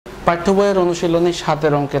পাঠ্য বইয়ের অনুশীলনী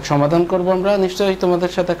 7 অঙ্কের সমাধান করব আমরা। নিশ্চয়ই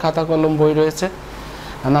তোমাদের সাথে খাতা কলম বই রয়েছে,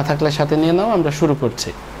 না থাকলে সাথে নিয়ে নাও। আমরা শুরু করছি।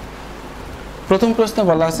 প্রথম প্রশ্নে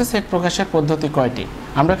বলা আছে সেট প্রকাশের পদ্ধতি কয়টি।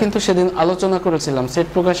 আমরা কিন্তু সেদিন আলোচনা করেছিলাম সেট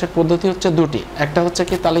প্রকাশের পদ্ধতি হচ্ছে দুটি, একটা হচ্ছে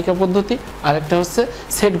কি তালিকা পদ্ধতি আর একটা হচ্ছে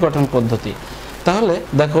সেট গঠন পদ্ধতি। তাহলে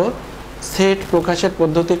দেখো সেট প্রকাশের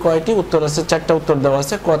পদ্ধতি কয়টি, উত্তর আছে 4টা উত্তর দেওয়া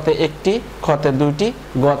আছে, কতে 1টি, খতে 2টি,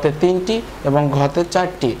 গতে 3টি এবং ঘতে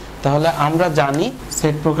 4টি। তাহলে আমরা জানি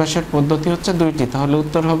সেট প্রকাশের পদ্ধতি হচ্ছে 2টি, তাহলে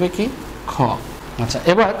উত্তর হবে কি খ। আচ্ছা,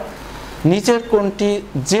 এবার নিচের কোনটি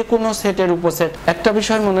যে কোনো সেটের উপসেট। একটা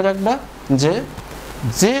বিষয় মনে রাখবা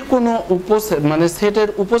যে কোনো উপসেট মানে সেটের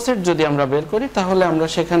উপসেট যদি আমরা বের করি তাহলে আমরা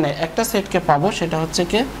সেখানে একটা সেটকে পাবো, সেটা হচ্ছে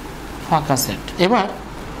কি ফাঁকা সেট। এবার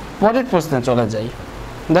পরের প্রশ্নে চলে যাই।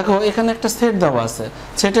 দেখো এখানে একটা সেট দেওয়া আছে,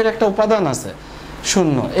 সেটের একটা উপাদান আছে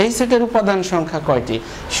 0। এই সেটের উপাদান সংখ্যা কয়টি?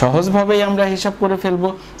 সহজভাবেই আমরা হিসাব করে ফেলবো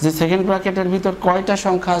যে সেকেন্ড ব্র্যাকেটের ভিতর কয়টা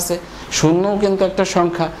সংখ্যা আছে। 0ও কিন্তু একটা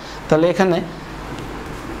সংখ্যা, তাহলে এখানে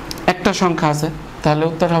একটা সংখ্যা আছে, তাহলে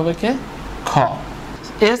উত্তর হবে কি খ।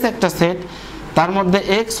 এস একটা সেট, তার মধ্যে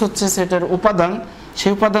এক্স হচ্ছে সেটের উপাদান।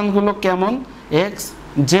 সেই উপাদানগুলো কেমন? এক্স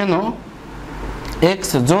যেন এক্স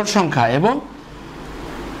জোড় সংখ্যা এবং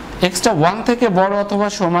এক্সটা 1 থেকে বড় অথবা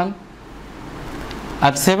সমান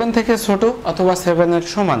আর 7 থেকে ছোট অথবা 7-এর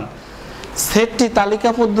সমান। সেটটি তালিকা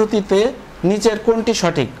পদ্ধতিতে নিচের কোনটি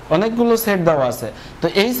সঠিক? অনেকগুলো সেট দেওয়া আছে, তো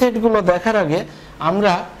এই সেটগুলো দেখার আগে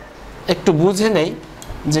আমরা একটু বুঝে নেই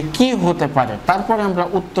যে কি হতে পারে, তারপরে আমরা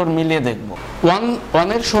উত্তর মিলিয়ে দেখব।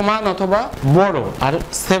 1-এর সমান অথবা বড় আর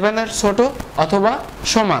 7-এর ছোট অথবা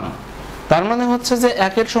সমান, তার মানে হচ্ছে যে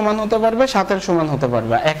 1-এর সমান হতে পারবে, 7-এর সমান হতে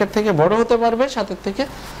পারবে, 1-এর থেকে বড় হতে পারবে, 7-এর থেকে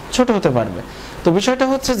ছোট হতে পারবে। তো বিষয়টা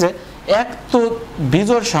হচ্ছে যে 1 তো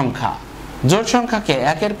বিজোড় সংখ্যা, জোড় সংখ্যাকে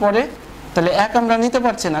 1-এর পরে, তাহলে 1 আমরা নিতে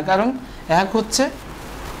পারছি না, কারণ 1 হচ্ছে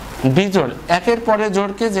বিজোড়। 1-এর পরে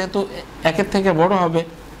জোড়কে যেহেতু 1-এর থেকে বড় হবে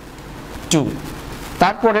 2।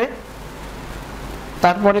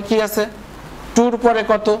 তারপরে কি আছে? 2-র পরে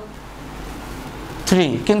কত?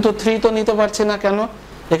 3, কিন্তু 3 তো নিতে পারছি না, কেন?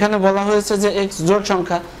 এখানে বলা হয়েছে যে x জোড়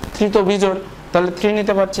সংখ্যা, 3 তো বিজোড়, তাহলে 3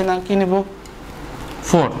 নিতে পারছি না, কি নিব?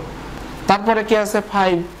 4। তারপরে কি আছে?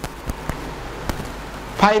 5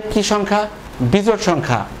 কি সংখ্যা? বিজোড়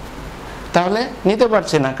সংখ্যা, তাহলে নিতে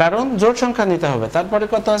পারছি না, কারণ জোড় সংখ্যা নিতে হবে। তারপরে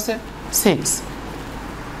কত আছে? 6।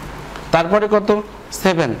 তারপরে কত?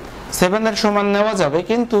 7-এর সমান নেওয়া যাবে,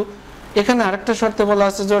 কিন্তু এখানে আরেকটা শর্তে বলা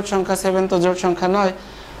আছে জোড় সংখ্যা, 7 তো জোড় সংখ্যা নয়।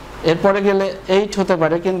 এরপরে গেলে 8 হতে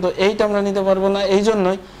পারে, কিন্তু 8 আমরা নিতে পারবো না, এই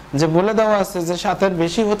জন্যই যে বলে দেওয়া আছে যে 7-এর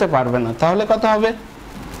বেশি হতে পারবে না। তাহলে কত হবে?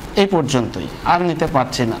 এই পর্যন্তই, আর নিতে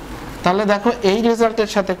পারছি না। তাহলে দেখো এই রেজাল্টের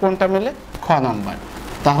সাথে কোনটা মেলে? খ নাম্বার।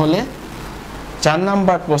 তাহলে 4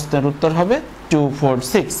 নাম্বার প্রশ্নের উত্তর হবে 2, 4,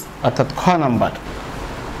 6, অর্থাৎ খ নাম্বার।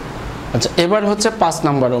 আচ্ছা, এবার হচ্ছে 5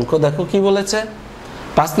 নাম্বার অঙ্ক। দেখো কি বলেছে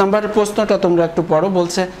 5 নাম্বারের প্রশ্নটা, তোমরা একটু পড়ো।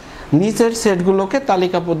 বলছে নিচের সেটগুলোকে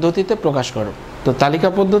তালিকা পদ্ধতিতে প্রকাশ করো। তো তালিকা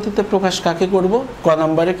পদ্ধতিতে প্রকাশ কাকে করব? ক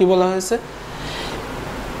নাম্বারে কি বলা হয়েছে?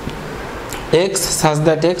 x such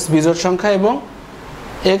that x বিজোড় সংখ্যা এবং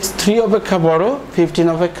x 3 অপেক্ষা বড়, 15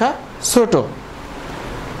 অপেক্ষা ছোট।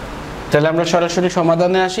 তাহলে আমরা সরাসরি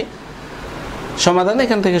সমাধানে আসি। সমাধান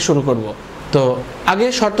এখান থেকে শুরু করব। তো আগে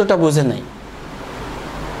শর্তটা বুঝে নেই।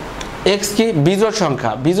 x কি? বিজোড়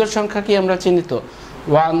সংখ্যা। বিজোড় সংখ্যা কি আমরা চিনি তো,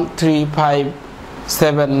 1, 3, 5,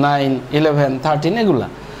 7, 9, 11, 13 এগুলা।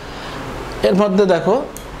 এর মধ্যে দেখো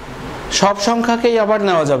সব সংখ্যাকেই আবার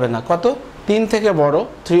নেওয়া যাবে না। কত? 3 থেকে বড়,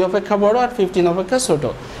 3 অপেক্ষা বড় আর 15 অপেক্ষা ছোট,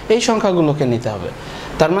 এই সংখ্যাগুলোকে নিতে হবে।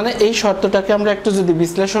 তার মানে এই শর্তটাকে আমরা একটু যদি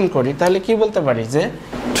বিশ্লেষণ করি তাহলে কি বলতে পারি যে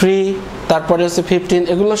 3, তারপরে হচ্ছে 15,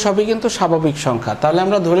 এগুলো সবই কিন্তু স্বাভাবিক সংখ্যা। তাহলে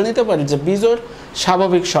আমরা ধরে নিতে পারি যে বিজোড়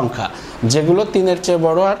স্বাভাবিক সংখ্যা যেগুলো 3-এর চেয়ে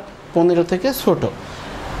বড় আর 15 থেকে ছোট।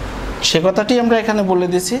 সে কথাটি আমরা এখানে বলে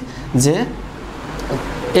দিছি যে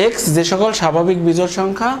x যে সকল স্বাভাবিক বিজোড়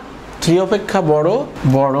সংখ্যা 3 অপেক্ষা বড়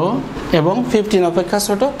এবং 15 অপেক্ষা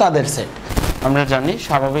ছোট তাদের সেট। আমরা জানি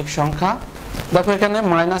স্বাভাবিক সংখ্যা। দেখো এখানে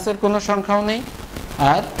মাইনাসের কোনো সংখ্যাও নেই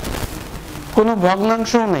আর কোনো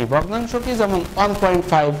ভগ্নাংশও নেই। ভগ্নাংশ কি? যেমন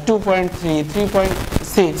 1.5, 2.3,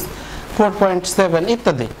 3.6, 4.7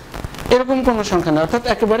 ইত্যাদি, এরকম কোনো সংখ্যা নেই। অর্থাৎ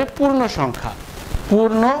একেবারে পূর্ণ সংখ্যা।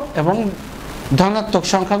 পূর্ণ এবং ধনাত্মক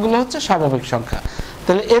সংখ্যাগুলো হচ্ছে স্বাভাবিক সংখ্যা।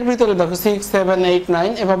 তাহলে এর ভিতরে দেখো 6, 7, 8,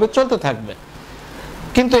 9 এভাবে চলতে থাকবে।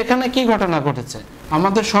 কিন্তু এখানে কি ঘটনা ঘটেছে?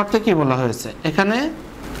 আমাদের শর্তে কি বলা হয়েছে? এখানে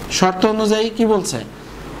শর্ত অনুযায়ী কি বলছে?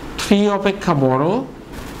 3 অপেক্ষা বড়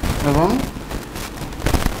এবং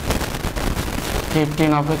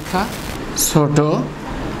 15 অপেক্ষা ছোট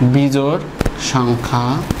বিজোড়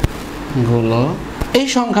সংখ্যাগুলো, এই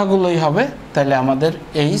সংখ্যাগুলোই হবে তাহলে আমাদের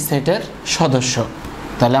এই সেটের সদস্য।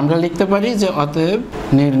 তাহলে আমরা লিখতে পারি যে অতএব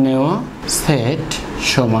নির্ণেয় সেট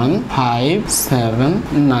সমান 5, 7,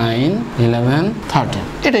 9, 11, 13।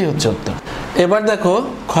 এটাই হচ্ছে উত্তর। এবার দেখো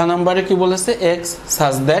খ নম্বরে কি বলেছে, x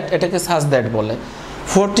such that, এটাকে such that বলে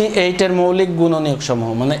 48 এর মৌলিক গুণনীয়ক সমূহ,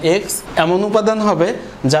 মানে x এমন উপাদান হবে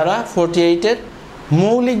যারা 48 এর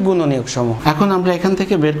মৌলিক গুণনীয়ক সমূহ। এখন আমরা এখান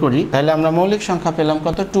থেকে বের করি, তাহলে আমরা মৌলিক সংখ্যা পেলাম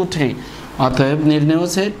কত, 2, 3। অতএব নির্ণেয়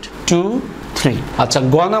সেট 2, 3। আচ্ছা,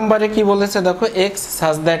 গ নম্বরে কি বলেছে দেখো, x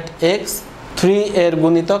such that x 3 এর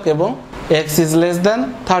গুণিতক এবং x is less than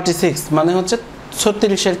 36, মানে হচ্ছে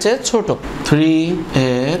 36 এর চেয়ে ছোট। 3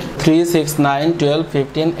 এর 3, 6, 9, 12,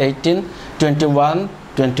 15, 18, 21,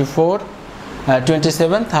 24,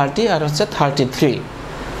 27, 30 আর হচ্ছে 33।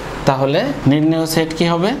 তাহলে নির্ণেয় সেট কি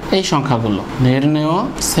হবে, এই সংখ্যাগুলো। নির্ণেয়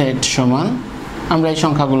সেট সমান আমরা এই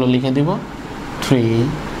সংখ্যাগুলো লিখে দিব, 3,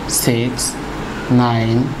 6,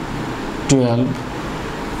 9, 12,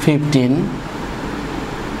 15,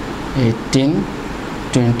 18,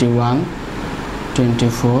 21,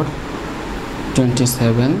 24,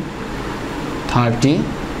 27, 30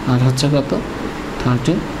 আর হচ্ছে কত,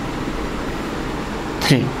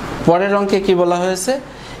 33। পরের অঙ্কে কি বলা হয়েছে,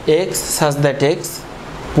 x such that x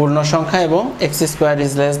পূর্ণ সংখ্যা এবং x square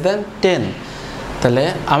is less than 10। তাহলে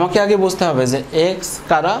আমাকে আগে বুঝতে হবে যে x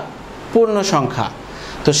কারা, পূর্ণ সংখ্যা।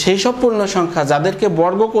 তো সেই সব পূর্ণ সংখ্যা যাদেরকে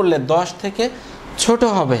বর্গ করলে 10 থেকে ছোট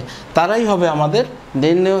হবে তারাই হবে আমাদের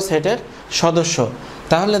নির্ণেয় সেটের সদস্য।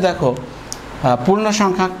 তাহলে দেখো পূর্ণ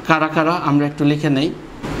সংখ্যা কারা কারা আমরা একটু লিখে নেই,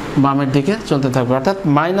 বামের দিকে চলতে থাকবে। অর্থাৎ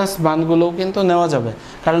মাইনাস মানগুলোও কিন্তু নেওয়া যাবে,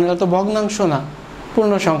 কারণ এটা তো ভগ্নাংশ না,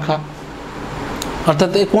 পূর্ণ সংখ্যা।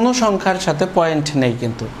 অর্থাৎ কোনো সংখ্যার সাথে পয়েন্ট নেই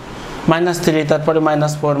কিন্তু, -3, তারপরে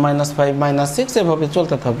 -4, -5, -6 এভাবে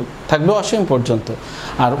চলতে থাকবে অসীম পর্যন্ত,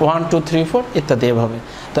 আর 1, 2, 3, 4 ইত্যাদি এভাবে।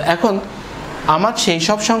 তো এখন আমার সেই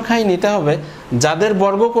সব সংখ্যাই নিতে হবে যাদের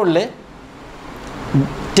বর্গ করলে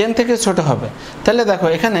 10 থেকে ছোট হবে। তাহলে দেখো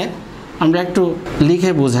এখানে আমরা একটু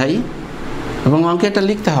লিখে বোঝাই এবং অঙ্কে এটা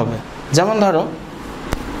লিখতে হবে। যেমন ধরো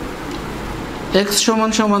x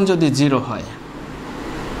সমান যদি 0 হয়,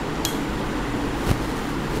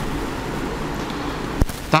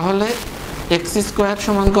 তাহলে x স্কয়ার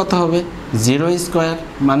সমান কত হবে, 0 স্কয়ার,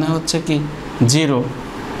 মানে হচ্ছে কি 0,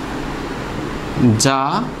 যা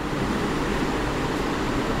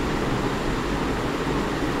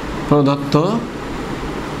প্রদত্ত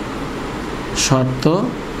শর্ত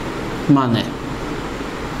মানে।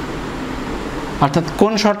 অর্থাৎ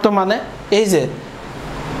কোন শর্ত মানে, এই যে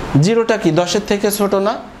 0টা কি 10-এর থেকে ছোট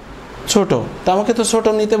না, ছোট, তা আমাকে তো ছোট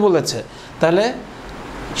নিতে বলেছে। তাহলে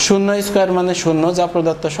 0 স্কয়ার মানে 0, যা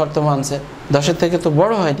প্রদত্ত শর্ত মানছে, 10-এর থেকে তো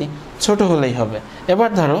বড় হয়নি, ছোট হলেই হবে। এবার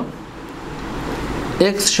ধরো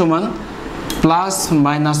x সমান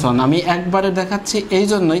 +-1, আমি একবারে দেখাচ্ছি এই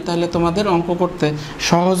জন্যই, তাহলে তোমাদের অঙ্ক করতে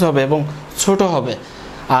সহজ হবে এবং ছোট হবে।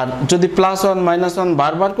 আর যদি +1, -1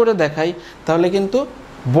 বারবার করে দেখাই তাহলে কিন্তু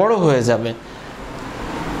বড় হয়ে যাবে।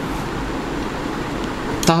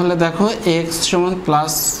 তাহলে দেখো x সমান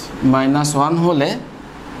 +-1 হলে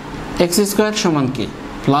x স্কয়ার সমান কি,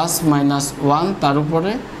 +-1 তার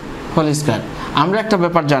উপরে হোল স্কয়ার। আমরা একটা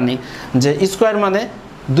ব্যাপার জানি যে স্কয়ার মানে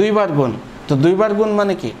 2 বার গুণ, তো 2 বার গুণ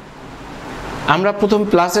মানে কি, আমরা প্রথম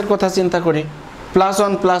প্লাসের কথা চিন্তা করি,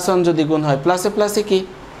 +1 যদি গুণ হয়, প্লাসে প্লাসে কি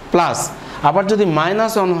প্লাস, আবার যদি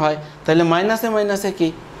 -1 হয় তাহলে মাইনাসে মাইনাসে কি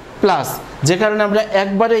প্লাস, যে কারণে আমরা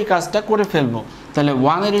একবারে এই কাজটা করে ফেলবো। তাহলে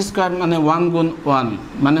 1 এর স্কয়ার মানে 1 গুণ 1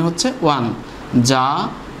 মানে হচ্ছে 1, যা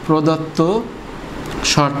প্রদত্ত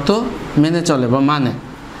শর্ত মেনে চলে বা মানে।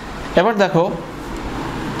 এবার দেখো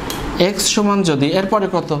x সমান যদি, এরপরে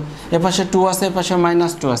কত, এপাশে 2 আছে, এপাশে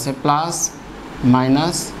 -2 আছে,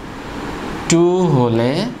 +-2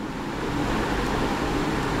 হলে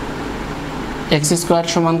x স্কয়ার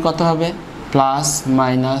সমান কত হবে,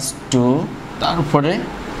 +-2 তার উপরে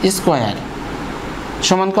স্কয়ার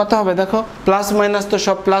সমান কত হবে, দেখো প্লাস মাইনাস তো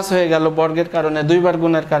সব প্লাস হয়ে গেল বর্গের কারণে, 2 বার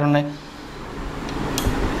গুণের কারণে।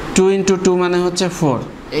 2 × 2 মানে হচ্ছে 4।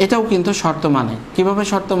 এটাও কিন্তু শর্ত মানে। কিভাবে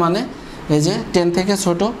শর্ত মানে, এই যে 10 থেকে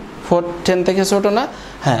ছোট, 4 10 থেকে ছোট না,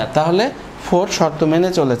 হ্যাঁ, তাহলে 4 শর্ত মেনে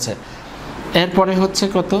চলেছে। এরপরে হচ্ছে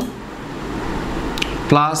কত,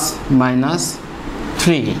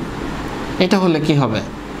 +-3, এটা হলে কি হবে,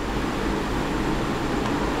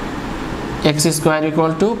 x স্কয়ার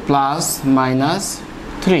ইকুয়াল টু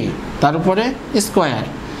 +-3 তার উপরে স্কয়ার।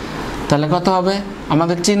 তাহলে কত হবে,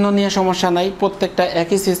 আমাদের চিহ্ন নিয়ে সমস্যা নাই, প্রত্যেকটা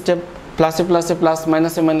একই সিস্টেম, প্লাসে প্লাসে প্লাস,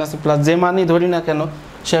 মাইনাসে মাইনাসে প্লাস, যে মানই ধরি না কেন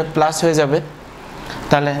সে প্লাস হয়ে যাবে।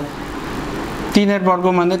 তাহলে 3 এর বর্গ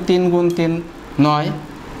মানে 3 গুণ 3 9,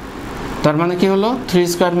 তার মানে কি হলো 3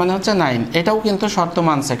 স্কয়ার মানে হচ্ছে 9। এটাও কিন্তু শর্ত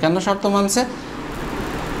মানছে। কেন শর্ত মানছে,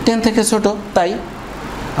 10 থেকে ছোট তাই।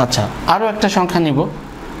 আচ্ছা, আরও একটা সংখ্যা নিব,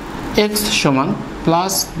 x সমান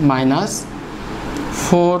প্লাস মাইনাস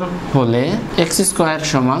 4 হলে এক্স স্কোয়ার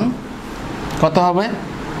সমান কত হবে?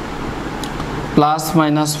 প্লাস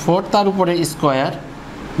মাইনাস 4 তার উপরে স্কোয়ার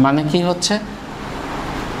মানে কি হচ্ছে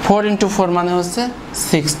 4 ইন্টু 4 মানে হচ্ছে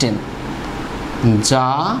 16, যা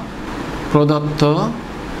প্রদত্ত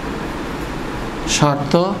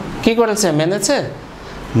শর্ত কি করেছে? মেনেছে?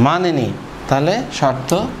 মানেনি। তাহলে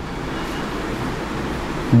শর্ত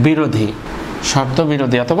বিরোধী, শর্ত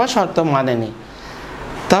বিরোধী অথবা শর্ত মানেনি।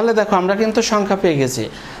 তাহলে দেখো আমরা কিন্তু সংখ্যা পেয়ে গেছি।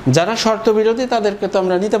 যারা শর্ত বিরোধী তাদেরকে তো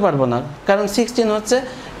আমরা নিতে পারবো না, কারণ 16 হচ্ছে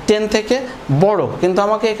 10 থেকে বড়, কিন্তু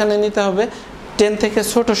আমাকে এখানে নিতে হবে 10 থেকে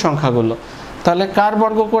ছোট সংখ্যাগুলো। তাহলে কার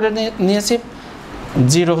বর্গ করে নিয়েছি?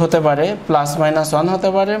 0 হতে পারে, প্লাস মাইনাস 1 হতে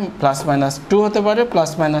পারে, প্লাস মাইনাস 2 হতে পারে,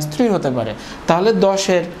 প্লাস মাইনাস 3 হতে পারে। তাহলে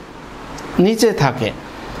 10-এর নিচে থাকে।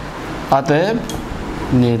 অতএব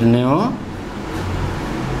নির্ণেয়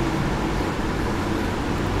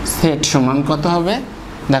সেট সমান কত হবে?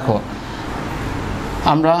 দেখো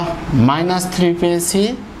আমরা -3 পেয়েছি,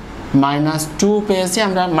 -2 পেয়েছি।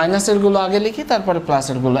 আমরা মাইনাসেরগুলো আগে লিখি, তারপরে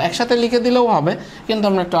প্লাসেরগুলো একসাথে লিখে দিলেও হবে, কিন্তু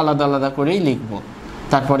আমরা একটু আলাদা আলাদা করেই লিখব।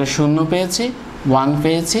 তারপরে 0 পেয়েছি, 1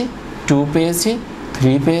 পেয়েছি, 2 পেয়েছি,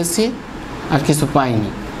 3 পেয়েছি, আর কিছু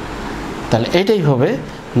পাইনি। তাহলে এটাই হবে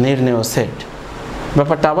নির্ণেয় সেট।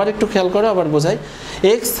 ব্যাপারটা আবার একটু খেয়াল করো, আবার বোঝাই।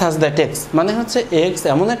 এক্স সাজ দ্যাট এক্স মানে হচ্ছে এক্স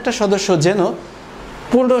এমন একটা সদস্য যেন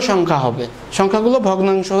পূর্ণ সংখ্যা হবে, সংখ্যাগুলো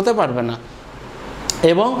ভগ্নাংশ হতে পারবে না,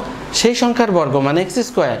 এবং সেই সংখ্যার বর্গ মানে এক্স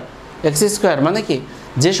স্কোয়ার। এক্স স্কোয়ার মানে কি?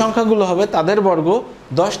 যে সংখ্যাগুলো হবে তাদের বর্গ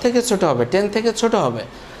 10 থেকে ছোট হবে, 10 থেকে ছোট হবে।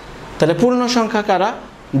 তাহলে পূর্ণ সংখ্যা কারা?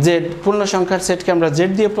 জেড। পূর্ণ সংখ্যার সেটকে আমরা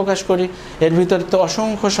জেড দিয়ে প্রকাশ করি। এর ভিতরে তো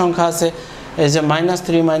অসংখ্য সংখ্যা আছে, এই যে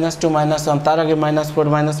 -3, -2, -1, তার আগে -4,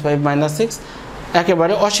 -5, -6,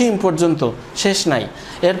 একেবারে অসীম পর্যন্ত, শেষ নাই।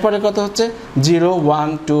 এরপরে কত হচ্ছে 0,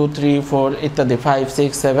 1, 2, 3, 4 ইত্যাদি, 5,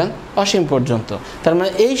 6, 7 অসীম পর্যন্ত। তার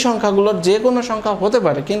মানে এই সংখ্যাগুলোর যে কোনো সংখ্যা হতে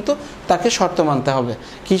পারে, কিন্তু তাকে শর্ত মানতে হবে।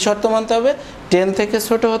 কি শর্ত মানতে হবে? 10 থেকে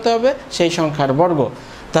ছোট হতে হবে সেই সংখ্যার বর্গ।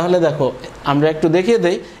 তাহলে দেখো আমরা একটু দেখিয়ে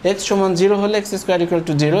দেই। এক্স সমান 0 হলে এক্স স্কোয়ার ইকুয়াল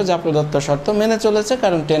টু 0, যা প্রদত্ত শর্ত মেনে চলেছে,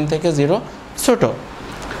 কারণ 10 থেকে 0 ছোট।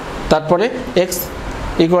 তারপরে এক্স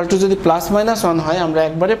ইকুয়াল টু যদি প্লাস মাইনাস 1 হয়, আমরা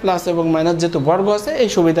একবারে প্লাস এবং মাইনাস যেহেতু বর্গ আছে, এই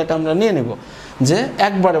সুবিধাটা আমরা নিয়ে নেব যে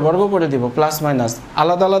একবারে বর্গ করে দিব। প্লাস মাইনাস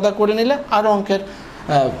আলাদা আলাদা করে নিলে আরও অঙ্কের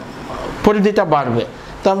পরিধিটা বাড়বে।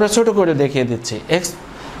 তো আমরা ছোট করে দেখিয়ে দিচ্ছি। এক্স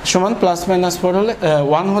সমান প্লাস মাইনাস 4 হলে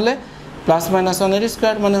 1 হলে প্লাস মাইনাস 1 এর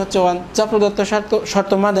স্কোয়ার মানে হচ্ছে 1, যা প্রদত্ত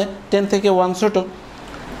শর্ত মানে 10 থেকে 1 ছোট।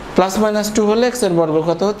 প্লাস মাইনাস 2 হলে এক্স এর বর্গ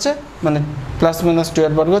কত হচ্ছে? মানে প্লাস মাইনাস 2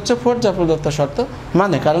 এর বর্গ হচ্ছে 4, যা প্রদত্ত শর্ত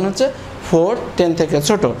মানে, কারণ হচ্ছে 4 10 থেকে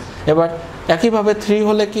ছোট। এবার একইভাবে 3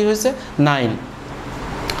 হলে কি হয়েছে? 9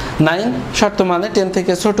 শর্ত মানে 10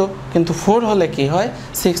 থেকে ছোট, কিন্তু 4 হলে কি হয়?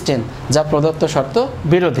 16, যা প্রদত্ত শর্ত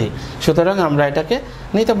বিরোধী। সুতরাং আমরা এটাকে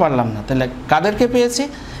নিতে পারলাম না। তাহলে কাদেরকে পেয়েছি?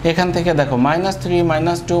 এখান থেকে দেখো -3,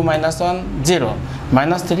 -2, -1, 0,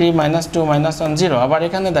 -3, -2, -1, 0। আবার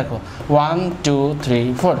এখানে দেখো 1, 2, 3,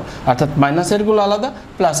 4, অর্থাৎ মাইনাসেরগুলো আলাদা,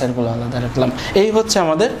 প্লাসেরগুলো আলাদা রাখলাম। এই হচ্ছে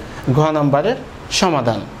আমাদের ঘ নম্বরের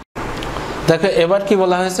সমাধান। দেখো এবার কি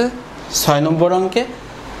বলা হয়েছে 6 নম্বর অঙ্কে।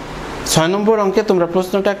 6 নম্বর অঙ্কে তোমরা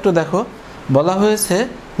প্রশ্নটা একটু দেখো। বলা হয়েছে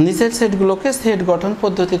নিচের সেটগুলোকে সেট গঠন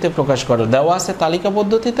পদ্ধতিতে প্রকাশ করো। দেওয়া আছে তালিকা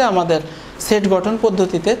পদ্ধতিতে, আমাদের সেট গঠন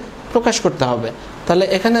পদ্ধতিতে প্রকাশ করতে হবে। তাহলে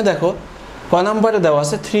এখানে দেখো ক নম্বরে দেওয়া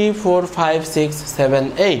আছে 3, 4, 5, 6, 7,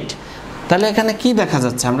 8। তাহলে এখানে কি দেখা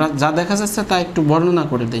যাচ্ছে? আমরা যা দেখা যাচ্ছে তা একটু বর্ণনা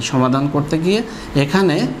করে দিই সমাধান করতে গিয়ে।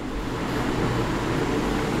 এখানে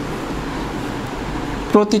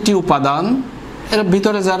প্রতিটি উপাদান, এর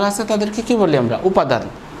ভিতরে যারা আছে তাদেরকে কি বলি আমরা? উপাদান।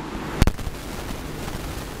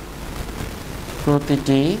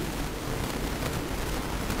 প্রতিটি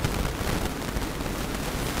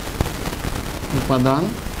উপাদান,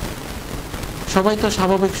 সবাই তো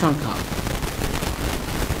স্বাভাবিক সংখ্যা।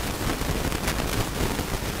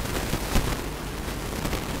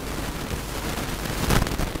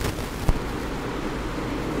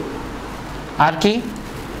 আর কি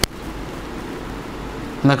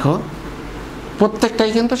দেখো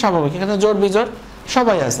প্রত্যেকটাই কিন্তু স্বাভাবিক। এখানে জোড় বিজোড়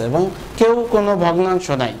সবাই আছে এবং কেউ কোনো ভগ্নাংশ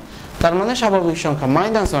নাই, তার মানে স্বাভাবিক সংখ্যা।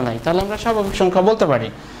 মাইনাসও নাই, তাহলে আমরা স্বাভাবিক সংখ্যা বলতে পারি।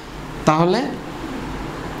 তাহলে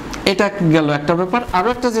এটা গেল একটা ব্যাপার। আরো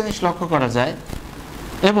একটা জিনিস লক্ষ্য করা যায়,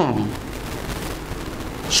 এবং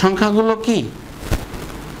সংখ্যাগুলো কি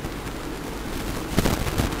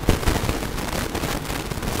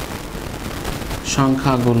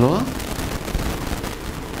সংখ্যাগুলো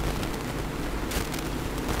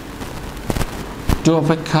টু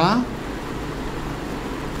অপেক্ষা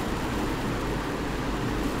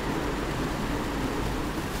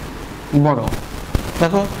বড়।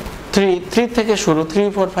 দেখো 3 থেকে শুরু, 3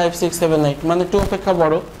 4 5 6 7 8 মানে 2 অপেক্ষা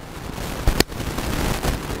বড়,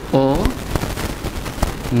 ও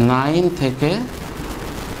 9 থেকে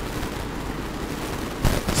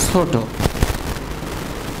ছোট।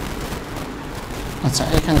 আচ্ছা,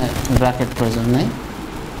 এখানে ব্র্যাকেট প্রয়োজন নেই।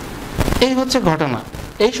 এই হচ্ছে ঘটনা।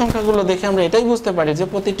 এই সংখ্যাগুলো দেখে আমরা এটাই বুঝতে পারি যে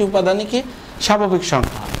প্রতিটি উপাদানই কি স্বাভাবিক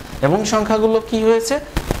সংখ্যা, এবং সংখ্যাগুলো কি হয়েছে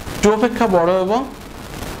 2 অপেক্ষা বড় এবং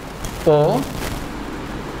ও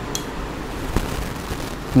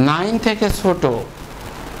 9 থেকে ছোট,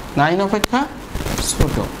 9 অপেক্ষা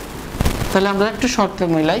ছোট। তাহলে আমরা একটু শর্তে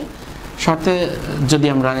মিলাই, শর্তে যদি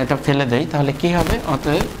আমরা এটা ফেলে দেই তাহলে কি হবে?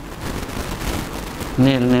 অতএব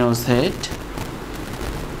নির্ণেয় সেট,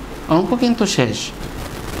 অঙ্ক কিন্তু শেষ,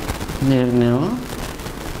 নির্ণেয়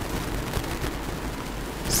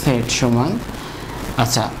সেট সমান,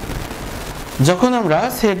 আচ্ছা যখন আমরা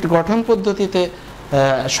সেট গঠন পদ্ধতিতে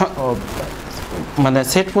মানে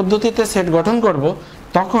সেট পদ্ধতিতে সেট গঠন করব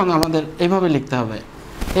তখন আমাদের এইভাবে লিখতে হবে।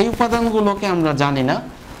 এই উপাদানগুলোকে আমরা জানি না,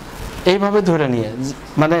 এইভাবে ধরে নিয়ে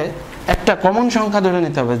মানে একটা কমন সংখ্যা ধরে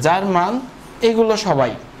নিতে হবে যার মান এগুলো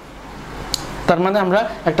সবাই। তার মানে আমরা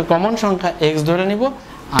একটা কমন সংখ্যা x ধরে নিব,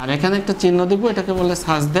 আর এখানে একটা চিহ্ন দিব, এটাকে বলে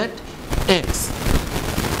such that x,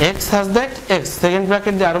 x such that x, second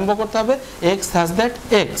bracket দিয়ে আরম্ভ করতে হবে, x সাজ দ্যাট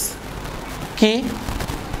x কি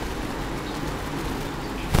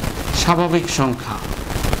স্বাভাবিক সংখ্যা।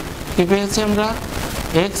 কি পেয়েছি আমরা?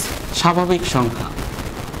 x স্বাভাবিক সংখ্যা।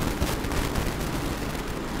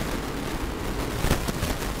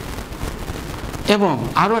 এবং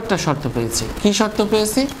আরো একটা শর্ত পেয়েছি। কি শর্ত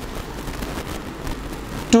পেয়েছি?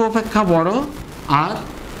 2 অপেক্ষা বড় আর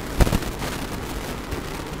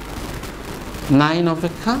 9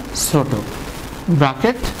 অপেক্ষা ছোট,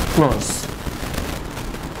 ব্র্যাকেট ক্লোজ।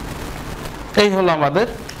 এই হলো আমাদের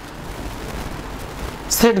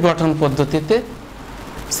সেট গঠন পদ্ধতিতে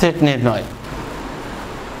সেট নির্ণয়।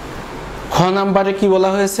 খ নাম্বারে কি বলা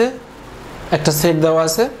হয়েছে? একটা সেট দেওয়া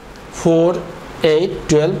আছে 4 8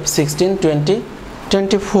 12 16 20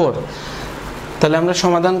 24। তাহলে আমরা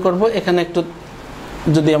সমাধান করব। এখানে একটু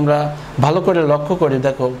যদি আমরা ভালো করে লক্ষ্য করি,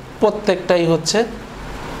 দেখো প্রত্যেকটাই হচ্ছে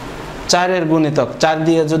 4 এর গুণিতক। 4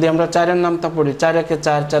 দিয়ে যদি আমরা 4 এর নামটা পড়ি, 4 একে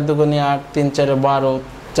 4, 4 দুগুণে 8, 3 4 12,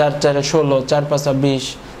 4 4 16, 4 5 20,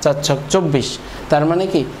 4 6 24। তার মানে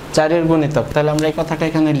কি 4 এর গুণিতক। তাহলে আমরা এই কথাটা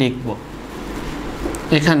এখানে লিখব।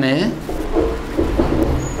 এখানে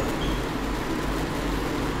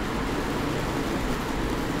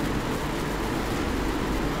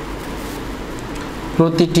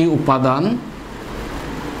প্রতিটি উপাদান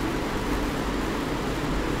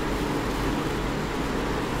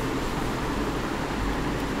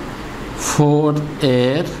ফোর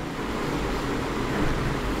এর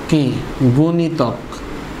কি গুণিতক।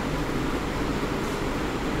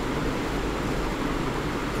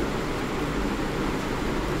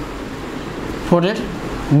 ফোরের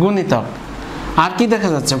গুণিতক আর কি দেখা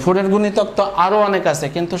যাচ্ছে? ফোরের গুণিতক তো আরো অনেক আছে,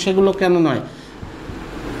 কিন্তু সেগুলো কেন নয়,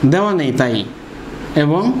 দেওয়া নেই তাই।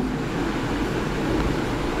 এবং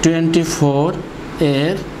 24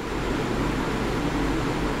 এর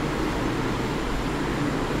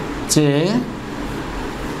চেয়ে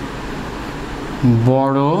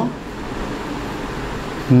বড়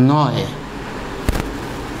নয়।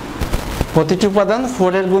 প্রতিটি উপাদান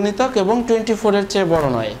 4 এর গুণিতক এবং 24 এর চেয়ে বড়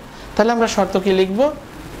নয়। তাহলে আমরা শর্ত কি লিখব?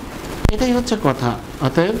 এটাই হচ্ছে কথা।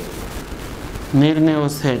 অতএব নির্ণেয়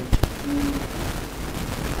সেট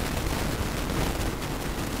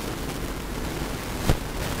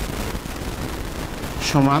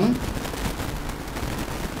সমান,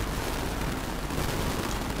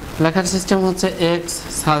 লেখার সিস্টেম হচ্ছে x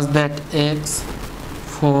such that x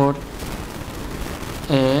 4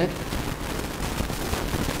 এর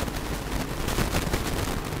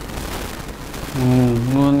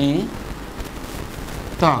গুণিতক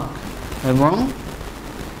এবং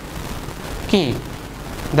কি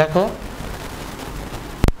দেখো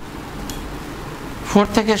 4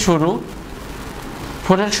 থেকে শুরু,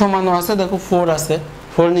 4 এর সমানও আছে, দেখো 4 আছে,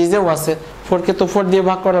 4 নিজেও আছে, 4 কে তো 4 দিয়ে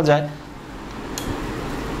ভাগ করা যায়।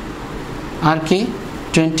 আর কি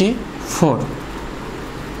 24।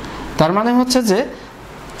 তার মানে হচ্ছে যে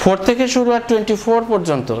 4 থেকে শুরু আর 24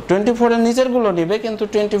 পর্যন্ত, 24 এর নিচের গুলো নিবে কিন্তু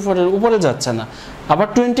 24 এর উপরে যাচ্ছে না, আবার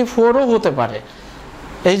 24ও হতে পারে।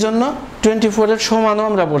 এই জন্য 24 এর সমানও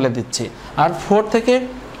আমরা বলে দিচ্ছি। আর 4 থেকে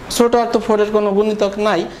ছোট আর তো 4 এর কোনো গুণিতক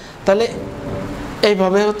নাই, তাহলে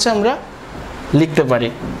এইভাবে হচ্ছে আমরা লিখতে পারি।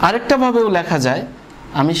 আরেকটা ভাবেও লেখা যায়,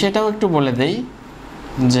 আমি সেটাও একটু বলে দেই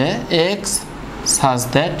যে x such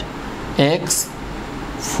that x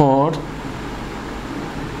 4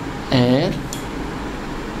 এর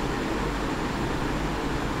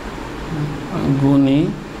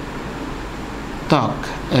গুণিতক তক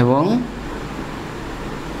এবং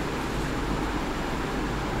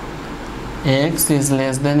x is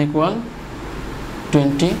less than equal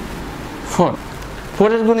 24 4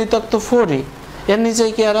 এর গুণিতক তো 4ই, এর নিচে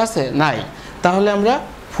কি আর আছে? নাই। তাহলে আমরা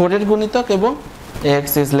 4 এর গুণিতক এবং x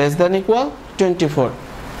is less than equal 24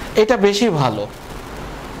 এটা বেশি ভালো,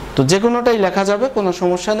 তো যে কোনোটাই লেখা যাবে, কোনো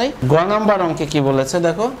সমস্যা নেই। গ নাম্বার অঙ্কে কি বলেছে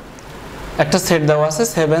দেখো, একটা সেট দেওয়া আছে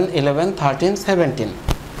 7 11 13 17।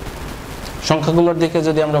 সংখ্যাগুলোর দিকে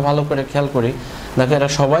যদি আমরা ভালো করে খেয়াল করি, দেখো এরা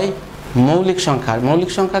সবাই মৌলিক সংখ্যা।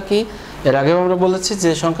 মৌলিক সংখ্যা কি? এর আগেও আমরা বলেছি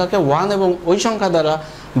যে সংখ্যাকে 1 এবং ওই সংখ্যা দ্বারা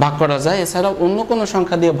ভাগ করা যায়, এছাড়া অন্য কোনো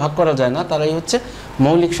সংখ্যা দিয়ে ভাগ করা যায় না, তারাই হচ্ছে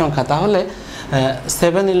মৌলিক সংখ্যা। তাহলে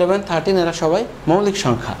 7 11 13 এরা সবাই মৌলিক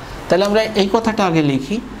সংখ্যা। তাহলে আমরা এই কথাটা আগে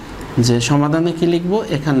লিখি যে সমাধানে কি লিখব,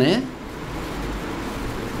 এখানে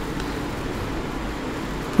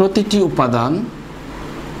প্রতিটি উপাদান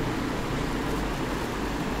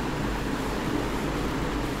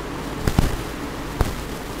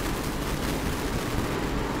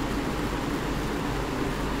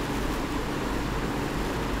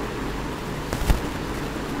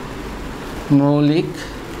মৌলিক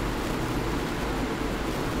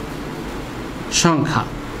সংখ্যা।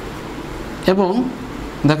 এবং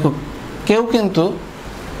দেখো কেউ কিন্তু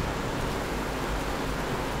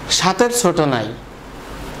 7-এর ছোট নাই,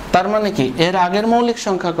 তার মানে কি এর আগের মৌলিক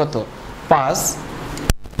সংখ্যা কত? 5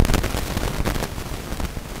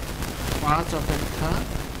 অপেক্ষা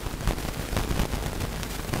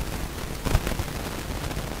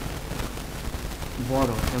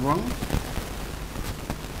বড়, এবং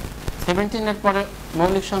 17 এর পরে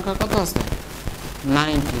মৌলিক সংখ্যা কত আছে?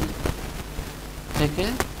 19 থেকে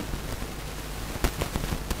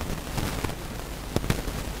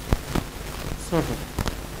ছোট।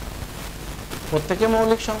 প্রত্যেকে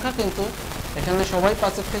মৌলিক সংখ্যা, কিন্তু এখানে সবাই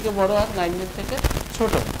 5-এর থেকে বড় আর 9-এর থেকে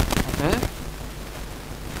ছোট।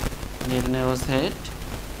 নির্ণেয় সেট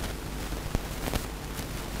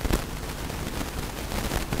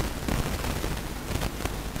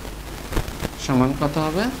সমান কত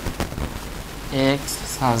হবে? x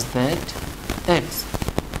such that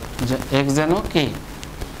x যেন কি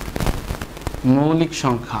মৌলিক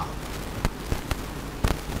সংখ্যা,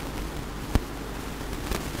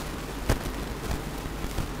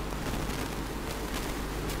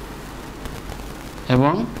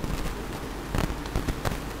 এবং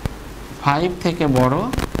 5 থেকে বড়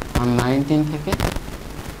আর 19 থেকে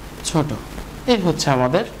ছোট। এই হচ্ছে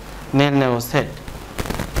আমাদের নির্ণেয় সেট।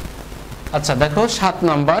 আচ্ছা দেখো 7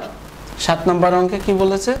 নাম্বার অঙ্কে কি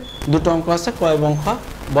বলেছে? দুটো অঙ্ক আছে, ক এবং খ।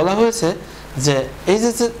 বলা হয়েছে যে এই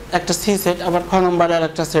যে একটা সি সেট, আবার খ নম্বরে আর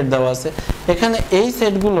একটা সেট দেওয়া আছে। এখানে এই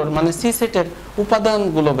সেটগুলোর মানে সি সেটের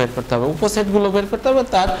উপাদানগুলো বের করতে হবে, উপসেটগুলো বের করতে হবে,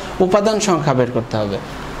 তার উপাদান সংখ্যা বের করতে হবে।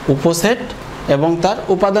 উপসেট এবং তার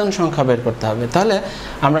উপাদান সংখ্যা বের করতে হবে। তাহলে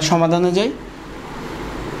আমরা সমাধানে যাই।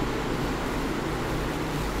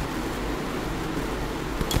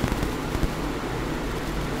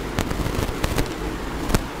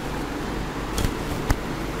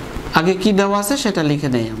 আগে কি দেওয়া আছে সেটা লিখে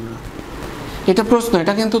নেই আমরা। এটা প্রশ্ন,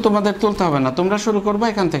 এটা কিন্তু তোমাদের তুলতে হবে না, তোমরা শুরু করবে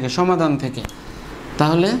এখান থেকে, সমাধান থেকে।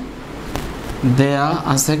 তাহলে দেয়া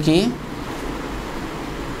আছে কি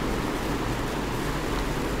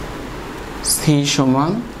সি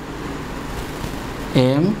সমান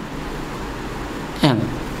এম এন।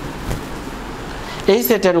 এই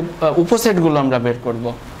সেটের উপসেটগুলো আমরা বের করব।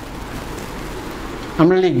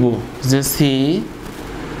 আমরা লিখব যে সি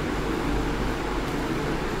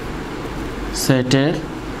সেটের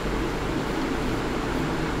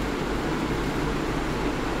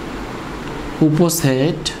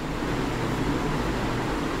উপসেট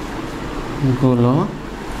গুলো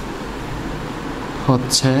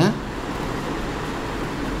হচ্ছে,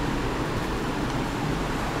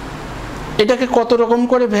 এটাকে কত রকম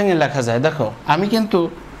করে ভেঙে লেখা যায় দেখো। আমি কিন্তু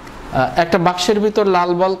একটা বাক্সের ভিতর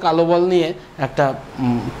লাল বল কালো বল নিয়ে একটা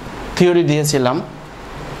থিওরি দিয়েছিলাম,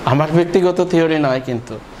 আমার ব্যক্তিগত থিওরি নয়,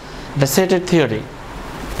 কিন্তু এটা সেটের থিওরি।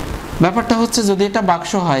 ব্যাপারটা হচ্ছে যদি এটা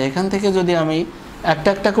বাক্স হয়, এখান থেকে যদি আমি একটা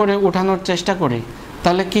একটা করে উঠানোর চেষ্টা করি,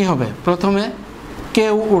 তাহলে কি হবে? প্রথমে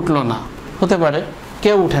কেউ উঠলো না, হতে পারে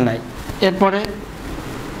কেউ উঠে নাই, এরপরে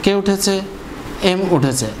কে উঠেছে? এম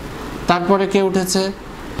উঠেছে, তারপরে কে উঠেছে?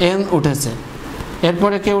 এন উঠেছে,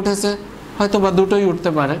 এরপরে কে উঠেছে? হয়তো বা দুটোই উঠতে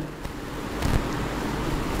পারে।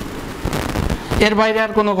 এর বাইরে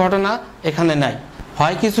আর কোনো ঘটনা এখানে নাই,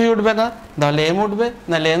 হয় কিছুই উঠবে না, তাহলে এম উঠবে,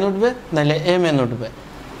 নাহলে এন উঠবে, নাহলে এম এন উঠবে।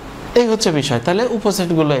 এই হচ্ছে বিষয়। তাহলে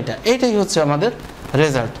উপসেটগুলো এইটাই হচ্ছে আমাদের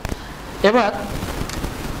রেজাল্ট। এবার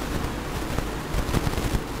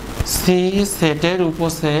সি সেটের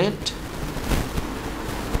উপসেট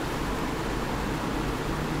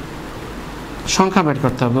সংখ্যা বের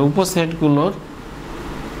করতে হবে, উপসেটগুলোর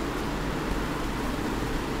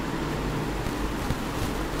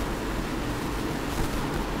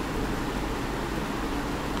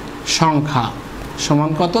সংখ্যা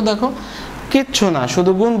সমান কত? দেখো কিচ্ছু না,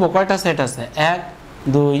 শুধু গুনবো। কয়টা সেট আছে? 1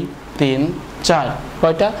 2 3 4।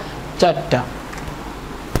 কয়টা? 4টা।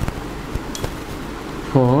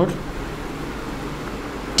 4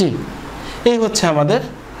 টি। এই হচ্ছে আমাদের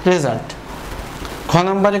রেজাল্ট। খ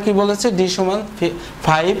নম্বরে কি বলেছে? ডি সমান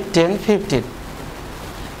 5 10 15।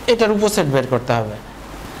 এটার উপসেট বের করতে হবে।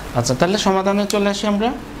 আচ্ছা, তাহলে সমাধানে চলে আসি। আমরা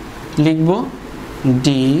লিখব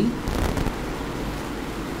ডি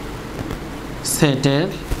সেটের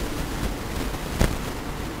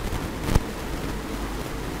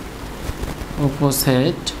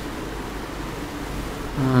উপসেট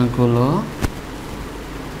গুলো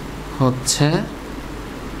হচ্ছে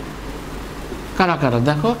কারা কারা।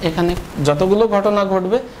 দেখো এখানে যতগুলো ঘটনা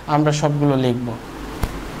ঘটবে আমরা সবগুলো লিখব।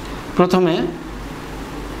 প্রথমে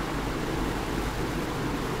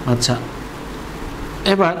আচ্ছা,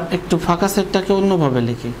 এবার একটু ফাঁকা সেটটাকে অন্যভাবে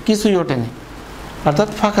লিখি, কিছুই ওঠেনি, অর্থাৎ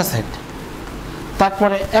ফাঁকা সেট।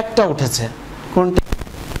 তারপরে একটা উঠেছে, কোনটা?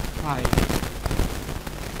 5।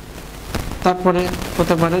 তারপরে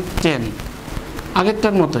হতে পারে 10,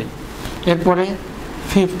 আগেরটার মতোই। এরপরে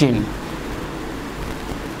 15।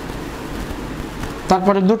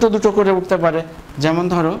 তারপরে দুটো দুটো করে উঠতে পারে, যেমন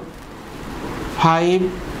ধরো 5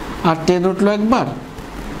 আর 10 উঠলো একবার,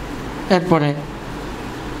 এরপরে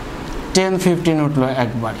 10 15 উঠলো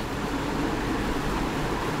একবার।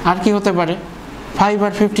 আর কি হতে পারে? 5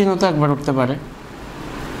 আর 15 তো একবার উঠতে পারে।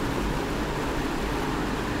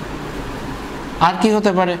 আর কি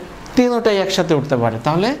হতে পারে? তিনটাই একসাথে উঠতে পারে।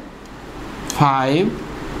 তাহলে 5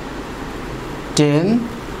 10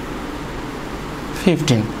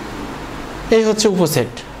 15, এই হচ্ছে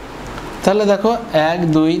উপসেট। তাহলে দেখো 1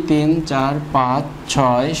 2 3 4 5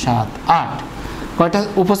 6 7 8, কয়টা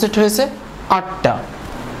উপসেট হয়েছে? 8টা।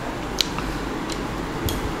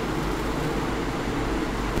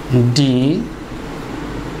 ডি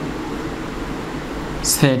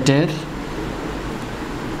সেটের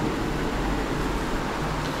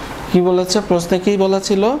কি বলেছে? প্রশ্নে কি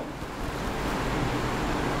বলেছিল?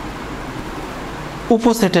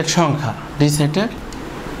 উপসেটের সংখ্যা। ডি সেটের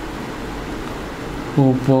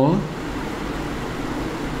উপসেট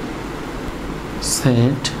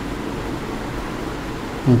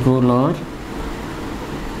গুলোর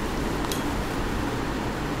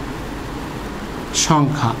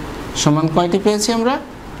সংখ্যা সমান কয়টি পেয়েছি আমরা?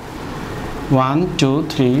 1 2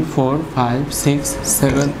 3 4 5 6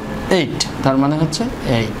 7 8। তার মানে হচ্ছে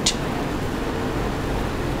 8।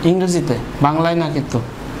 ইংরেজিতে, বাংলায় না কিন্তু,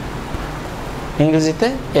 ইংরেজিতে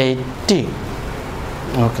 80।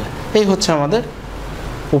 ওকে, এই হচ্ছে আমাদের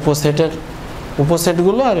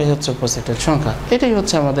উপসেটগুলো, আর এই হচ্ছে উপসেটের সংখ্যা। এটাই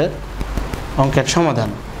হচ্ছে আমাদের অঙ্কের সমাধান।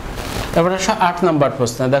 এবার আসো 8 নাম্বার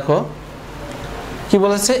প্রশ্নে। দেখো কি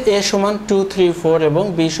বলেছে? এ সমান 2 3 4 এবং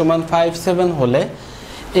বি সমান 5 7 হলে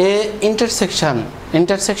এ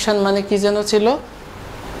ইন্টারসেকশন মানে কি যেন ছিল?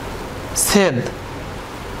 ছেদ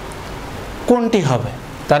কোনটি হবে?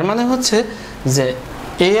 তার মানে হচ্ছে যে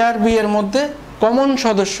এ আর বি এর মধ্যে কমন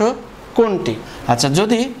সদস্য কোনটি। আচ্ছা,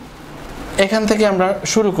 যদি এখান থেকে আমরা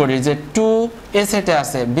শুরু করি যে 2 এ সেটে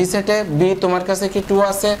আছে, বি সেটে বি, তোমার কাছে কি 2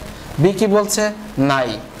 আছে? বি কি বলছে? নাই,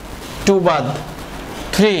 2 বাদ।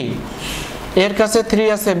 3 এর কাছে 3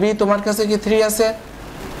 আছে, বি তোমার কাছে কি 3 আছে?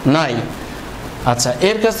 নাই। আচ্ছা,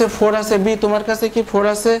 এর কাছে 4 আছে, বি তোমার কাছে কি 4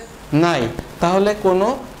 আছে? নাই। তাহলে কোনো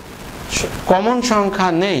কমন সংখ্যা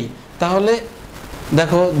নেই। তাহলে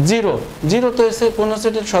দেখো 0 0 তো এসে কোনো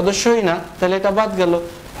সেটের সদস্যই না, তাহলে এটা বাদ গেল।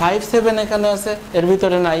 5 7 এখানে আছে, এর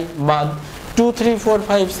ভিতরে নাই, বাদ। 2 3 4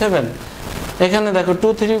 5 7 এখানে দেখো 2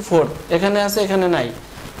 3 4 এখানে আছে, এখানে নাই।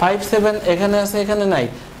 5 7 এখানে আছে, এখানে নাই।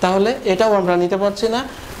 তাহলে এটাও আমরা নিতে পারছি না,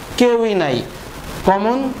 কেউই নাই,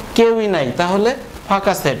 কমন কেউই নাই। তাহলে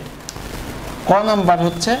ফাঁকা সেট। ক নাম্বার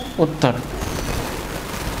হচ্ছে উত্তর।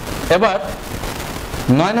 এবার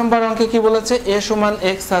 9 নম্বর অঙ্কে কি বলেছে? এ সমান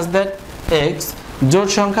x such that x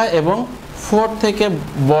জোড় সংখ্যা এবং 4 থেকে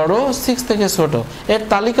বড় 6 থেকে ছোট। এর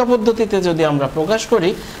তালিকা পদ্ধতিতে যদি আমরা প্রকাশ করি,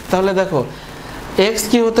 তাহলে দেখো x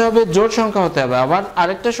কি হতে হবে? জোড় সংখ্যা হতে হবে। আবার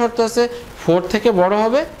আরেকটা শর্ত আছে, 4 থেকে বড়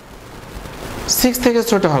হবে, 6 থেকে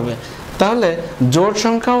ছোট হবে। তাহলে জোড়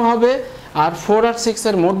সংখ্যাও হবে, আর 4 আর 6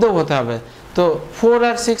 এর মধ্যেও হতে হবে। তো 4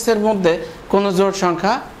 আর 6 এর মধ্যে কোনো জোড়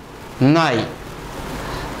সংখ্যা নাই।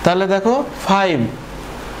 তাহলে দেখো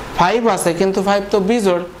 5 আছে, কিন্তু 5 তো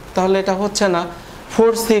বিজোড়, তাহলে এটা হচ্ছে না।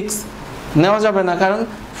 4 6 নেওয়া যাবে না, কারণ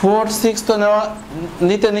 4 6 তো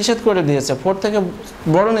নিতে নিষেধ করে দিয়েছে, 4 থেকে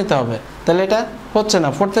বড় নিতে হবে। তাহলে এটা হচ্ছে না।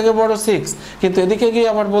 4 থেকে বড় 6, কিন্তু এদিকে গিয়ে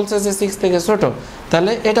আবার বলছে যে 6 থেকে ছোট,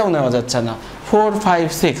 তাহলে এটাও নেওয়া যাচ্ছে না। 4 5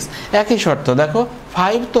 6 একই শর্ত। দেখো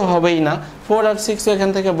 5 তো হবেই না, 4 আর 6 এখান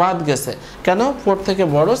থেকে বাদ গেছে। কেন? 4 থেকে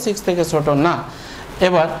বড় 6 থেকে ছোট না।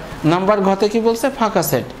 এবার নাম্বার ঘতে কি বলছে? ফাঁকা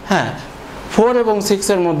সেট। হ্যাঁ, 4 এবং 6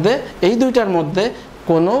 এর মধ্যে, এই দুইটার মধ্যে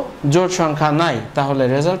কোনো জোড় সংখ্যা নাই, তাহলে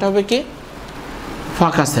রেজাল্ট হবে কি?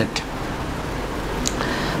 ফাঁকা সেট।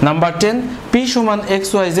 নাম্বার 10, পি সমান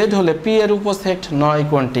XYZ হলে পি এর উপসেট নয়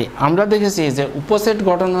কোনটি? আমরা দেখেছি যে উপসেট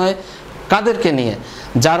গঠন হয় কাদেরকে নিয়ে?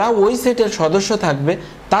 যারা ওই সেটের সদস্য থাকবে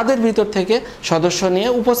তাদের ভিতর থেকে সদস্য নিয়ে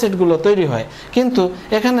উপসেটগুলো তৈরি হয়। কিন্তু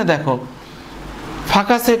এখানে দেখো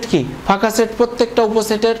ফাঁকা সেট কি? ফাঁকা সেট প্রত্যেকটা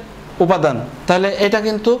উপসেটের উপাদান, তাহলে এটা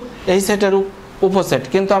কিন্তু এই সেটের উপসেট।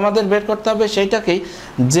 কিন্তু আমাদের বের করতে হবে সেইটাকেই,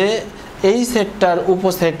 যে এই সেটটার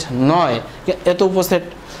উপসেট নয়, এত উপসেট।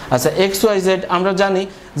 আচ্ছা, XYZ আমরা জানি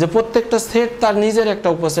যে প্রত্যেকটা সেট তার নিজের একটা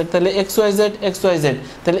উপসেট, তাহলে XYZ,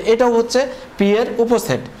 তাহলে এটাও হচ্ছে পি এর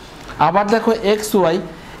উপসেট। আবার দেখো XY,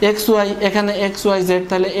 এখানে XYZ,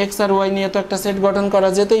 তাহলে X আর Y নিয়ে তো একটা সেট গঠন করা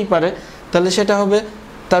যেতেই পারে, তাহলে সেটা হবে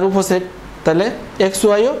তার উপসেট, তাহলে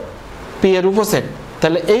XYও পি এর উপসেট।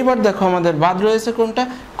 তাহলে এইবার দেখো আমাদের বাদ রয়েছে কোনটা?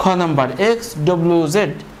 খ নাম্বার, XWZ।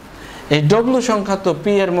 এই W সংখ্যা তো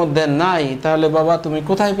পি এর মধ্যে নাই, তাহলে বাবা তুমি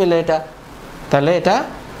কোথায় পেলে এটা? তাহলে এটা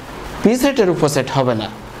পি সেটের উপসেট হবে না।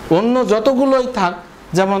 অন্য যতগুলোই থাক,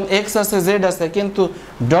 যেমন X আছে, Z আছে, কিন্তু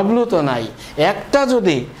W তো নাই।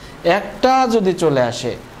 একটা যদি চলে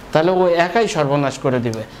আসে তাহলে ও একাই সর্বনাশ করে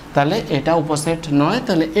দিবে, তাহলে এটা উপসেট নয়,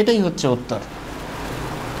 তাহলে এটাই হচ্ছে উত্তর।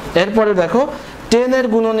 এরপরে দেখো 10 এর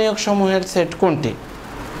গুণনীয়ক সমূহের সেট কোনটি?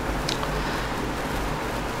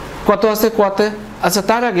 কত আছে কতে? আচ্ছা,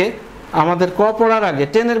 তার আগে আমাদের ক পড়ার আগে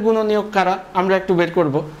 10 এর গুণনীয়ক কারা আমরা একটু বের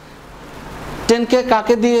করব। 10 কে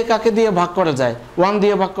কাকে দিয়ে ভাগ করা যায়? 1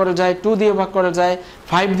 দিয়ে ভাগ করা যায়, 2 দিয়ে ভাগ করা যায়,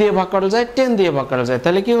 5 দিয়ে ভাগ করা যায়, 10 দিয়ে ভাগ করা যায়।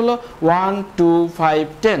 তাহলে কি হলো? 1 2 5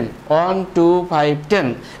 10, 1 2 5 10।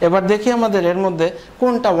 এবার দেখি আমাদের এর মধ্যে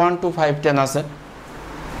কোনটা 1 2 5 10 আছে।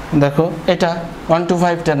 দেখো এটা 1 2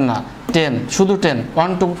 5 10 না, 10, শুধু 10।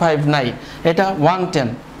 1 2 5 নাই, এটা 1 10,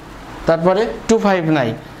 তারপরে 2 5 নাই,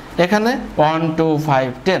 এখানে 1 2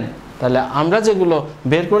 5 10। তাহলে আমরা যেগুলো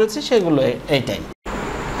বের করেছি সেগুলো এইটাই।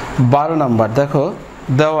 12 নাম্বার দেখো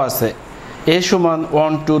দেওয়া আছে A সমান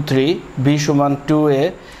 1 2 3, B সমান 2A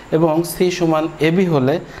এবং C সমান AB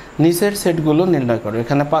হলে নিচের সেটগুলো নির্ণয় করো।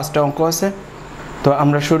 এখানে 5টা অঙ্ক আছে, তো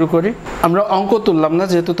আমরা শুরু করি। আমরা অঙ্ক তুললাম না,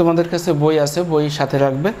 যেহেতু তোমাদের কাছে বই আছে, বই সাথে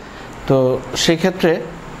রাখবে। তো সেক্ষেত্রে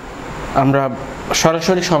আমরা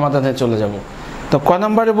সরাসরি সমাধানে চলে যাব। তো ক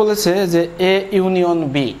নম্বরে বলেছে যে A ইউনিয়ন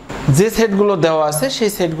B, যে সেটগুলো দেওয়া আছে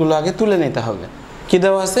সেই সেটগুলো আগে তুলে নিতে হবে। কি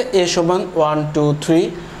দেওয়া আছে? A সমান 1 2 3,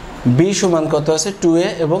 B সমান কত আছে? 2A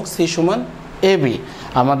এবং C সমান AB।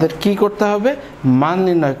 আমাদের কি করতে হবে? মান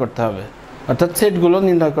নির্ণয় করতে হবে, অর্থাৎ সেটগুলো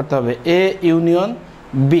নির্ণয় করতে হবে। A union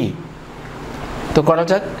B। তো করা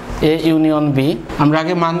যাক A ইউনিয়ন B। আমরা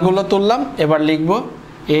আগে মানগুলো তুললাম, এবার লিখব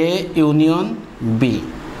A union B।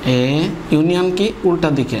 A union কি? উল্টা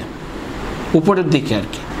দিকে, উপরের দিকে আর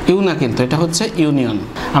কি, ইউ না, কিন্তু এটা হচ্ছে ইউনিয়ন।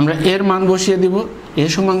 আমরা এর মান বসিয়ে দিব। A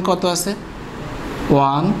সমান কত আছে?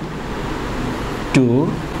 1 2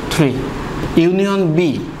 3। ইউনিয়ন B,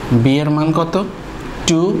 B এর মান কত?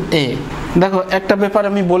 2A। দেখো একটা ব্যাপার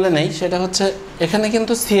আমি বলে নেই, সেটা হচ্ছে এখানে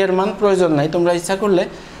কিন্তু C এর মান প্রয়োজন নাই। তোমরা ইচ্ছা করলে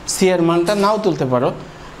C এর মানটা নাও তুলতে পারো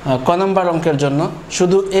ক নাম্বার অঙ্কের জন্য,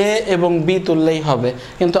 শুধু A এবং B তুললেই হবে।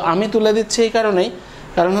 কিন্তু আমি তুলে দিচ্ছি এই কারণেই,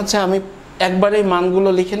 কারণ হচ্ছে আমি একবারেই মানগুলো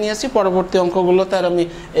লিখে নিয়েছি, পরবর্তী অঙ্কগুলোতে আর আমি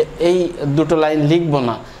এই দুটো লাইন লিখব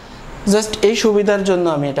না। জাস্ট এই সুবিধার জন্য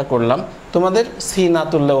আমি এটা করলাম, তোমাদের C না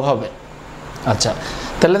তুললেও হবে। আচ্ছা,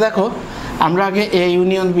 তাহলে দেখো আমরা আগে A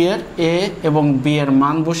ইউনিয়ন B এর A এবং B এর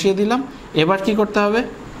মান বসিয়ে দিলাম। এবার কি করতে হবে?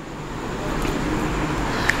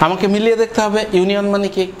 আমাকে মিলিয়ে দেখতে হবে ইউনিয়ন মানে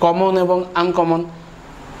কি, কমন এবং আনকমন।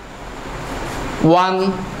 1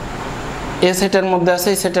 এ সেটের মধ্যে আছে,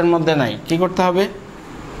 এই সেটের মধ্যে নাই, কি করতে হবে?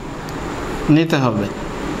 নিতে হবে।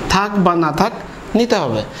 থাক বা না থাক নিতে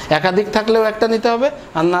হবে। একাধিক থাকলেও একটা নিতে হবে,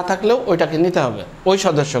 আর না থাকলেও ওইটাকে নিতে হবে, ওই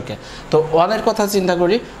সদস্যকে। তো 1 এর কথা চিন্তা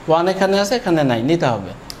করি, 1 এখানে আছে, এখানে নাই, নিতে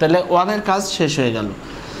হবে। তাহলে 1 এর কাজ শেষ হয়ে গেল।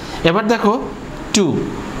 এবার দেখো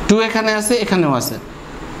 2 এখানে আছে, এখানেও আছে,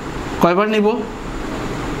 কয়বার নিব?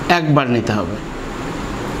 একবার নিতে হবে।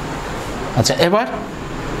 আচ্ছা, এবার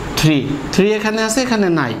 3 এখানে আছে, এখানে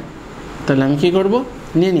নাই, তাহলে আমি কি করব?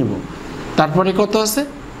 নিয়ে নিব। তারপরে কত আছে?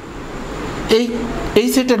 এই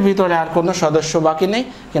সেটের ভিতরে আর কোনো সদস্য বাকি নেই,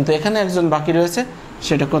 কিন্তু এখানে একজন বাকি রয়েছে,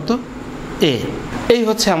 সেটা কত? A। এই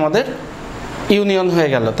হচ্ছে আমাদের ইউনিয়ন হয়ে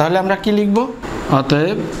গেল। তাহলে আমরা কি লিখব?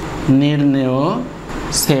 অতএব নির্ণেয়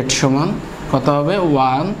সেট সমান কত হবে?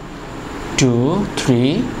 1 2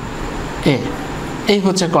 3 এ। এই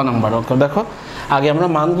হচ্ছে ক নম্বর অঙ্ক। দেখো আগে আমরা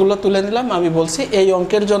মানগুলো তুলে নিলাম। আমি বলছি এই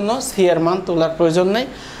অঙ্কের জন্য সি এর মান তোলার প্রয়োজন নেই,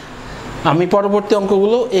 আমি পরবর্তী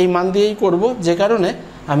অঙ্কগুলো এই মান দিয়েই করব, যে কারণে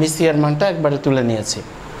আমি সি এর মানটা একবারে তুলে নিয়েছি।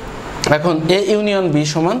 এখন এ ইউনিয়ন বি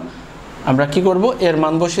সমান আমরা কি করব, এর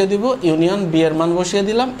মান বসিয়ে দিব, ইউনিয়ন বি এর মান বসিয়ে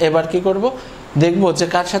দিলাম। এবার কি করব, দেখব যে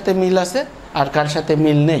কার সাথে মিল আছে আর কার সাথে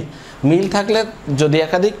মিল নেই। মিল থাকলে, যদি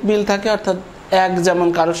একাধিক মিল থাকে, অর্থাৎ এক যেমন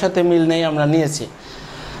কারোর সাথে মিল নেই আমরা নিয়েছি,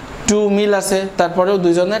 2 মিল আছে তারপরেও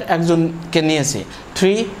দুইজনের একজনকে নিয়েছি,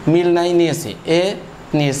 3 মিল নাই নিয়েছি, এ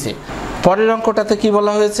নিয়েছি। পরের অঙ্কটাতে কি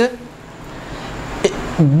বলা হয়েছে,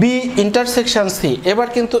 বি ইন্টারসেকশন সি। এবার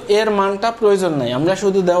কিন্তু এর মানটা প্রয়োজন নাই, আমরা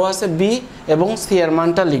শুধু দেওয়া আছে বি এবং সি এর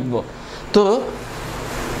মানটা লিখব। তো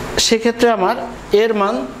সেক্ষেত্রে আমার এর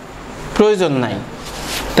মান প্রয়োজন নাই,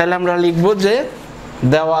 তাহলে আমরা লিখব যে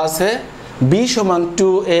দেওয়া আছে বি সমান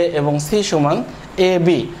 2a এবং সি সমান এ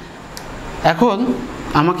বি। এখন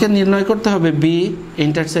আমাকে নির্ণয় করতে হবে বি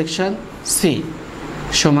ইন্টারসেকশন সি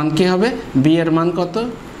সমান কি হবে, বি এর মান কত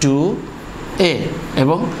 2a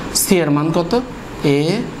এবং সি এর মান কত এ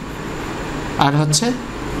আর হচ্ছে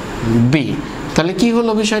বি। তাহলে কি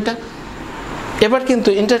হলো বিষয়টা, এবার কিন্তু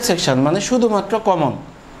ইন্টারসেকশন মানে শুধুমাত্র কমন।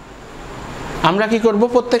 আমরা কি করব,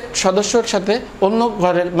 প্রত্যেক সদস্যর সাথে অন্য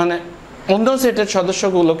ঘরের মানে অন্য সেটের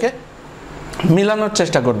সদস্যগুলোকে মিলানোর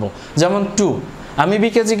চেষ্টা করব। যেমন 2, আমি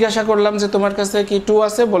বিকে জিজ্ঞাসা করলাম যে তোমার কাছে কি 2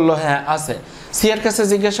 আছে, বললো হ্যাঁ আছে। সি এর কাছে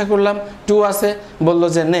জিজ্ঞাসা করলাম 2 আছে, বললো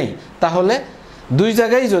যে নেই। তাহলে দুই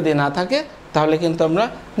জায়গায় যদি না থাকে তাহলে কিন্তু আমরা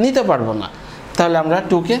নিতে পারবো না, তাহলে আমরা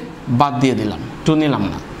 2কে বাদ দিয়ে দিলাম, 2 নিলাম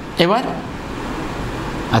না। এবার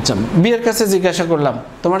আচ্ছা, বি এর কাছে জিজ্ঞাসা করলাম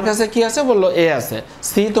তোমার কাছে কি আছে, বললো এ আছে।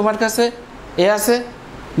 সি তোমার কাছে এ আছে,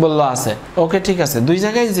 বললো আছে। ওকে ঠিক আছে, দুই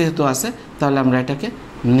জায়গায় যেহেতু আছে তাহলে আমরা এটাকে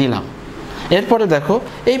নিলাম। এরপরে দেখো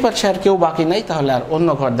এই পাশে আর কেউ বাকি নাই, তাহলে আর অন্য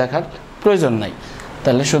ঘর দেখার প্রয়োজন নাই।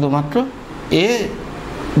 তাহলে শুধুমাত্র এ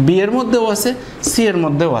বি এর মধ্যেও আছে, সি এর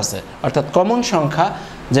মধ্যেও আছে, অর্থাৎ কমন সংখ্যা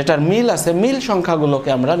যেটার মিল আছে, মিল সংখ্যাগুলোকে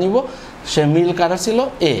আমরা নিব। সে মিল কারা ছিল,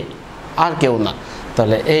 এ, আর কেউ না।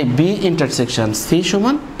 তাহলে এই বি ইন্টারসেকশন সি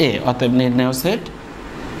সমান এ, অতএব নির্ণেয় সেট।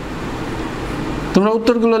 তোমরা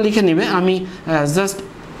উত্তরগুলো লিখে নিবে, আমি জাস্ট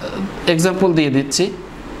এক্সাম্পল দিয়ে দিচ্ছি,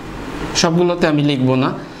 সবগুলোতে আমি লিখব না।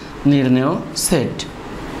 নির্ণেয় সেট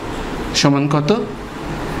সমান কত,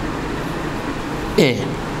 এ।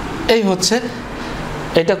 এই হচ্ছে,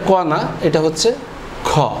 এটা ক না, এটা হচ্ছে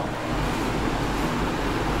খ,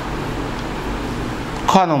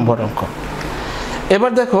 খ নম্বর অঙ্ক।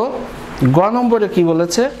 এবার দেখো গ নম্বরে কি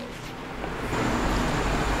বলেছে।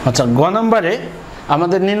 আচ্ছা, গ নম্বরে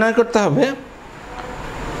আমাদের নির্ণয় করতে হবে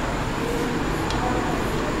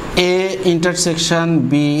A intersection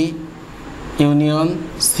B union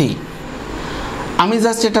C. আমি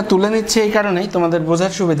জাস্ট এটা তুলে নিচ্ছি এই কারণেই তোমাদের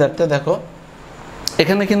বোঝার সুবিধার্থে। দেখো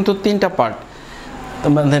এখানে কিন্তু তিনটা পার্ট,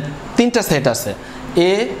 মানে তিনটা সেট আছে,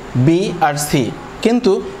 এ বি আর সি,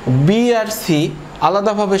 কিন্তু বি আর সি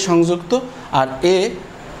আলাদাভাবে সংযুক্ত, আর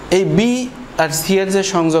এই বি আর সি এর যে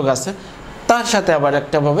সংযোগ আছে তার সাথে আবার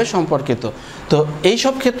একটাভাবে সম্পর্কিত। তো এই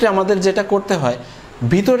সব ক্ষেত্রে আমাদের যেটা করতে হয়,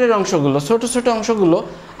 ভিতরের অংশগুলো, ছোট ছোট অংশগুলো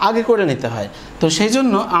আগে করে নিতে হয়। তো সেই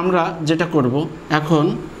জন্য আমরা যেটা করব, এখন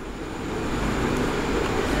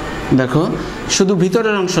দেখো শুধু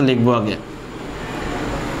ভিতরের অংশ লিখব আগে,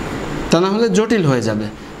 তা না হলে জটিল হয়ে যাবে।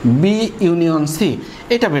 বি ইউনিয়ন সি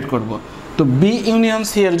এটা বের করব। তো বি ইউনিয়ন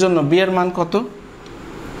সি এর জন্য বি এর মান কত,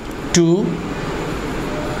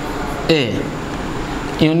 2a,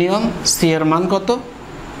 ইউনিয়ন সি এর মান কত,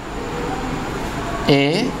 এ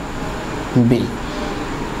বি।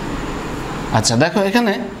 আচ্ছা দেখো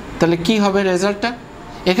এখানে তাহলে কি হবে রেজাল্টটা,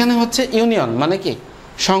 এখানে হচ্ছে ইউনিয়ন মানে কি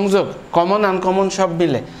সংযোগ, কমন আনকমন সব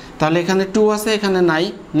মিলে। তাহলে এখানে 2 আছে, এখানে নাই,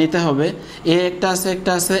 নিতে হবে। এ একটা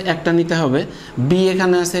আছে, একটা নিতে হবে। বি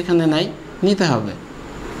এখানে আছে, এখানে নাই, নিতে হবে।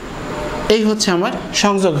 এই হচ্ছে আমার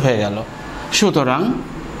সংযোগ হয়ে গেল। সুতরাং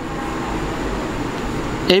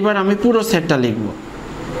এইবার আমি পুরো সেটটা লিখব।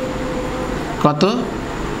 কত,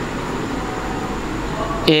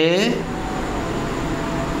 A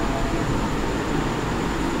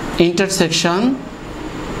intersection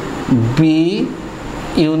B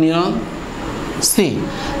union C.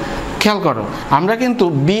 খেয়াল করো আমরা কিন্তু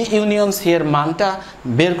বি ইউনিয়ন সি এর মানটা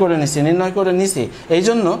বের করে নিছি, নির্ণয় করে নিছি। এই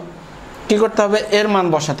জন্য কী করতে হবে, এর মান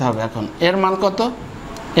বসাতে হবে। এখন এর মান কত,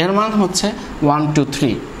 এর মান হচ্ছে 1 2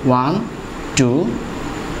 3, 1 2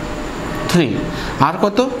 3, আর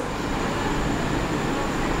কত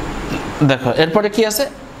দেখো এরপরে কি আছে,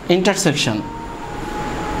 ইন্টারসেকশন।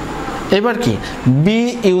 এবার কি B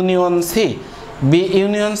union C, B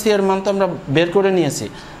union C এর মান তো আমরা বের করে নিয়েছি।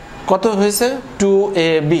 কত হয়েছে,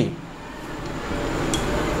 2ab,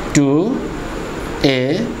 2ab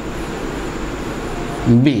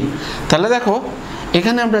বি। তাহলে দেখো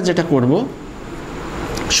এখানে আমরা যেটা করব,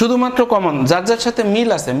 শুধুমাত্র কমন যার যার সাথে মিল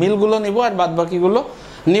আছে মিলগুলো নিব, আর বাদ বাকিগুলো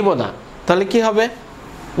নিব না। তাহলে কি হবে,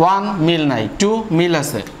 1 মিল নাই, 2 মিল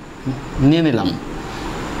আছে নিয়ে নিলাম,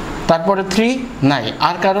 তারপরে 3 নাই,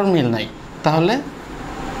 আর কারোর মিল নাই। তাহলে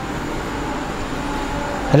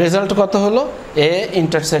রেজাল্ট কত হলো, A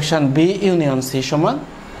intersection B union C সমান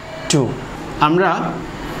 2। আমরা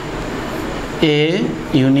এ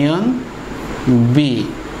ইউনিয়ন বি,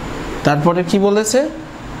 তারপরে কি বলেছে,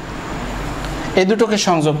 এই দুটোকে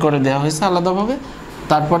সংযোগ করে দেওয়া হয়েছে আলাদাভাবে,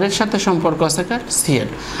 তারপরের সাথে সম্পর্ক আছে কার, সি এর।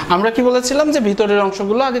 আমরা কি বলেছিলাম যে ভিতরের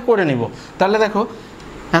অংশগুলো আগে করে নিব। তাহলে দেখো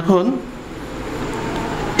এখন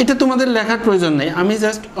এটা তোমাদের লেখার প্রয়োজন নেই, আমি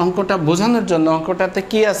জাস্ট অঙ্কটা বোঝানোর জন্য, অঙ্কটাতে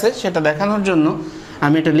কি আছে সেটা দেখানোর জন্য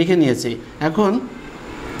আমি এটা লিখে নিয়েছি। এখন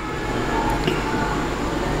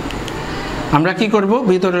আমরা কি করব,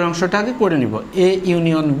 ভিতরের অংশটা আগে করে নিব। এ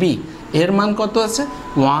ইউনিয়ন বি, এর মান কত আছে,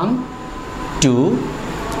 1 2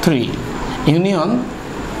 3, union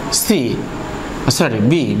C sorry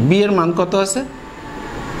B, B এর মান কত আছে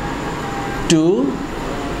 2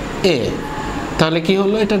 এ। তাহলে কি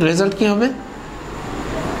হলো, এটার রেজাল্ট কি হবে,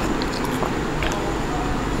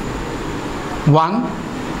 1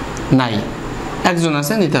 নাই, একজন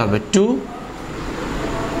আছে নিতে হবে, 2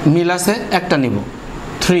 মিল আছে একটা নিব,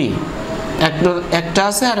 3 একটা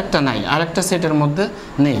আছে আর একটা নাই, আর একটা সেটের মধ্যে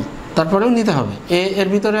নেই, তারপরেও নিতে হবে, এ এর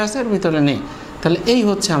ভিতরে আছে এর ভিতরে নেই। তাহলে এই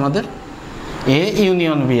হচ্ছে আমাদের এ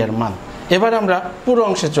ইউনিয়ন বি এর মান। এবার আমরা পুরো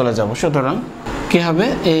অংশে চলে যাব। সুতরাং কি হবে,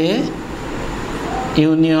 এ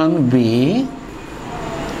ইউনিয়ন বি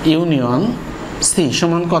ইউনিয়ন সি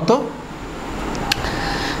সমান কত,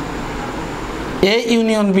 এ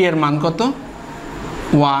ইউনিয়ন বি এর মান কত,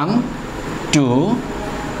 1 2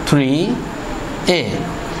 3 এ,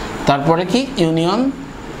 তারপরে কি ইউনিয়ন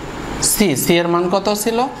সি, সি এর মান কত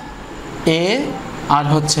ছিল, এ আর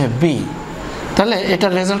হচ্ছে বি। তাহলে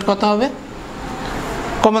এটার রেজাল্ট কত হবে,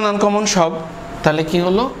 কমন আনকমন সব, তাহলে কি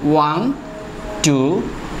হলো 1 2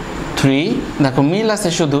 3, দেখো মিল আছে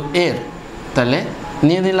শুধু এর, তাহলে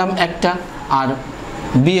নিয়ে নিলাম একটা, আর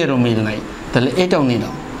বি এরও মিল নাই, তাহলে এটাও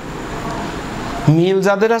নিলাম। মিল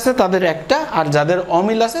যাদের আছে তাদের একটা, আর যাদের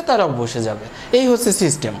অমিল আছে তারাও বসে যাবে, এই হচ্ছে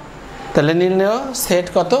সিস্টেম। তাহলে নির্ণয় সেট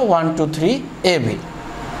কত, 1 2 3 এ বি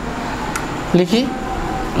লিখি।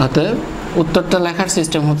 অতএব উত্তরটা লেখার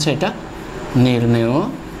সিস্টেম হচ্ছে এটা, নির্ণয়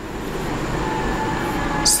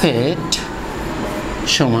সেট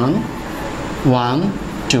সমান 1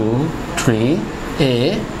 2 3 এ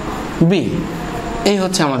বি, এই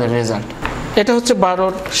হচ্ছে আমাদের রেজাল্ট। এটা হচ্ছে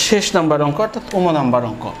 12র শেষ নাম্বার অঙ্ক, অর্থাৎ নাম্বার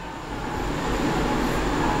অঙ্ক।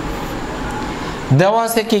 দেওয়া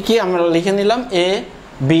আছে কি কি আমরা লিখে নিলাম, এ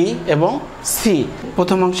বি এবং সি।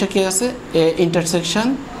 প্রথম অংশে কি আছে, এ ইন্টারসেকশন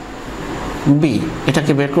বি,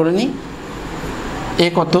 এটাকে বের করে নিই। এ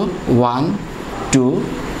কত, 1 2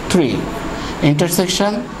 3,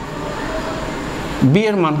 ইন্টারসেকশন বি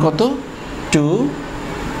এর মান কত, 2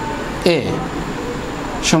 এ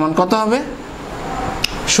সমান কত হবে,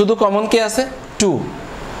 শুধু কমন কি আছে 2।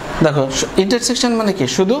 দেখো ইন্টারসেকশন মানে কি,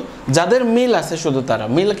 শুধু যাদের মিল আছে শুধু তারা,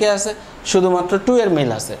 মিল কে আছে শুধুমাত্র 2 এর মিল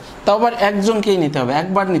আছে, তাও আবার একজনকেই নিতে হবে,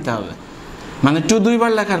 একবার নিতে হবে, মানে 2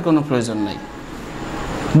 দুইবার লেখার কোনো প্রয়োজন নাই।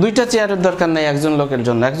 দুইটা চেয়ারের দরকার নেই একজন লোকের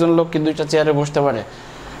জন্য, একজন লোক কি দুইটা চেয়ারে বসতে পারে,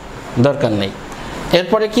 দরকার নেই।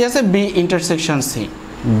 এরপরে কি আছে, বি ইন্টারসেকশন সি,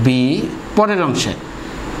 বি পরের অংশে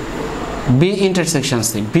বি ইন্টারসেকশন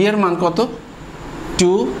সি, বি এর মান কত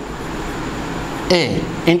 2 এ,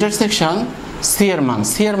 ইন্টারসেকশন সি এর মান,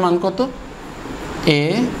 সি এর মান কত এ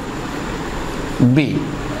বি।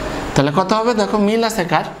 তাহলে কত হবে, দেখো মিল আছে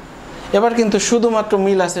কার, এবার কিন্তু শুধুমাত্র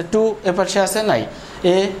মিল আছে 2 এপাশে আছে নাই,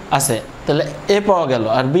 এ আছে, তাহলে এ পাওয়া গেল,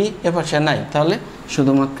 আর বি এপাশে নাই, তাহলে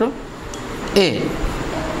শুধুমাত্র এ।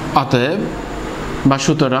 অতএব বা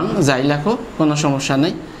সুতরাং যাই লেখো কোনো সমস্যা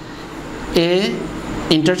নেই, A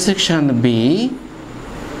intersection B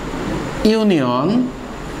union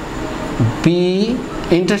B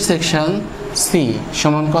intersection C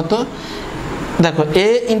সমান কত, দেখো এ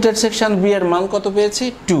ইন্টারসেকশন বি এর মান কত পেয়েছি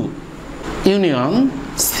 2, union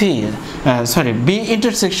C sorry B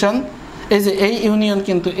intersection, এই যে এই ইউনিয়ন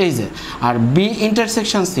কিন্তু এই যে, আর B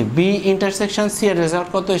intersection C, B intersection C এর রেজাল্ট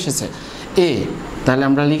কত এসেছে এ, তাহলে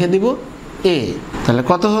আমরা লিখে দিব এ। তাহলে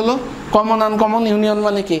কত হলো, কমন আনকমন ইউনিয়ন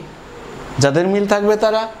মানে কি, যাদের মিল থাকবে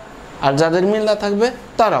তারা, আর যাদের মিল না থাকবে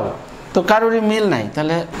তারাও। তো কারোরই মিল নাই,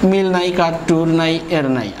 তাহলে মিল নাই কার, 2 নাই, এর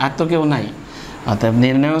নাই, আর তো কেউ নাই। অতএব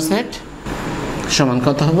নির্ণয় সেট সমান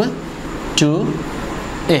কত হবে 2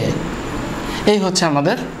 এ। এই হচ্ছে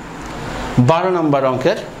আমাদের 12 নম্বর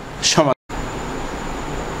অঙ্কের সমাধান।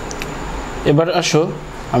 এবার আসো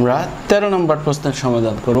আমরা 13 নম্বর প্রশ্নের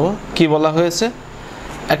সমাধান করব। কি বলা হয়েছে,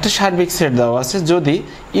 একটা সার্বিক সেট দেওয়া আছে, যদি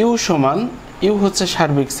ইউ সমান, ইউ হচ্ছে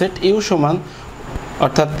সার্বিক সেট, ইউ সমান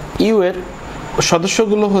অর্থাৎ ইউ এর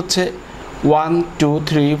সদস্যগুলো হচ্ছে 1 2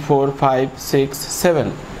 3 4 5 6 7,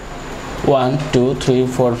 1 2 3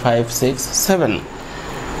 4 5 6 7,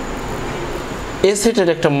 এ সেটের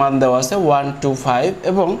একটা মান দেওয়া আছে 1 2 5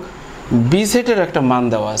 এবং বি সেটের একটা মান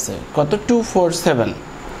দেওয়া আছে কত 2 4 7।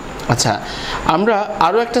 আচ্ছা, আমরা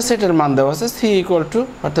আরও একটা সেটের মান দেওয়া আছে সি ইকুয়াল টু,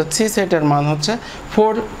 অর্থাৎ সি সেটের মান হচ্ছে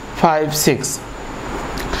 4 5 6।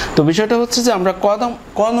 তো বিষয়টা হচ্ছে যে আমরা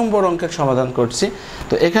ক নম্বর অঙ্কের সমাধান করছি।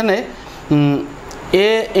 তো এখানে এ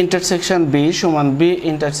ইন্টারসেকশন বি সমান বি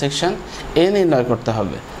ইন্টারসেকশন এ নির্ণয় করতে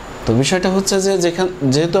হবে। তো বিষয়টা হচ্ছে যে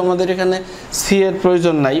যেহেতু আমাদের এখানে সি এর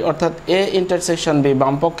প্রয়োজন নাই, অর্থাৎ এ ইন্টারসেকশন বি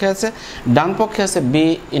বাম পক্ষে আছে, ডান পক্ষে আছে বি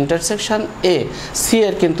ইন্টারসেকশন এ, সি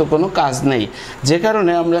এর কিন্তু কোনো কাজ নেই, যে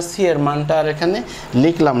কারণে আমরা সি এর মানটা আর এখানে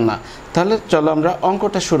লিখলাম না। তাহলে চলো আমরা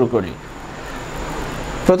অঙ্কটা শুরু করি।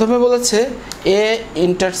 প্রথমে বলেছে এ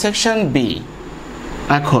ইন্টারসেকশন বি।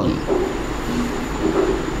 এখন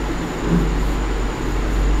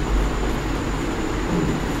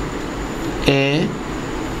এ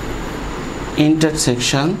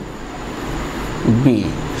ইন্টারসেকশন বি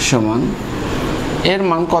সমান এর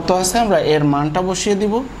মান কত আছে, আমরা এর মানটা বসিয়ে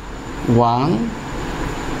দিব 1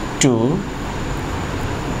 2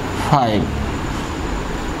 5,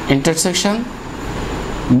 ইন্টারসেকশন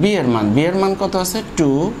বি এর মান কত আছে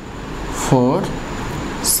 2 4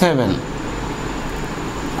 7।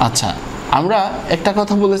 আচ্ছা, আমরা একটা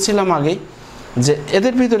কথা বলেছিলাম আগেই যে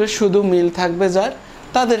এদের ভিতরে শুধু মিল থাকবে যার,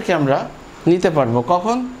 তাদেরকে আমরা নিতে পারবো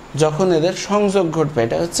কখন, যখন এদের সংযোগ ঘটবে।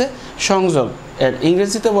 এটা হচ্ছে সংযোগ, এর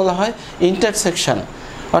ইংরেজিতে বলা হয় ইন্টারসেকশন।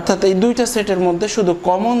 অর্থাৎ এই দুইটা সেটের মধ্যে শুধু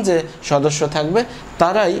কমন যে সদস্য থাকবে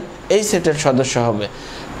তারাই এই সেটের সদস্য হবে।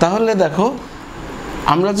 তাহলে দেখো,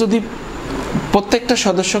 আমরা যদি প্রত্যেকটা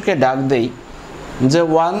সদস্যকে ডাক দেই যে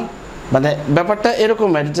 1, মানে ব্যাপারটা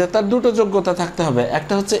এরকমের যে তার দুটো যোগ্যতা থাকতে হবে,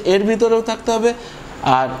 একটা হচ্ছে এর ভিতরেও থাকতে হবে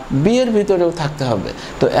আর বি এর ভিতরেও থাকতে হবে।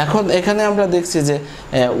 তো এখন এখানে আমরা দেখছি যে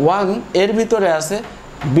 1 এর ভিতরে আছে,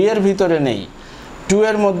 বি এর ভিতরে নেই, 2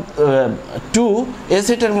 এর মধ্যে 2 এ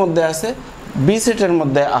সেটের মধ্যে আছে, বি সেটের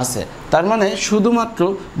মধ্যে আছে, তার মানে শুধুমাত্র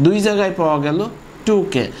দুই জায়গায় পাওয়া গেল 2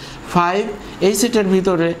 কে। 5 এই সেটের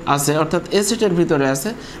ভিতরে আছে, অর্থাৎ এ সেটের ভিতরে আছে,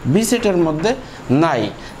 বি সেটের মধ্যে নাই।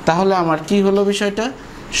 তাহলে আমার কি হলো বিষয়টা,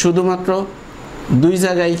 শুধুমাত্র দুই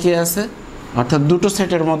জায়গায় কি আছে, অর্থাৎ দুটো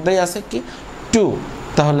সেটের মধ্যেই আছে কি 2।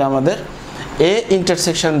 তাহলে আমাদের এ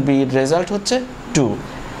ইন্টারসেকশন বি এর রেজাল্ট হচ্ছে 2।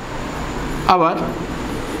 আবার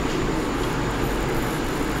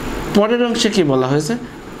পরের অংশে কি বলা হয়েছে,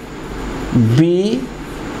 বি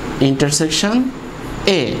ইন্টারসেকশন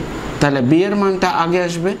এ, তাহলে বি এর মানটা আগে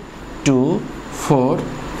আসবে 2 4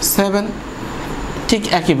 7। ঠিক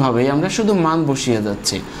একইভাবেই আমরা শুধু মান বসিয়ে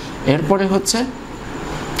যাচ্ছি। এরপরে হচ্ছে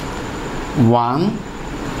 1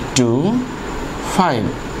 2 5,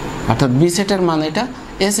 অর্থাৎ বি সেটের মান এটা,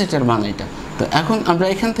 এ সেটের মান এটা। তো এখন আমরা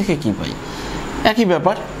এখান থেকে কি পাই, একই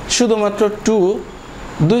ব্যাপার, শুধুমাত্র 2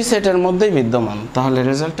 দুই সেটের মধ্যেই বিদ্যমান, তাহলে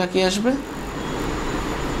রেজাল্টটা কি আসবে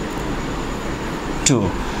 2।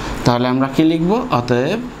 তাহলে আমরা কি লিখব,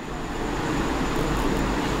 অতএব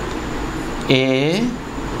এ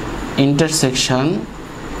ইন্টারসেকশন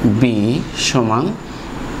বি সমান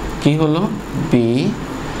কি হলো, বি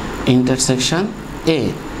ইন্টারসেকশন এ।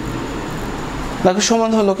 দেখো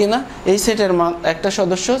সমান হলো কি না, এই সেটের মান একটা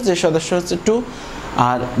সদস্য, যে সদস্য হচ্ছে 2,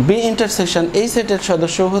 আর বি ইন্টারসেকশন এই সেটের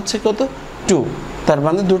সদস্য হচ্ছে কত 2, তার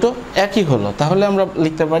মানে দুটো একই হলো। তাহলে আমরা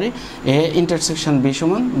লিখতে পারি এ ইন্টারসেকশন বি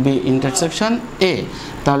সমান বি ইন্টারসেকশন এ।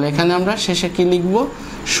 তাহলে এখানে আমরা শেষে কি লিখব,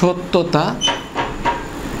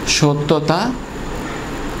 সত্যতা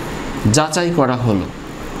যাচাই করা হলো।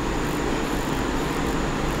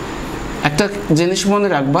 একটা জিনিস মনে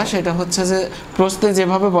রাখবা, সেটা হচ্ছে যে প্রশ্নে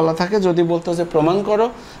যেভাবে বলা থাকে, যদি বলতো যে প্রমাণ করো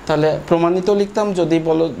তাহলে প্রমাণিত লিখতাম, যদি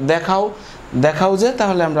বলো দেখাও যে,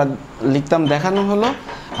 তাহলে আমরা লিখতাম দেখানো হলো।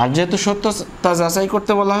 আর যেহেতু সত্যতা যাচাই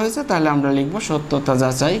করতে বলা হয়েছে, তাহলে আমরা লিখব সত্যতা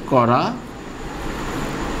যাচাই করা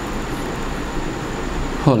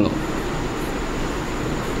হলো।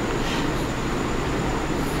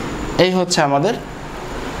 এই হচ্ছে আমাদের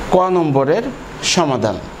ক নম্বরের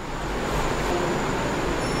সমাধান।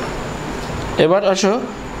 এবার আসো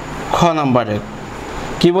খ নম্বরে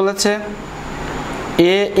কি বলেছে,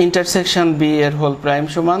 এ ইন্টারসেকশন বি এর হোল প্রাইম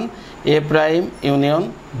সমান এ প্রাইম ইউনিয়ন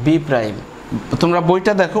বি প্রাইম। তোমরা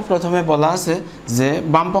বইটা দেখো, প্রথমে বলা আছে যে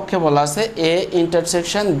বাম পক্ষে বলা আছে এ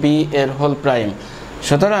ইন্টারসেকশন বি এর হোল প্রাইম।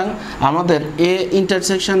 সুতরাং আমাদের এ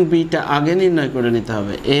ইন্টারসেকশন বিটা আগে নির্ণয় করে নিতে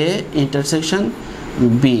হবে। এ ইন্টারসেকশন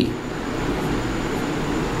বি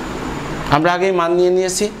আমরা আগেই মান নিয়ে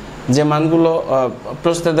নিয়েছি, যে মানগুলো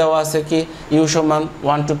প্রশ্নে দেওয়া আছে কি ইউ সমান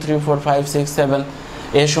 1 2 3 4 5 6 7,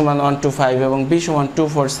 এ সমান 1 2 5 এবং বি সমান 2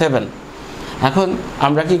 4 7। এখন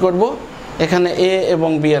আমরা কি করব, এখানে এ এবং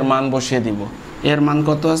বি এর মান বসিয়ে দিব। এর মান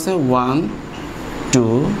কত আছে 1 2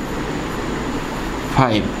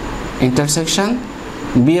 5, ইন্টারসেকশন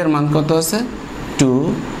বি এর মান কত আছে 2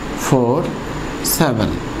 4 7।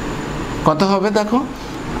 কত হবে দেখো,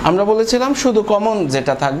 আমরা বলেছিলাম শুধু কমন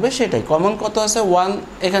যেটা থাকবে সেটাই। কমন কত আছে 1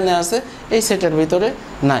 এখানে আছে, এই সেটের ভিতরে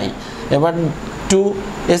নাই। এবার 2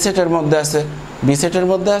 এ সেটের মধ্যে আছে, বি সেটের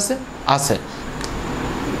মধ্যে আছে,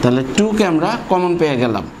 তাহলে 2 কে আমরা কমন পেয়ে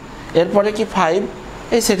গেলাম। এরপরে কি 5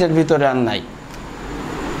 এই সেটের ভিতরে আর নাই,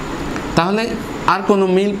 তাহলে আর কোনো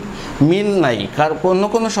মিল নাই কার অন্য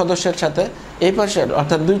কোনো সদস্যের সাথে এই পাশের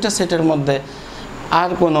অর্থাৎ দুইটা সেটের মধ্যে আর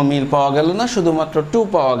কোনো মিল পাওয়া গেল না, শুধুমাত্র 2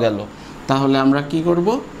 পাওয়া গেল। তাহলে আমরা কি করব,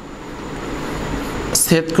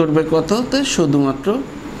 সেট করবে কততে, শুধুমাত্র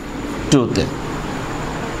 2তে।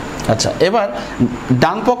 আচ্ছা, এবার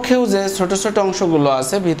ডান পক্ষেও যে ছোট ছোট অংশগুলো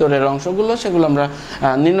আছে, ভিতরের অংশগুলো, সেগুলো আমরা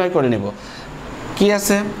নির্ণয় করে নেব। কি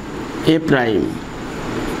আছে, এ প্রাইম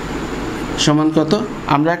সমান কত।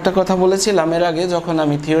 আমরা একটা কথা বলেছিলাম এর আগে, যখন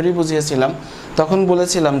আমি থিওরি বুঝিয়েছিলাম তখন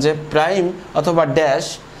বলেছিলাম যে প্রাইম অথবা ড্যাশ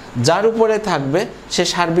যার উপরে থাকবে সে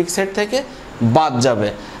সার্বিক সেট থেকে বাদ যাবে।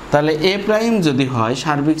 তাহলে এ প্রাইম যদি হয়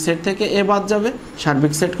সার্বিক সেট থেকে এ বাদ যাবে।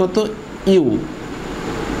 সার্বিক সেট কত, ইউ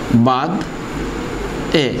বাদ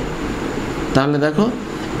এ। তাহলে দেখো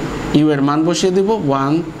ইউ এর মান বসিয়ে দিব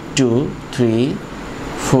 1 2 3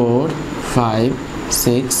 4 5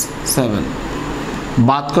 6 7,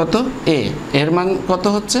 বাদ কত এ, এর মান কত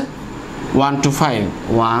হচ্ছে 1 2 5,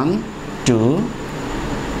 1 2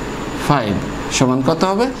 5 সমান কত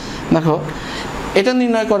হবে। দেখো এটা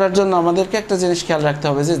নির্ণয় করার জন্য আমাদেরকে একটা জিনিস খেয়াল রাখতে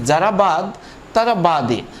হবে যে যারা বাদ তারা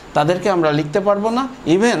বাদই, তাদেরকে আমরা লিখতে পারবো না।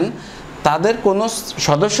 ইভেন তাদের কোনো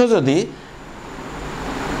সদস্য যদি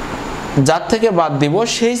যার থেকে বাদ দিব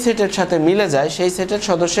সেই সেটের সাথে মিলে যায়, সেই সেটের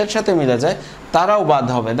সদস্যের সাথে মিলে যায়, তারাও বাদ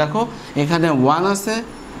হবে। দেখো এখানে 1 আছে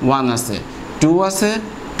 1 আছে, 2 আছে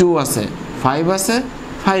 2 আছে, 5 আছে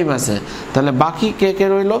 5 আছে, তাহলে বাকি কে কে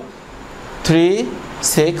রইল 3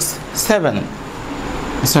 6 7,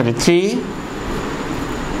 সরি 3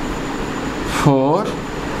 4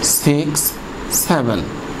 6 7,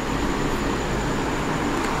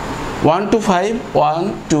 1 2 5 1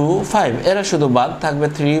 2 5, এরা শুধু বাদ থাকবে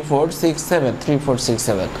 3 4 6 7, 3 4 6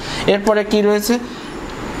 7। এরপরে কি রয়েছে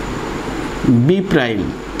বি প্রাইম,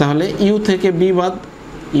 তাহলে ইউ থেকে বি বাদ,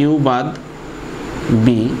 ইউ বাদ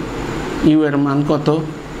বি, ইউ এর মান কত,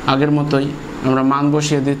 আগের মতোই আমরা মান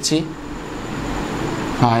বসিয়ে দিচ্ছি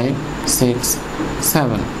 5 6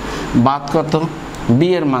 7, বাদ কত বি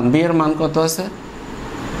এর মান, বি এর মান কত আছে,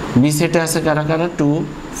 বি সেটে আছে কারা কারা 2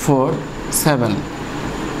 4 7।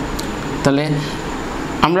 তাহলে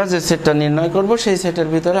আমরা যে সেটটা নির্ণয় করব সেই সেটের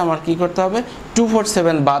ভিতরে আমার কি করতে হবে 2 4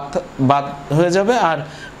 7 বাদ হয়ে যাবে, আর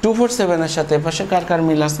 2 4 7 এর সাথে পাশে কার কার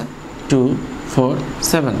মিল আছে 2 4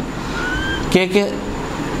 7, কে কে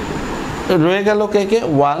রয়ে গেল, কে কে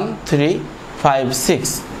 1 3 5 6,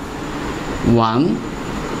 1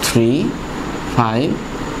 3 5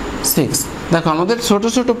 6। দেখো আমাদের ছোট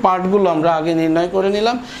ছোট পার্টগুলো আমরা আগে নির্ণয় করে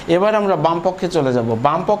নিলাম। এবার আমরা বাম পক্ষে চলে যাব।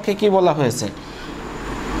 বাম পক্ষে কি বলা হয়েছে,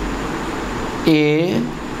 এ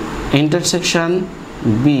ইন্টারসেকশন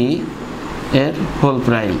বি এর হোল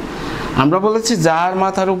প্রাইম। আমরা বলেছি যার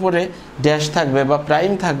মাথার উপরে ড্যাশ থাকবে বা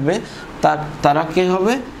প্রাইম থাকবে তারা কে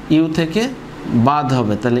হবে, ইউ থেকে বাদ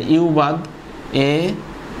হবে। তাহলে ইউ বাদ এ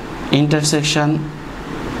ইন্টারসেকশন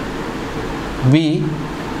বি,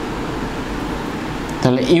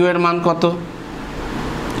 তাহলে ইউ এর মান কত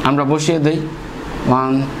আমরা বসিয়ে দেই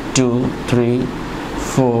 1 2 3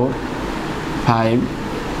 4 5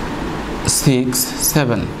 6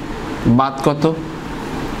 7, বাদ কত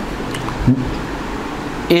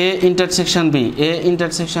A intersection B, A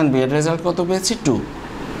intersection B এর রেজাল্ট কত পেয়েছি 2,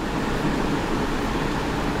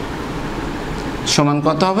 সমান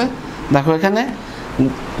কত হবে। দেখো এখানে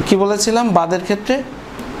কি বলেছিলাম, বাদের ক্ষেত্রে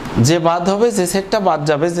যে বাদ হবে, যে সেটটা বাদ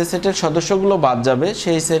যাবে, যে সেটের সদস্যগুলো বাদ যাবে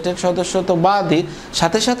সেই সেটের সদস্য তো বাদই,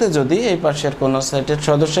 সাথে সাথে যদি এই পাশের কোনো সেটের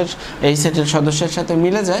সদস্যের এই সেটের সদস্যের সাথে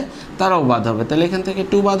মিলে যায় তারাও বাদ হবে। তাহলে এখান থেকে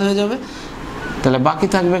 2 বাদ হয়ে যাবে। তাহলে বাকি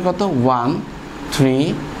থাকবে কত 1 3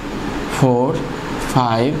 4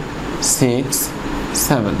 5 6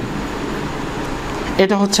 7।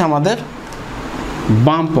 এটা হচ্ছে আমাদের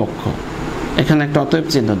বাম পক্ষ। এখানে একটা অতএব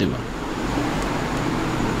চিহ্ন দিব।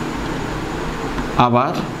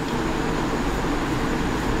 আবার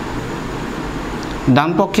ডান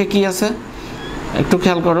পক্ষে কি আছে একটু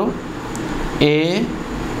খেয়াল করো, এ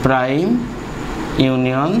প্রাইম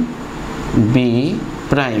ইউনিয়ন বি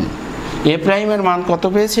প্রাইম। এ প্রাইমের মান কত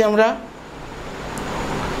পেয়েছি আমরা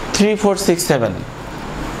 3 4 6 7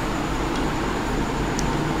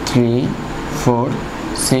 3 4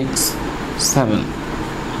 6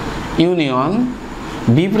 7 ইউনিয়ন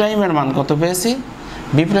বি প্রাইমের মান কত পেয়েছি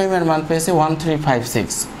বি প্রাইমের মান পেয়েছি 1 3 5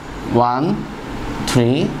 6 1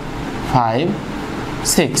 3 5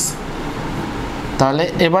 6 তাহলে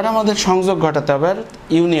এবার আমাদের সংযোগ ঘটাতে হবে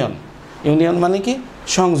ইউনিয়ন ইউনিয়ন মানে কি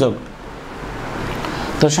সংযোগ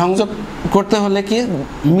তো সংযোগ করতে হলে কি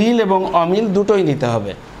মিল এবং অমিল দুটোই নিতে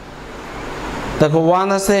হবে দেখো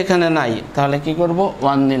 1 আছে এখানে নাই তাহলে কি করব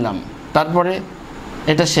 1 নিলাম তারপরে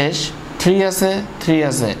এটা শেষ 3 আছে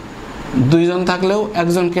 3 আছে দুইজন থাকলেও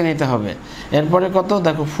একজনকে নিতে হবে এরপরে কত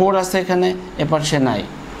দেখো 4 আছে এখানে এপাশে নাই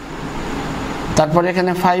তারপরে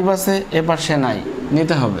এখানে 5 আছে এপাশে নাই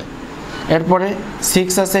নিতে হবে এরপরে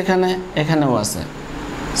 6 আছে এখানে এখানেও আছে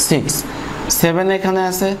 6 7 এখানে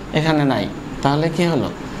আছে এখানে নাই তাহলে কি হলো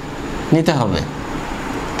নিতে হবে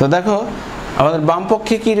তো দেখো আমাদের বাম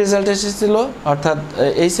পক্ষে কি রেজাল্ট এসেছিল অর্থাৎ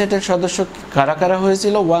এই সেটের সদস্য কারা কারা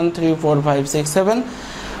হয়েছিল 1 3 4 5 6 7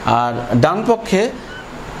 আর ডান পক্ষে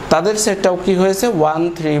তাদের সেটটাও কি হয়েছে 1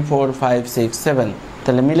 3 4 5 6 7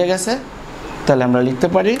 তাহলে মিলে গেছে তাহলে আমরা লিখতে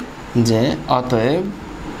পারি যে অতএব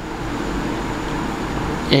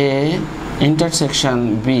এ ইন্টারসেকশন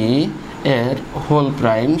বি এর হোল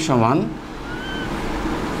প্রাইম সমান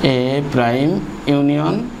এ প্রাইম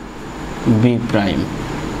ইউনিয়ন বি প্রাইম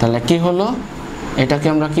তাহলে কি হলো এটাকে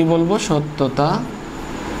আমরা কি বলবো সত্যতা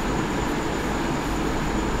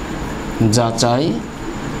যাচাই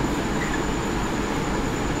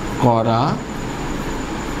করা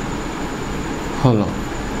হলো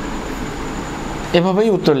এভাবেই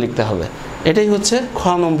উত্তর লিখতে হবে এটাই হচ্ছে খ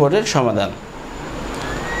নম্বরের সমাধান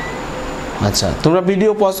আচ্ছা তোমরা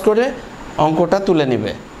ভিডিও পজ করে অঙ্কটা তুলে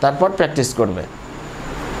নেবে তারপর প্র্যাকটিস করবে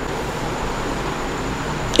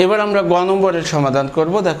এবার আমরা গ নম্বরের সমাধান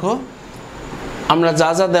করব দেখো আমরা যা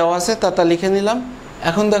যা দেওয়া আছে তা লিখে নিলাম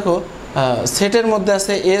এখন দেখো সেটের মধ্যে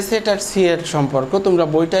আছে এ সেট আর সি এর সম্পর্ক তোমরা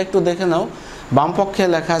বইটা একটু দেখে নাও বাম পক্ষে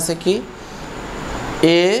লেখা আছে কি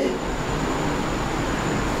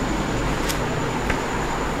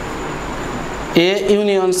এ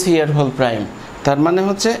ইউনিয়ন সি এর হোল প্রাইম তার মানে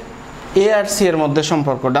হচ্ছে এ আর সি এর মধ্যে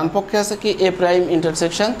সম্পর্ক ডান পক্ষে আছে কি এ প্রাইম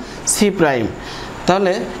ইন্টারসেকশন সি প্রাইম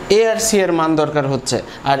তাহলে এ আর সি এর মান দরকার হচ্ছে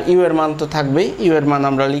আর ইউ এর মান তো থাকবেই ইউ এর মান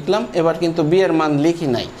আমরা লিখলাম এবার কিন্তু বি এর মান লিখি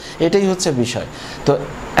নাই এটাই হচ্ছে বিষয় তো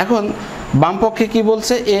এখন বাম পক্ষে কি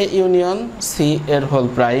বলছে এ ইউনিয়ন সি এর হোল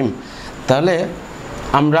প্রাইম তাহলে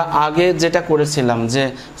আমরা আগে যেটা করেছিলাম যে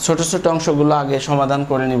ছোট ছোট অংশগুলো আগে সমাধান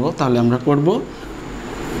করে নিব তাহলে আমরা করব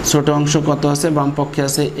ছোট অংশ কত আছে বাম পক্ষে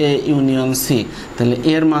আছে এ ইউনিয়ন সি তাহলে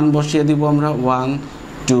এর মান বসিয়ে দিব আমরা 1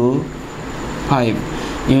 2 5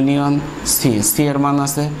 ইউনিয়ন সি সি এর মান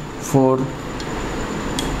আছে 4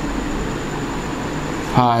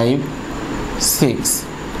 5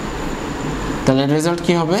 6 তাহলে রেজাল্ট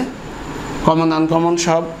কি হবে কমন আনকমন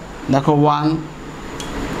সব দেখো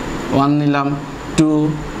 1 নিলাম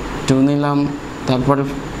 2 নিলাম তারপরে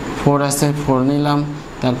 4 আছে 4 নিলাম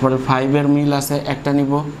তারপরে 5 এর মিল আছে একটা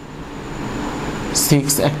নিব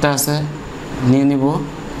 6 একটা আছে নিয়ে নিব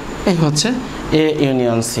এই হচ্ছে এ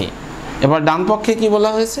ইউনিয়ন সি এবার ডান পক্ষে কি বলা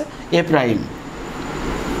হয়েছে এ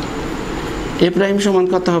প্রাইম সমান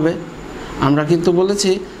কত হবে আমরা কিন্তু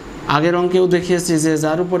বলেছি আগের অঙ্কেও দেখিয়েছি যে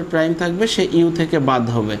যার উপর প্রাইম থাকবে সে ইউ থেকে বাদ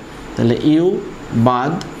হবে তাহলে ইউ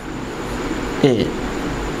বাদ এ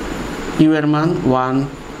ইউ এর মান 1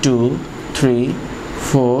 2 3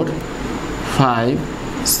 4 5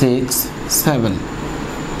 6 7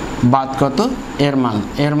 বাদ কত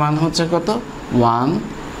এর মান হচ্ছে কত 1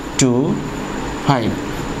 2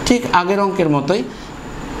 5 ঠিক আগের অঙ্কের মতোই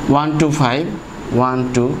 1 2 5 1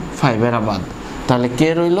 2 5 এর বাদ তাহলে কে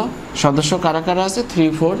রইল সদস্য কারা কারা আছে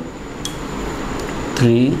 3 4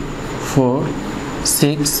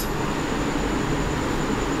 6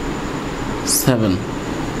 7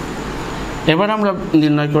 এবার আমরা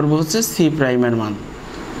নির্ণয় করব হচ্ছে সি প্রাইমের মান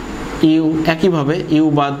ইউ একইভাবে ইউ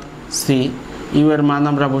বাদ সি ইউ এর মান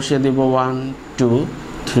আমরা বসিয়ে দেব 1 2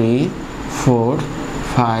 3 4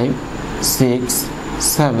 5 6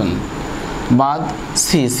 7 বাদ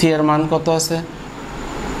সি সি এর মান কত আছে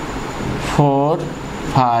 4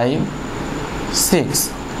 5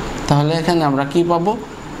 6 তাহলে এখানে আমরা কি পাবো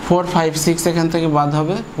 4 5 6 এখান থেকে বাদ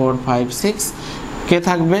হবে 4 5 6 কে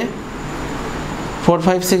থাকবে 4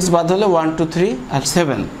 5 6 বাদ হলে 1 2 3 আর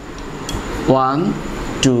 7 1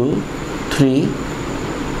 2 3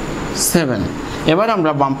 7 এবার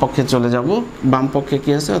আমরা বাম পক্ষে চলে যাব বাম পক্ষে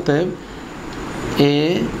কি আছে অতএব এ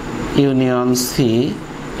ইউনিয়ন সি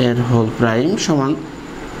এর হোল প্রাইম সমান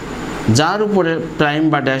যার উপরে প্রাইম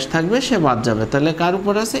বা ড্যাশ থাকবে সে বাদ যাবে। তাহলে কার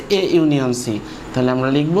উপর আছে? এ ইউনিয়ন সি। তাহলে আমরা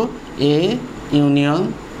লিখব এ ইউনিয়ন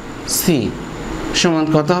সি সমান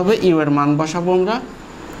কত হবে? ইউ এর মান বসাবো আমরা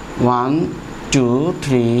 1 2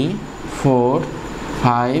 3 4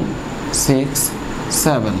 5 6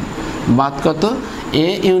 7 বাদ কত? এ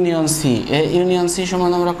ইউনিয়ন সি। এ ইউনিয়ন সি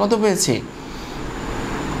সমান আমরা কত পেয়েছি?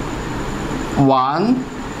 1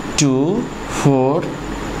 2 4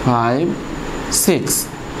 5 6।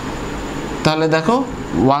 তাহলে দেখো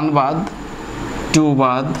 1 বাদ, 2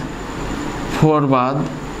 বাদ, 4 বাদ,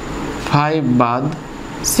 5 বাদ,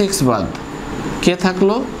 6 বাদ, কে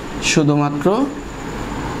থাকলো? শুধুমাত্র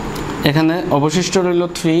এখানে অবশিষ্ট রইল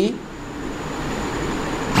 3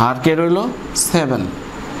 আর কে রইল 7।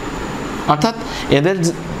 অর্থাৎ এদের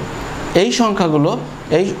এই সংখ্যাগুলো,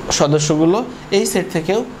 এই সদস্যগুলো এই সেট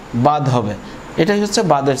থেকেও বাদ হবে। এটাই হচ্ছে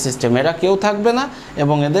বাদের সিস্টেম। এরা কেউ থাকবে না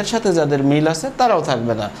এবং এদের সাথে যাদের মিল আছে তারাও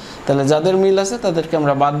থাকবে না। তাহলে যাদের মিল আছে তাদেরকে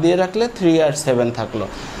আমরা বাদ দিয়ে রাখলে 3 আর 7 থাকলো।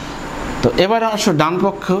 তো এবার আসো ডান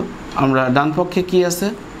পক্ষ। আমরা ডান পক্ষে কি আছে?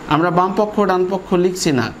 আমরা বাম পক্ষ ডান পক্ষ লিখছি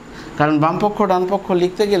না, কারণ বাম পক্ষ ডান পক্ষ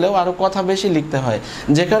লিখতে গেলেও আরও কথা বেশি লিখতে হয়,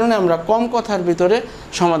 যে কারণে আমরা কম কথার ভিতরে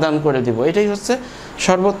সমাধান করে দিব। এটাই হচ্ছে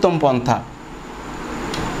সর্বোত্তম পন্থা।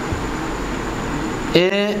 এ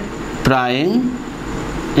প্রাইম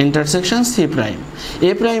ইন্টারসেকশন সি প্রাইম।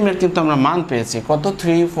 এ প্রাইমের কিন্তু আমরা মান পেয়েছি কত?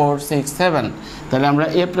 3 4 6 7। তাহলে আমরা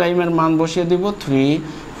এ প্রাইমের মান বসিয়ে দিব 3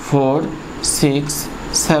 4 6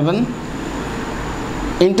 7।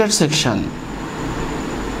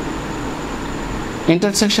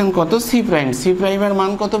 ইন্টারসেকশন কত? C prime. সি প্রাইমের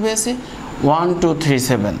মান কত পেয়েছি? 1 2 3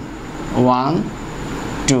 7। 1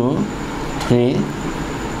 2 3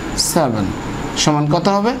 7 সমান কত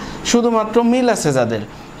হবে? শুধুমাত্র মিল আছে যাদের,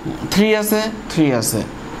 3 আছে, 3 আছে,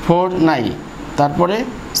 4 নাই, তারপরে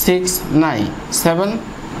 6 নাই, 7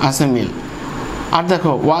 আছে মিল। আর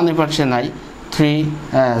দেখো 1 এ পাশে নাই,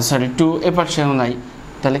 2 এ পাশেও নাই।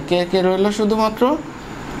 তাহলে কে কে রইল? শুধুমাত্র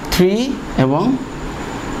 3 এবং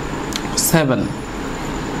 7।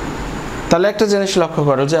 তাহলে একটা জিনিস লক্ষ্য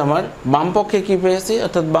করো যে আমার বাম পক্ষে কি পেয়েছি,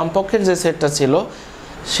 অর্থাৎ বাম পক্ষের যে সেটটা ছিল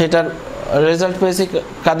সেটার রেজাল্ট পেয়েছি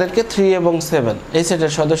কাদেরকে? 3 এবং 7। এই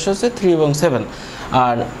সেটের সদস্য হচ্ছে 3 এবং 7।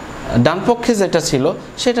 আর ডান পক্ষে যেটা ছিল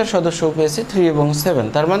সেটার সদস্য পেয়েছি 3 এবং 7।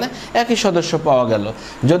 তার মানে একই সদস্য পাওয়া গেল।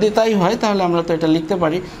 যদি তাই হয় তাহলে আমরা তো এটা লিখতে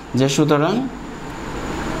পারি যে সুতরাং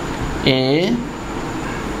এ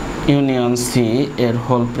ইউনিয়ন সি এর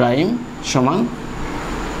হোল প্রাইম সমান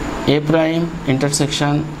এ প্রাইম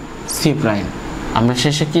ইন্টারসেকশন সি প্রাইম। আমরা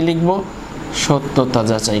শেষে কি লিখব? সত্যতা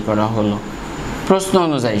যাচাই করা হলো। প্রশ্ন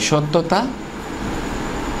অনুযায়ী সত্যতা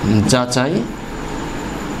যাচাই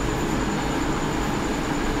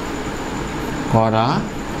করা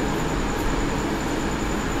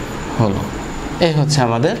হলো। এই হচ্ছে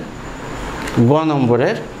আমাদের গ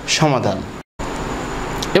নম্বরের সমাধান।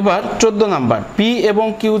 এবার 14 নাম্বার। পি এবং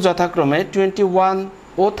কিউ যথাক্রমে 21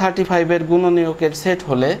 ও 35 এর গুণনীয়কের সেট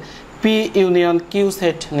হলে পি ইউনিয়ন কিউ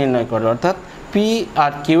সেট নির্ণয় করো। অর্থাৎ পি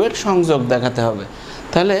আর কিউ এর সংযোগ দেখাতে হবে।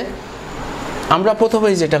 তাহলে আমরা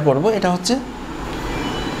প্রথমেই যেটা করব এটা হচ্ছে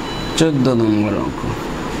 14 নম্বর অঙ্ক।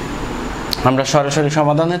 আমরা সরাসরি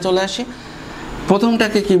সমাধানে চলে আসি।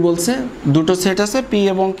 প্রথমটাকে কি বলছে? দুটো সেট আছে পি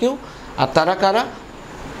এবং কিউ, আর তারা কারা?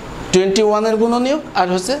 21 এর গুণনীয়ক আর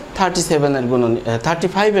হচ্ছে 37 এর গুণনীয়ক,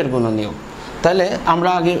 35 এর গুণনীয়ক। তাহলে আমরা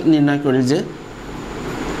আগে নির্ণয় করি যে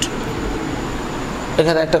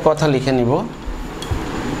এখানে একটা কথা লিখে নিব।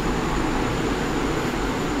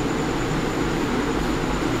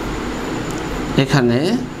 এখানে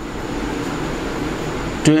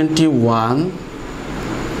 21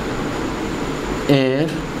 এর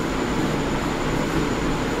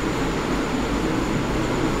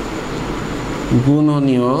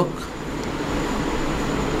গুণনীয়ক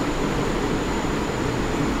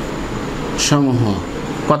সমূহ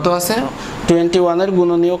কত আছে? 21 এর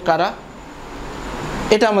গুণনীয়ক কারা?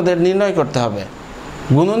 এটা আমাদের নির্ণয় করতে হবে।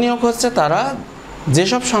 গুণনীয়ক হচ্ছে তারা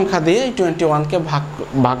যেসব সংখ্যা দিয়ে এই 21কে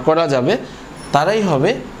ভাগ করা যাবে তারাই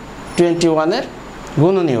হবে 21 এর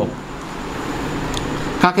গুণনীয়ক।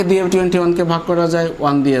 কাকে দিয়ে 21কে ভাগ করা যায়?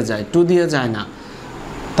 1 দিয়ে যায়, 2 দিয়ে যায় না,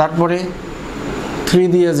 তারপরে 3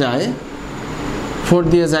 দিয়ে যায়, 4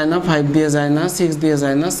 দিয়ে যায় না, 5 দিয়ে যায় না, 6 দিয়ে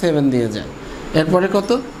যায় না, 7 দিয়ে যায়। এরপরে কত?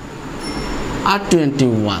 আর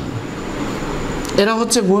 21। এরা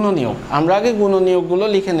হচ্ছে গুণনীয়ক। আমরা আগে গুণনীয়কগুলো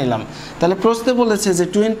লিখে নিলাম। তাহলে প্রশ্নে বলেছে যে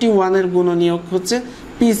 21 এর গুণনীয়ক হচ্ছে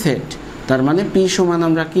পি সেট। তার মানে পি সমান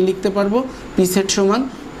আমরা কি লিখতে পারবো? পি সেট সমান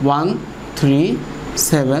 1 3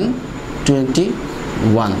 7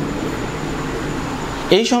 21।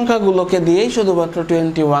 এই সংখ্যাগুলোকে দিয়েই শুধুমাত্র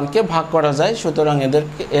 21কে ভাগ করা যায়। সুতরাং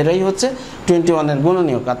এরাই হচ্ছে 21 এর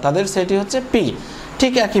গুণনীয়ক আর তাদের সেটই হচ্ছে পি।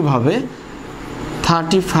 ঠিক একইভাবে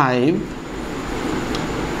 35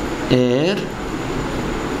 এর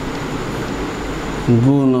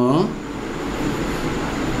গুণনীয়ক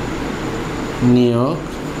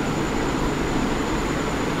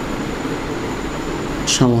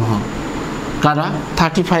সমূহ কারা?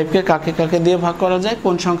 35 কে কাকে কাকে দিয়ে ভাগ করা যায়?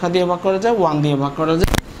 কোন সংখ্যা দিয়ে ভাগ করা যায়? 1 দিয়ে ভাগ করা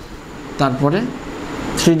যায়, তারপরে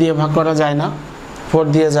 3 দিয়ে ভাগ করা যায় না, 4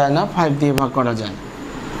 দিয়ে যায় না, 5 দিয়ে ভাগ করা যায়,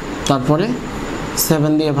 তারপরে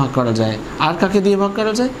 7 দিয়ে ভাগ করা যায়। আর কাকে দিয়ে ভাগ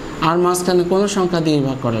করা যায়? আর মাঝখানে কোনো সংখ্যা দিয়ে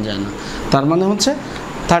ভাগ করা যায় না। তার মানে হচ্ছে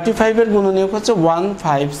 35 এর গুণনীয়ক হচ্ছে 1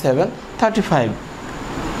 5 7 35।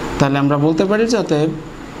 তাহলে আমরা বলতে পারি যে অতএব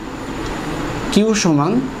কিউ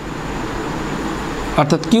সমান,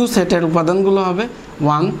 অর্থাৎ কিউ সেটের উপাদানগুলো হবে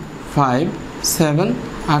 1 5 7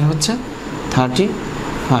 আর হচ্ছে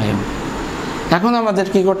 35। এখন আমাদের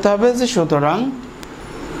কি করতে হবে যে সুতরাং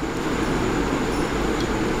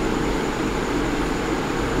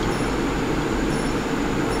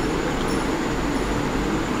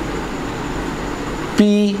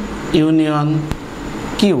পি ইউনিয়ন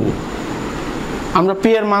কিউ, আমরা পি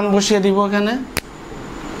এর মান বসিয়ে দিব এখানে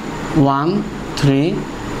 1 3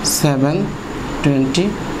 7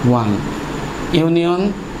 21। ইউনিয়ন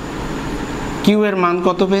কিউ এর মান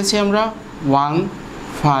কত পেয়েছি আমরা? 1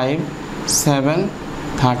 5 7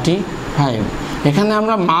 35। এখানে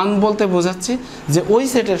আমরা মান বলতে বোঝাচ্ছি যে ওই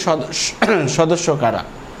সেটের সদস্য কারা,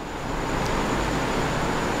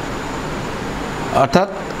 অর্থাৎ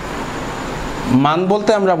মান বলতে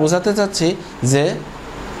আমরা বোঝাতে চাচ্ছি যে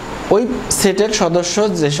ওই সেটের সদস্য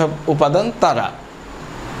যেসব উপাদান তারা।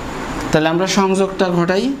 তাহলে আমরা সংযোগটা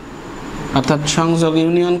ঘটাই, অর্থাৎ সংযোগ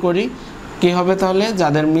ইউনিয়ন করি। কি হবে তাহলে?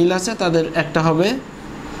 যাদের মিল আছে তাদের একটা হবে,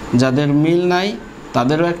 যাদের মিল নাই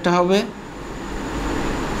তাদেরও একটা হবে।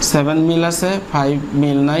 7 মিল আছে, 5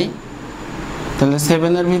 মিল নাই, তাহলে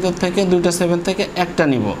 7 এর ভিতর থেকে দুইটা 7 থেকে একটা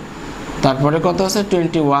নিব। তারপরে কত আছে?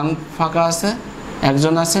 21 ফাঁকা আছে,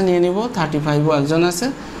 একজন আছে নিয়ে নিব। 35ও একজন আছে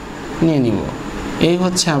নিয়ে নিব। এই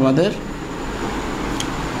হচ্ছে আমাদের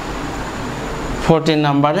 14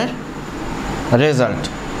 নাম্বারের রেজাল্ট।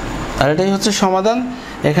 আর এটাই হচ্ছে সমাধান।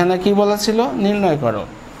 এখানে কি বলা ছিল? নির্ণয় করো।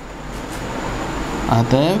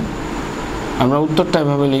 অতএব আমরা উত্তরটা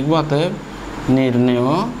এভাবে লিখব, অতএব নির্ণয়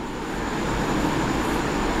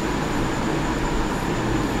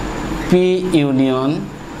পি ইউনিয়ন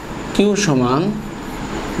কিউ সমান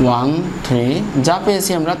 1 3, যা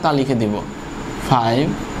পেয়েছি আমরা তা লিখে দিব, 5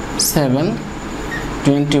 7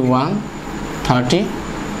 21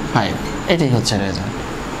 35। এটাই হচ্ছে রেজাল্ট।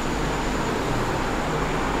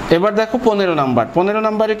 এবার দেখো 15 নাম্বার। 15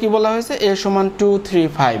 নাম্বারে কি বলা হয়েছে? এ সমান 2 3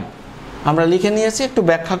 5। আমরা লিখে নিয়েছি, একটু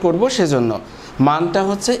ব্যাখ্যা করব সেজন্য। মানটা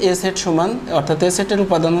হচ্ছে এ সেট সমান, অর্থাৎ এ সেটের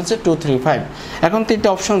উপাদান হচ্ছে 2 3 5। এখন তিনটা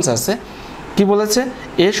অপশনস আছে। কি বলেছে?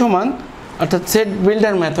 এ সমান, অর্থাৎ সেট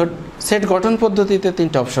বিল্ডার মেথড, সেট গঠন পদ্ধতিতে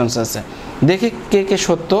তিনটা অপশনস আছে। দেখি কে কে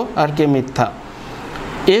সত্য আর কে মিথ্যা।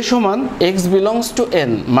 এ সমান এক্স বিলংস টু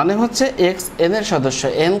এন, মানে হচ্ছে এক্স এন এর সদস্য।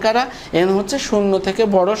 এন কারা? এন হচ্ছে 0 থেকে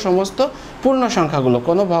বড় সমস্ত পূর্ণ সংখ্যাগুলো,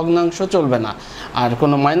 কোনো ভগ্নাংশ চলবে না, আর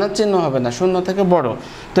কোনো মাইনাস চিহ্ন হবে না, 0 থেকে বড়।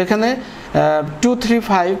 তো এখানে 2 3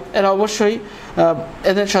 5 এরা অবশ্যই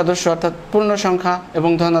এন এর সদস্য, অর্থাৎ পূর্ণ সংখ্যা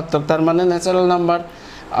এবং ধনাত্মক, তার মানে ন্যাচারাল নাম্বার,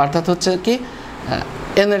 অর্থাৎ হচ্ছে কি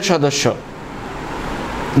এন এর সদস্য।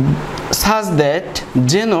 সাজ দ্যাট,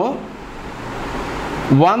 যেন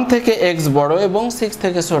 1 থেকে এক্স বড় এবং 6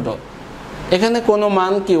 থেকে ছোট। এখানে কোনো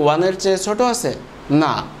মান কি 1 এর চেয়ে ছোট আছে?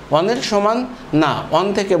 না। 1 এর সমান? না। 1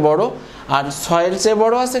 থেকে বড়। আর 6 এর চেয়ে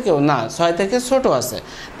বড় আছে কেউ? না। 6 থেকে ছোট আছে।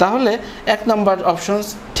 তাহলে 1 নাম্বার অপশন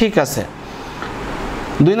ঠিক আছে।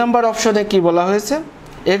 2 নাম্বার অপশনে কি বলা হয়েছে?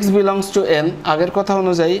 এক্স বিলংস টু এন, আগের কথা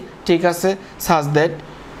অনুযায়ী ঠিক আছে। সাজ দ্যাট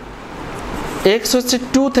এক্স হচ্ছে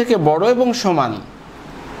 2 থেকে বড় এবং সমান,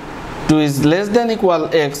 2 is less than equal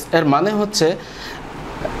x, এর মানে হচ্ছে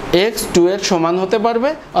এক্স 2 এর সমান হতে পারবে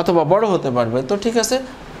অথবা বড় হতে পারবে। তো ঠিক আছে,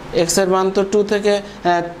 এক্স এর মান তো 2 থেকে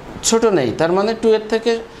ছোট নেই, তার মানে 2 এর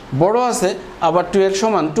থেকে বড় আছে, আবার 2 এর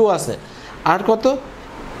সমান 2 আছে। আর কত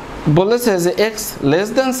বলেছে? যে এক্স লেস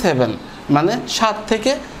দ্যান 7, মানে 7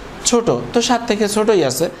 থেকে ছোট, তো 7 থেকে ছোটই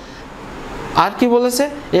আছে। আর কি বলেছে?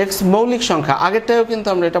 এক্স মৌলিক সংখ্যা। আগেরটাও কিন্তু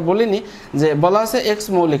আমরা এটা বলিনি যে বলা আছে এক্স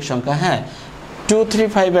মৌলিক সংখ্যা। হ্যাঁ, 2 3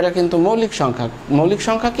 5 এরা কিন্তু মৌলিক সংখ্যা। মৌলিক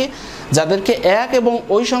সংখ্যা কি? যাদেরকে 1 এবং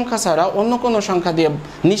ওই সংখ্যা ছাড়া অন্য কোনো সংখ্যা দিয়ে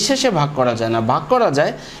নিঃশেষে ভাগ করা যায় না। ভাগ করা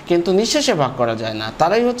যায় কিন্তু নিঃশেষে ভাগ করা যায় না,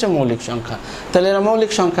 তারাই হচ্ছে মৌলিক সংখ্যা। তাহলে এরা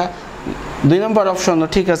মৌলিক সংখ্যা। 2 নম্বর অপশনও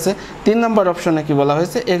ঠিক আছে। 3 নম্বর অপশনে কি বলা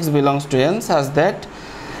হয়েছে? X belongs to N such that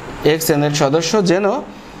x N এর সদস্য, যেন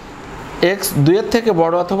এক্স 2 এর থেকে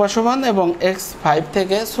বড় অথবা সমান এবং এক্স 5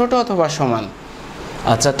 থেকে ছোট অথবা সমান।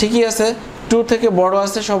 আচ্ছা, ঠিকই আছে। 2 থেকে বড়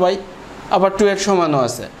আছে সবাই, আবার 2 এর সমানও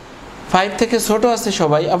আছে, 5 থেকে ছোট আছে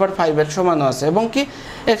সবাই, আবার 5 এর সমানও আছে, এবং কি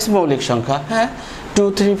x মৌলিক সংখ্যা। হ্যাঁ, 2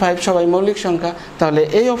 3 5 সবাই মৌলিক সংখ্যা, তাহলে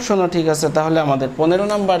এই অপশনও ঠিক আছে। তাহলে আমাদের 15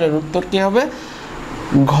 নম্বরের উত্তর কি হবে?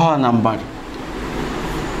 ঘ নাম্বার।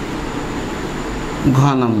 ঘ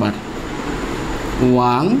নাম্বার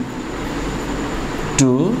 1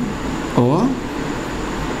 2 ও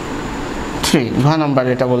 3, ঘ নাম্বার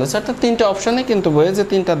এটা বলেছে। অর্থাৎ তিনটা অপশনে কিন্তু বইয়ে যে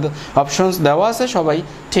তিনটা অপশনস দেওয়া আছে সবাই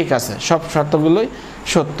ঠিক আছে, সব শর্তগুলোই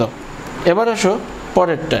সত্য। এবার আসো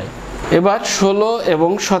পরেরটায়। এবার 16 এবং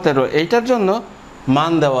 17 এইটার জন্য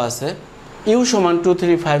মান দেওয়া আছে। ইউ সমান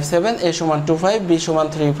 2357, এ সমান 25, বি সমান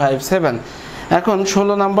 357। এখন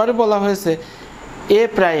 16 নম্বরে বলা হয়েছে এ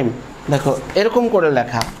প্রাইম, দেখো এরকম করে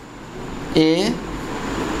লেখা এ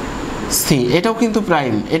সি, এটাও কিন্তু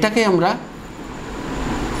প্রাইম, এটাকে আমরা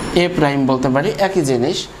এ প্রাইম বলতে পারি, একই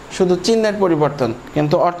জিনিস, শুধু চিহ্নের পরিবর্তন,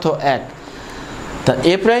 কিন্তু অর্থ এক। তা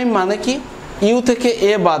এ প্রাইম মানে কি? ইউ থেকে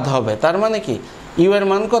এ বাদ হবে, তার মানে কি ইউ এর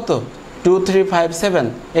মান কত? 2357,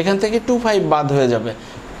 এখান থেকে 25 বাদ হয়ে যাবে,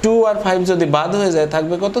 2 আর 5 যদি বাদ হয়ে যায়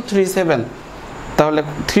থাকবে কত? 37। তাহলে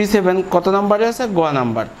 37 কত নাম্বারে আছে? গ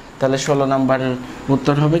নাম্বার। তাহলে 16 নাম্বারের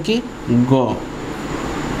উত্তর হবে কি? গ।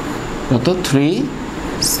 কত?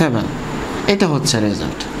 37। এটা হচ্ছে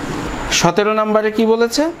রেজাল্ট। 17 নাম্বারে কি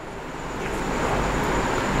বলেছে?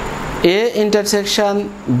 A intersection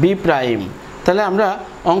B prime. তাহলে আমরা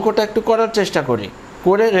অঙ্কটা একটু করার চেষ্টা করি,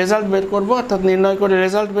 করে রেজাল্ট বের করব, অর্থাৎ নির্ণয় করে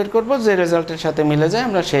রেজাল্ট বের করব, যে রেজাল্টের সাথে মিলে যায়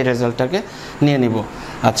আমরা সেই রেজাল্টটাকে নিয়ে নিব।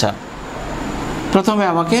 আচ্ছা, প্রথমে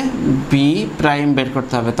আমাকে বি প্রাইম বের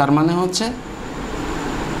করতে হবে, তার মানে হচ্ছে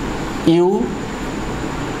ইউ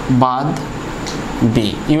বাদ বি।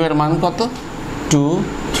 ইউ এর মান কত? 2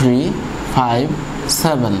 3 5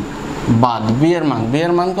 7 বাদ বি এর মান, বি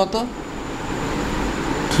এর মান কত?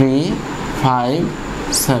 3 5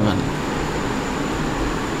 7।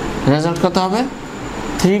 রেজাল্ট কত হবে?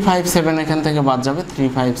 357, এখান থেকে বাদ যাবে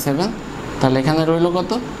 357, তাহলে এখানে রইল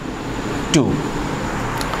কত? 2।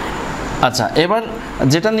 আচ্ছা, এবার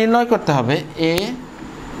যেটা নির্ণয় করতে হবে, এ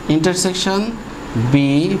ইন্টারসেকশন বি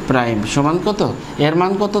প্রাইম সমান কত? এর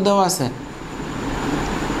মান কত দেওয়া আছে?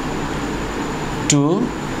 2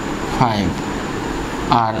 5,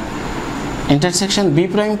 আর ইন্টারসেকশন বি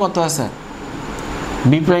প্রাইম কত আছে?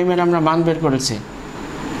 বি প্রাইমের আমরা মান বের করেছি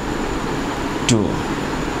 2।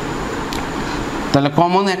 তাহলে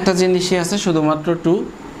কমন একটা জিনিসই আছে, শুধুমাত্র 2,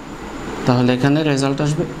 তাহলে এখানে রেজাল্ট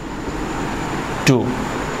আসবে 2।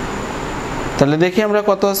 তাহলে দেখি আমরা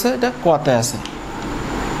কত আছে, এটা কতে আছে।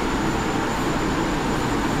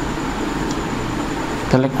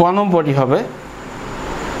 তাহলে ক নম্বরই হবে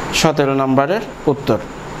 17 নম্বরের উত্তর।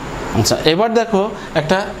 আচ্ছা, এবার দেখো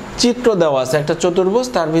একটা চিত্র দেওয়া আছে, একটা চতুর্ভুজ,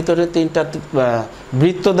 তার ভিতরে 3টা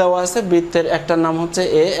বৃত্ত দেওয়া আছে। বৃত্তের একটার নাম হচ্ছে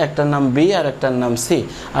এ, একটার নাম বি, আর একটার নাম সি,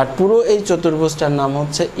 আর পুরো এই চতুর্ভুজটার নাম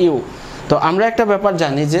হচ্ছে ইউ। তো আমরা একটা ব্যাপার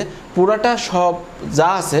জানি যে পুরাটা সব যা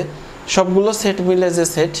আছে সবগুলো সেট মিলে যে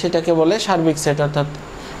সেট, সেটাকে বলে সার্বিক সেট, অর্থাৎ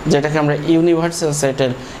যেটাকে আমরা ইউনিভার্সাল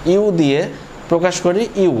সেটের ইউ দিয়ে প্রকাশ করি,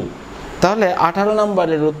 ইউ। তাহলে 18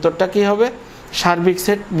 নম্বরের উত্তরটা কি হবে? সার্বিক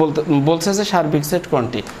সেট বলছে যে সার্বিক সেট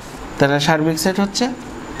কোনটি? তাহলে সার্বিক সেট হচ্ছে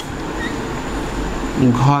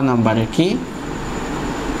ঘ নাম্বারে কি?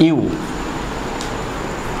 ইউ।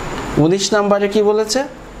 19 নম্বরে কি বলেছে?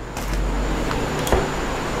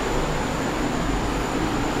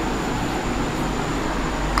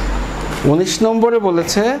 19 নম্বরে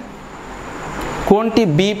বলেছে কোনটি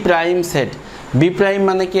B prime set? B prime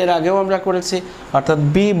মানে কি? এর আগেও আমরা করেছি, অর্থাৎ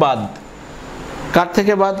বি বাদ। কার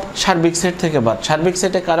থেকে বাদ? সার্বিক সেট থেকে বাদ। সার্বিক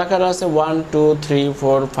সেটে কারা কারা আছে? 1 2 3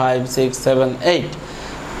 4 5 6 7 8।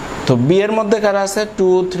 তো বি এর মধ্যে কারা আছে?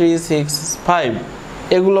 2 3 6 5।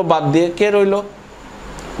 এগুলো বাদ দিয়ে কে রইল?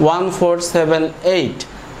 1 4 7 8।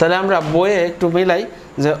 তাহলে আমরা বইয়ে একটু মিলাই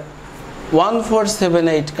যে 1 4 7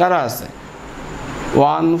 8 কারা আছে?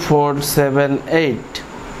 1 4 7 8,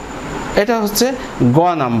 এটা হচ্ছে গ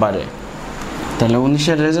নাম্বারে। তাহলে 19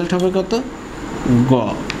 এর রেজাল্ট হবে কত? গ।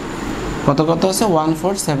 কত কত আছে? 1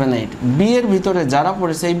 4 7 8। বি এর ভিতরে যারা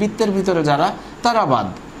পড়েছে, এই বৃত্তের ভিতরে যারা, তারা বাদ।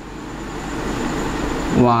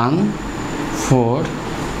 1 4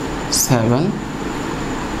 7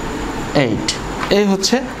 8, এই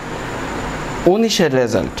হচ্ছে 19 এর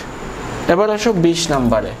রেজাল্ট। এবার আসো 20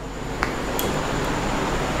 নাম্বারে।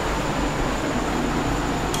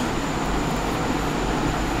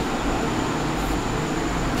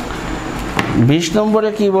 20 নম্বরে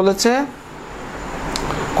কি বলেছে?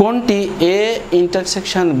 কোনটি এ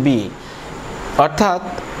ইন্টারসেকশন বি, অর্থাৎ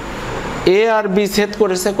এ আর বি ছেদ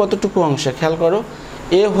করেছে কতটুকু অংশে? খেয়াল করো,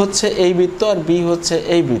 এ হচ্ছে এই বৃত্ত আর বি হচ্ছে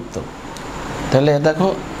এই বৃত্ত। তাহলে দেখো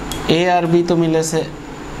এ আর বি তো মিলেছে,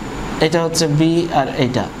 এটা হচ্ছে বি আর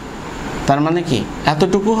এইটা, তার মানে কি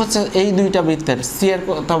এতটুকু হচ্ছে এই দুইটা বৃত্তের, সি এর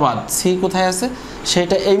কথা বাদ, সি কোথায় আছে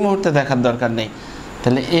সেটা এই মুহূর্তে দেখার দরকার নেই।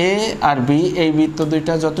 তাহলে এ আর বি এই বৃত্ত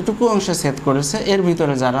দুইটা যতটুকু অংশে ছেদ করেছে এর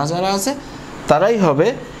ভিতরে যারা যারা আছে তারাই হবে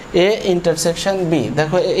এ ইন্টারসেকশন বি।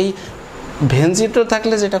 দেখো এই ভেনচিত্র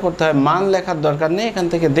থাকলে যেটা করতে হয়, মান লেখার দরকার নেই, এখান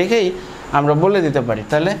থেকে দেখেই আমরা বলে দিতে পারি।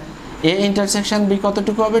 তাহলে এ ইন্টারসেকশন বি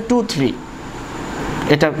কতটুকু হবে 2, 3।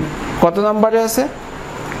 এটা কত নাম্বারে আছে?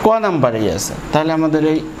 ক নাম্বারেই আছে। তাহলে আমাদের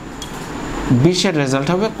এই 20-এর রেজাল্ট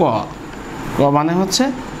হবে ক। ক মানে হচ্ছে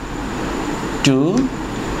 2,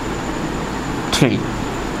 3।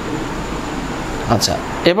 আচ্ছা,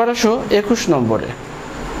 এবার আসো 21 নম্বরে।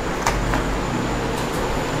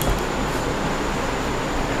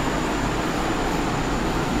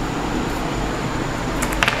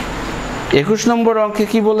 21 নম্বর অঙ্কে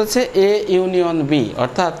কি বলেছে? এ ইউনিয়ন বি,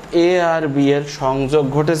 অর্থাৎ এ আর বি এর সংযোগ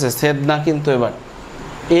ঘটেছে, ছেদ না কিন্তু। এবার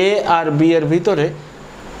এ আর বি এর ভিতরে,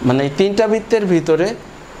 মানে তিনটা বৃত্তের ভিতরে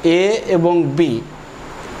এ এবং বি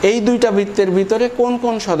এই দুইটা বৃত্তের ভিতরে কোন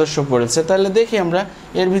কোন সদস্য পড়েছে? তাহলে দেখি আমরা,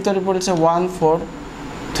 এর ভিতরে পড়েছে 1, 4,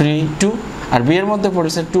 3, 2, আর বি এর মধ্যে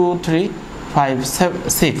পড়েছে 2, 3, 5,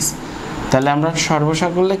 6। তাহলে আমরা সর্বসা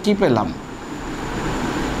করলে কি পেলাম?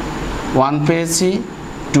 1 পেয়েছি,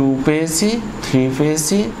 2 পেয়েছি, 3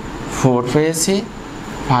 পেয়েছি, 4 পেয়েছি,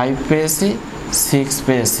 5 পেয়েছি, 6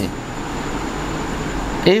 পেয়েছি।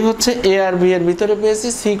 এই হচ্ছে এ আর বি এর ভিতরে পেয়েছি।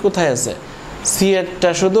 সি কোথায় আছে? সি এরটা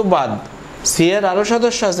শুধু বাদ। সি এর আরও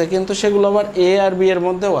সদস্য আছে, কিন্তু সেগুলো আবার এ আর বি এর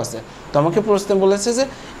মধ্যেও আছে। তো আমাকে প্রশ্নে বলেছে যে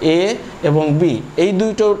এ এবং বি এই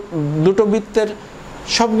দুটো বৃত্তের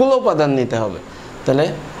সবগুলো উপাদান নিতে হবে। তাহলে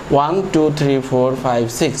 1, 2, 3, 4, 5,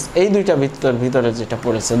 6 এই দুইটা বৃত্তের ভিতরে যেটা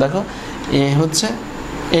পড়েছে, দেখো এ হচ্ছে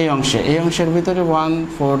এই অংশে, এই অংশের ভিতরে 1,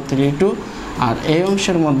 4, 3, 2, আর এই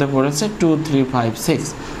অংশের মধ্যে পড়েছে 2, 3, 5, 6।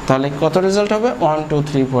 তাহলে কত রেজাল্ট হবে? 1, 2,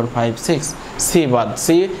 3, 4, 5, 6। সি বাদ।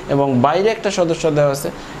 সি এবং বাইরে একটা সদস্য দেওয়া আছে,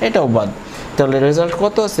 এটাও বাদ। তাহলে রেজাল্ট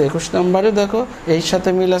কত আছে 21 নম্বরে? দেখো এর সাথে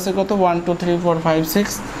মিল আছে কত? 1, 2, 3, 4, 5, 6।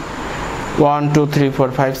 1, 2, 3, 4,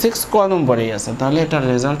 5, 6 ক নম্বরেই আছে। তাহলে এটার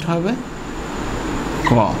রেজাল্ট হবে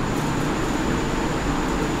ক।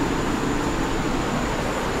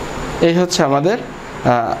 এই হচ্ছে আমাদের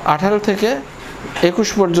 18 থেকে 21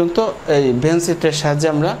 পর্যন্ত এই ভেনচিত্রের সাহায্যে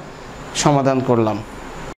আমরা সমাধান করলাম।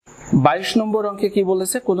 22 নম্বর অঙ্কে কি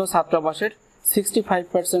বলেছে? কোনো ছাত্রাবাসের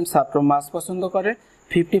 65% ছাত্র মাছ পছন্দ করে,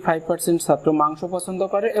 55% ছাত্র মাংস পছন্দ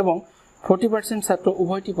করে এবং 40% ছাত্র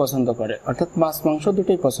উভয়টি পছন্দ করে, অর্থাৎ মাছ মাংস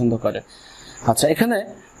দুটোই পছন্দ করে। আচ্ছা, এখানে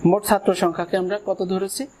মোট ছাত্র সংখ্যাকে আমরা কত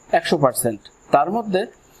ধরেছি? 100%। তার মধ্যে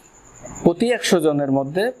প্রতি 100 জনের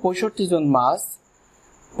মধ্যে 65 জন মাছ,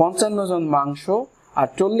 55 জন মাংস আর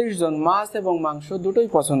 40 জন মাছ এবং মাংস দুটোই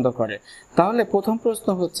পছন্দ করে। তাহলে প্রথম প্রশ্ন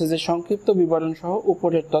হচ্ছে যে সংক্ষিপ্ত বিবরণ সহ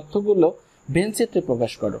উপরের তথ্যগুলো ভেনচিত্রে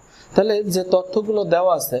প্রকাশ করো। তাহলে যে তথ্যগুলো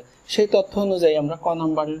দেওয়া আছে সেই তথ্য অনুযায়ী আমরা ক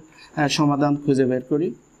নম্বরের সমাধান খুঁজে বের করি।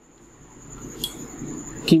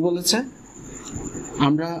 কি বলেছে?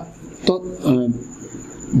 আমরা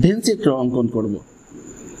ভেনচিত্র অঙ্কন করব।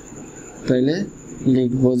 তাইলে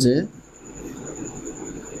লিখব যে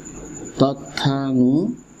তথ্যানুযায়ী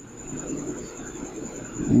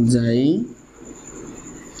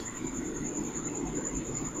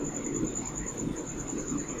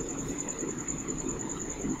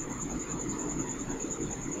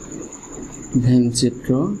ভেনচিত্র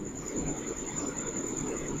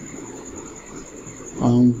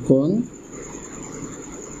অঙ্কন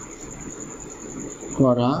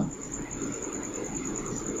করা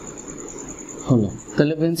হলো।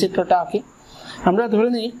 তাহলে ভেনচিত্রটা আঁকি। আমরা ধরে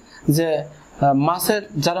নিই যে মাছের,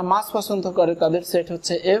 যারা মাছ পছন্দ করে তাদের সেট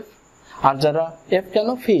হচ্ছে এফ, আর যারা এফ কেন?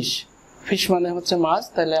 ফিশ। ফিশ মানে হচ্ছে মাছ,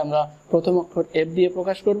 তাহলে আমরা প্রথম অক্ষর এফ দিয়ে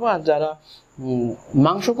প্রকাশ করব। আর যারা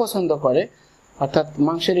মাংস পছন্দ করে, অর্থাৎ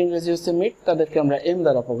মাংসের ইংরেজি হচ্ছে মিট, তাদেরকে আমরা এম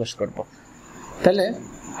দ্বারা প্রকাশ করব। তাহলে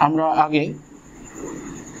আমরা আগে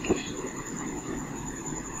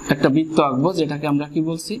একটা বৃত্ত আঁকবো, যেটাকে আমরা কি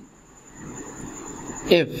বলছি?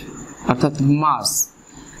 এফ, অর্থাৎ মাছ।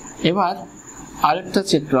 এবার আরেকটা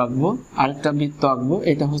চিত্র আঁকবো, আরেকটা বৃত্ত আঁকবো,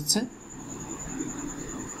 এটা হচ্ছে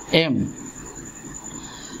এম।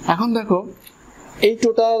 এখন দেখো এই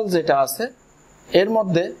টোটাল যেটা আছে এর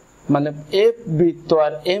মধ্যে, মানে এফ বৃত্ত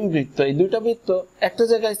আর এম বৃত্ত, এই দুইটা বৃত্ত একটা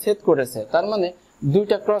জায়গায় ছেদ করেছে, তার মানে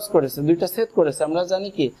দুইটা ক্রস করেছে, দুইটা ছেদ করেছে। আমরা জানি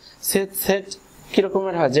কি সেট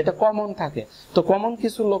কিরকমের হয়? যেটা কমন থাকে। তো কমন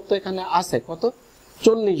কিছু লোক তো এখানে আছে, কত?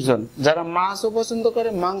 40 জন, যারা মাছও পছন্দ করে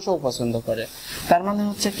মাংসও পছন্দ করে। তার মানে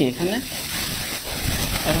হচ্ছে কি এখানে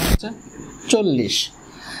হচ্ছে 40।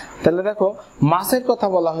 তাহলে দেখো মাছের কথা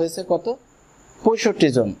বলা হয়েছে কত?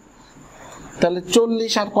 65 জন। তাহলে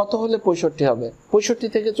 40 আর কত হলে 65 হবে? 65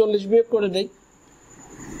 থেকে 40 বিয়োগ করে দেই,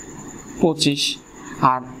 25।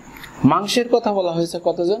 আর মাংসের কথা বলা হয়েছে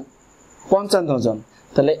কতজন? 55 জন।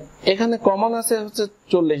 তাহলে এখানে কমন আছে হচ্ছে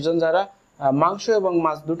 40 জন, যারা মাংস এবং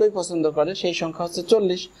মাছ দুটোই পছন্দ করে, সেই সংখ্যা হচ্ছে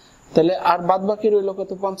 40। তাহলে আর বাদ বাকি রইল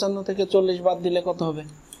কত? 55 থেকে 40 বাদ দিলে কত হবে?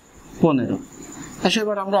 15। আচ্ছা,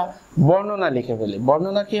 এবার আমরা বর্ণনা লিখে ফেলি।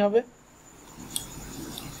 বর্ণনা কি হবে?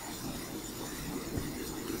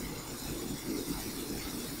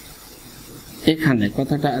 এখানে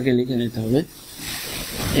কথাটা আগে লিখে নিতে হবে।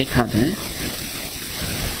 এখানে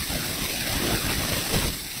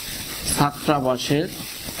ছাত্রাবাসের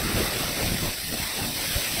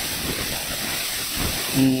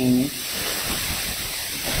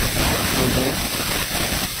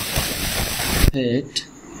সেট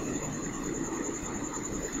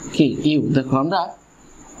কি? ইউ। দেখো আমরা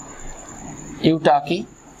ইউটা কি,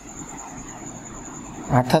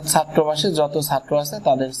 অর্থাৎ ছাত্রাবাসে যত ছাত্র আছে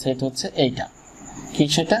তাদের সেট হচ্ছে এইটা। কি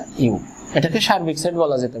সেটা? ইউ। এটাকে সার্বিক সেট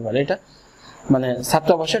বলা যেতে পারে। এটা মানে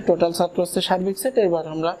ছাত্রাবাসের টোটাল ছাত্র হচ্ছে সার্বিক সেট। এবার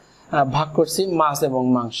আমরা ভাগ করছি মাছ এবং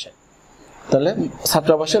মাংসে, তাহলে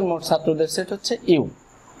ছাত্রাবাসের মোট ছাত্রদের সেট হচ্ছে ইউ।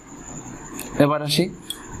 এবার আসি,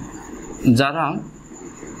 যারা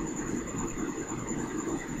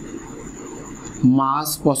মাছ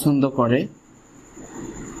পছন্দ করে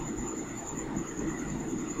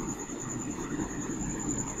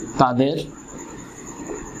তাদের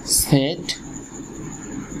সেট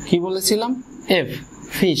কি বলেছিলাম? F,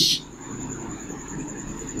 fish.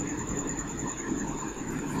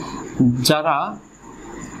 যারা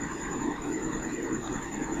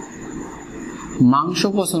মাংস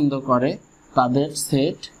পছন্দ করে তাদের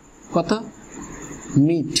সেট কত?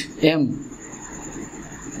 Meet, M.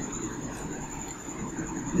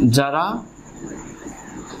 যারা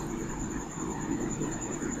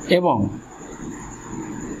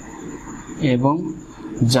এবং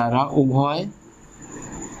যারা উভয়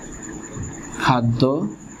খাদ্য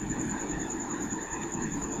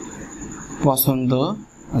পছন্দ,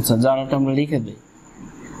 আচ্ছা যারাটা আমরা লিখে দিই,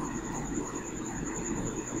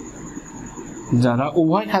 যারা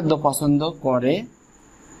উভয় খাদ্য পছন্দ করে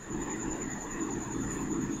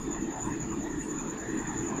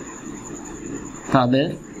তাদের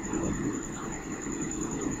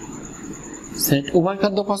সেট উভয়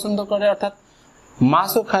খাদ্য পছন্দ করে, অর্থাৎ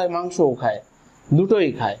মাছও খায় মাংসও খায়, দুটোই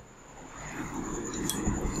খায়।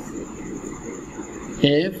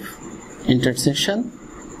 F intersection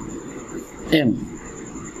M.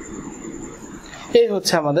 এই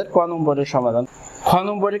হচ্ছে আমাদের ক নম্বরের সমাধান। খ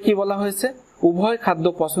নম্বরে কি বলা হয়েছে? উভয় খাদ্য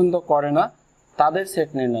পছন্দ করে না তাদের সেট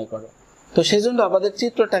নির্ণয় করো। তো সেজন্য আমাদের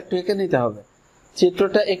চিত্রটা একটু এঁকে নিতে হবে।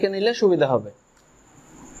 চিত্রটা এঁকে নিলে সুবিধা হবে।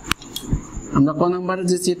 আমরা ক নম্বরে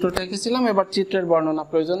যে চিত্রটা এঁকেছিলাম, এবার চিত্রের বর্ণনা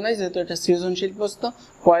প্রয়োজন নাই, যেহেতু এটা সৃজনশীল প্রশ্ন।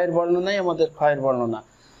 ক এর বর্ণনাই আমাদের খ এর বর্ণনা।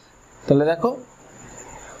 তাহলে দেখো,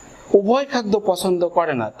 উভয় খাদ্য পছন্দ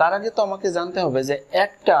করে না, তার আগে তো আমাকে জানতে হবে যে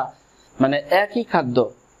একটা মানে একই খাদ্য,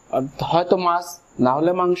 হয়তো মাছ না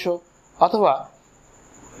হলে মাংস, অথবা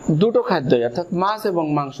দুটো খাদ্যই অর্থাৎ মাছ এবং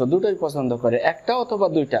মাংস দুটোই পছন্দ করে, একটা অথবা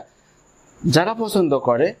দুইটা। যারা পছন্দ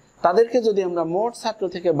করে তাদেরকে যদি আমরা মোট ছাত্র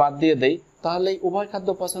থেকে বাদ দিয়ে দেই, তাহলে উভয় খাদ্য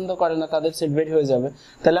পছন্দ করে না তাদের সেট বের হয়ে যাবে।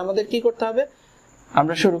 তাহলে আমাদের কি করতে হবে?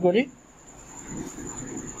 আমরা শুরু করি।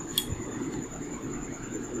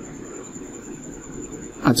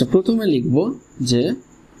 আচ্ছা, প্রথমে লিখব যে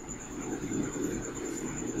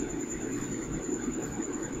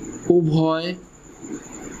উভয়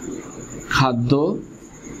খাদ্য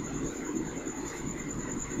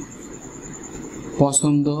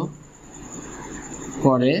পছন্দ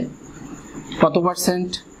করে কত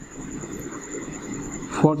পার্সেন্ট?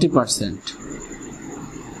 40%।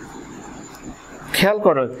 খেয়াল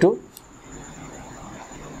করো একটু,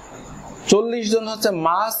 40 জন হচ্ছে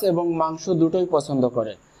মাছ এবং মাংস দুটোই পছন্দ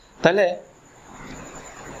করে। তাহলে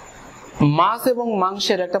মাছ এবং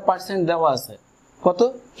মাংসের একটা পার্সেন্ট দেওয়া আছে, কত?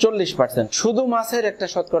 40%। শুধু মাছের একটা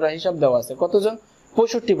শতকরা হিসাব দেওয়া আছে, কতজন?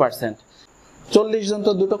 65%। 40 জন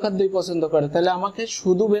তো দুটো খাদ্যই পছন্দ করে, তাহলে আমাকে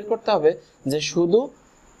শুধু বের করতে হবে যে শুধু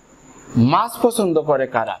মাছ পছন্দ করে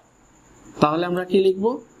কারা। তাহলে আমরা কি লিখব?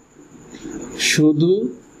 শুধু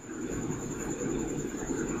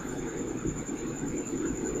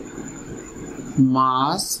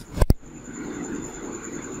মাছ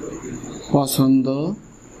পছন্দ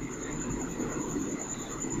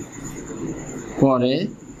করে।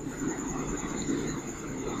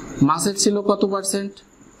 মাছের ছিল কত পার্সেন্ট?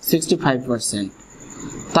 65%।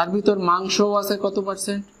 তার ভিতর মাংসও আছে কত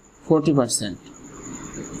পার্সেন্ট? 40%।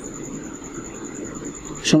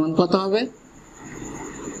 সমান কত হবে?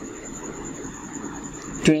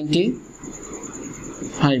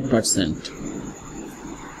 25%।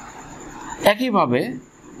 একইভাবে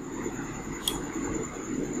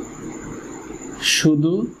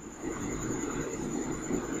শুধু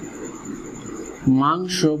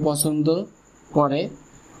মাংস পছন্দ করে,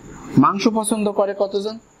 মাংস পছন্দ করে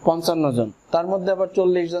কতজন? 55 জন। তার মধ্যে আবার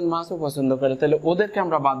 40 জন মাছও পছন্দ করে, তাহলে ওদেরকে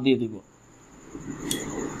আমরা বাদ দিয়ে দিব।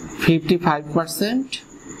 55%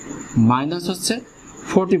 মাইনাস হচ্ছে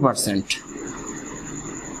 40%,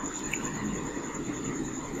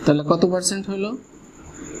 তাহলে কত পার্সেন্ট হলো?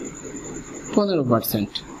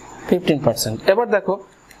 15%, 15%। এবার দেখো,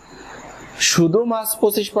 শুধু মাছ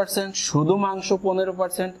 25%, শুধু মাংস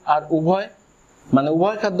 15%, আর উভয় মানে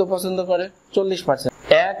উভয় খাদ্য পছন্দ করে 40%।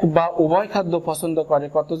 এক বা উভয় খাদ্য পছন্দ করে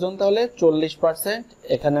কতজন? তাহলে 40%।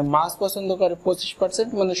 এখানে মাছ পছন্দ করে 25%,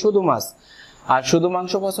 মানে শুধু মাছ, আর শুধু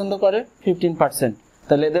মাংস পছন্দ করে 15%।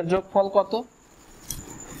 তাহলে এদের যোগফল কত?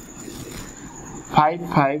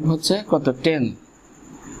 5 হচ্ছে কত? 10।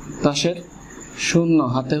 10-এর 0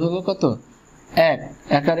 হাতে হলো কত? 1,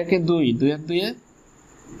 1 আর 1 2, 2 আর 2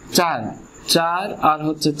 4, 4 আর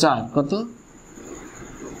হচ্ছে 4 কত?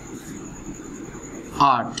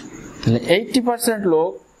 8। তাহলে 80%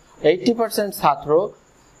 লোক, 80% ছাত্র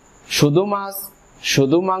শুধু মাছ,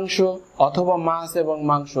 শুধু মাংস অথবা মাছ এবং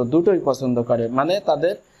মাংস দুটোই পছন্দ করে, মানে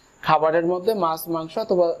তাদের খাবারের মধ্যে মাছ মাংস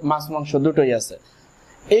অথবা মাছ মাংস দুটোই আছে।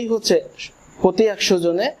 এই হচ্ছে প্রতি 100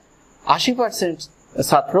 জনে 80%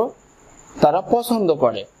 ছাত্র তারা পছন্দ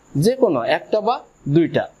করে যে কোনো একটা বা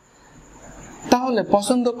দুইটা। তাহলে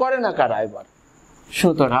পছন্দ করে না কারা এবার?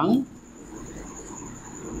 সুতরাং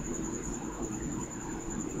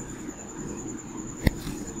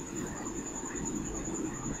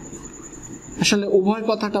আসলে উভয়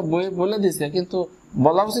কথাটা বইয়ে বলে দিছে, কিন্তু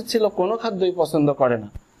বলা উচিত ছিল কোনো খাদ্যই পছন্দ করে না,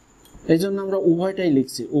 এই জন্য আমরা উভয়টাই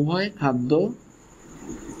লিখছি। উভয় খাদ্য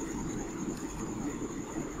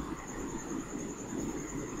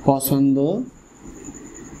পছন্দ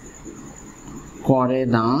করে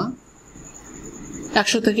না।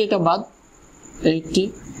 100 থেকে এটা বাদ,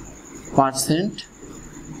 80%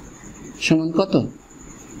 সমান কত?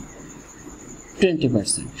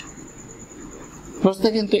 20%। প্রশ্নে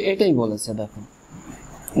কিন্তু এটাই বলেছে, দেখো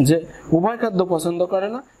যে উভয় খাদ্য পছন্দ করে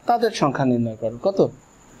না, তাদের সংখ্যা নির্ণয় করো। কত?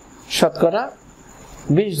 শতকরা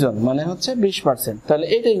 20 জন, মানে হচ্ছে 20%। তাহলে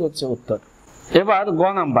এটাই হচ্ছে উত্তর। এবার গ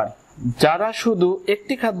নাম্বার, যারা শুধু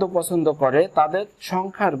একটি খাদ্য পছন্দ করে তাদের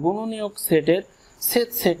সংখ্যার গুণনীয়ক সেটের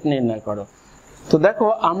সেট নির্ণয় করো। তো দেখো,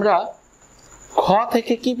 আমরা খ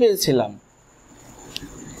থেকে কি পেয়েছিলাম?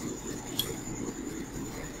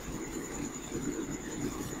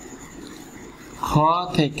 খ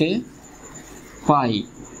থেকে পাই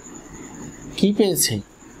কি পেয়েছি?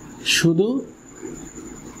 শুধু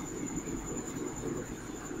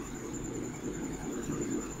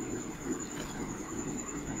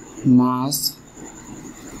মাছ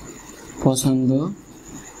পছন্দ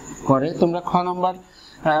করে। তোমরা খ নম্বর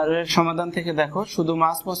সমাধান থেকে দেখো, শুধু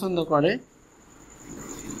মাছ পছন্দ করে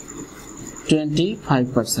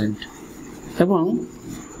 25% এবং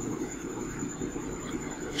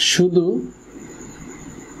শুধু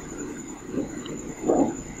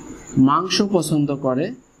মাংস পছন্দ করে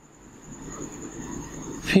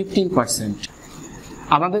 15%।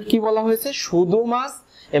 আমাদের কি বলা হয়েছে? শুধু মাছ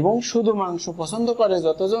এবং শুধু মাংস পছন্দ করে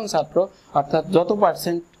যতজন ছাত্র, অর্থাৎ যত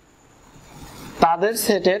পার্সেন্ট, তাদের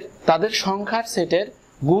সেটের, তাদের সংখ্যার সেটের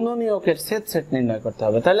গুণনীয়কের সেট নির্ণয় করতে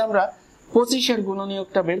হবে। তাহলে আমরা 25-এর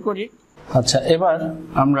গুণনীয়কটা বের করি। আচ্ছা, এবার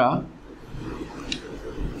আমরা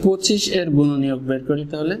 25-এর গুণনীয়ক বের করি।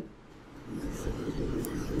 তাহলে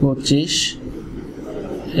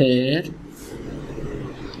 25-এর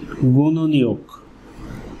গুণনীয়ক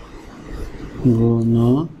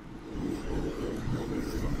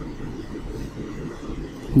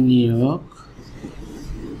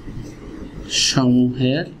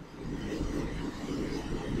সমূহের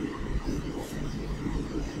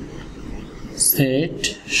সেট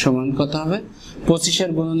সমান কত হবে?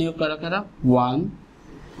 25-এর গুণনীয়ক কারা কারা? 1,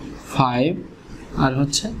 5 আর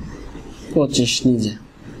হচ্ছে 25 নিজে।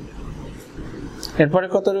 এরপরে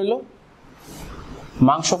কত রইল?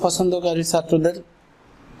 মাংস পছন্দকারী ছাত্রদের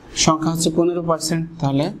সংখ্যা হচ্ছে 15%।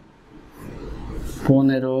 তাহলে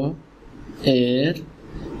 15-এর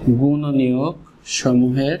গুণনীয়ক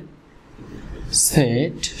সমূহের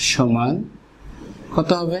সেট সমান কত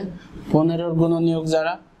হবে? 15-এর গুণনীয়ক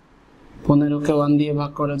যারা, 15-কে 1 দিয়ে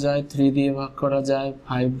ভাগ করা যায়, 3 দিয়ে ভাগ করা যায়,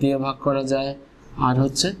 5 দিয়ে ভাগ করা যায়, আর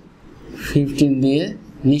হচ্ছে 15 দিয়ে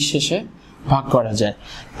নিঃশেষে ভাগ করা যায়।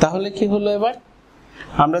 তাহলে কি হলো? এবার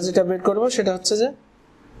আমরা যেটা বের করব সেটা হচ্ছে যে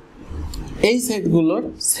এই সেটগুলোর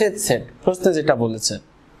সেট প্রশ্নে যেটা বলেছে।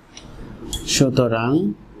 সুতরাং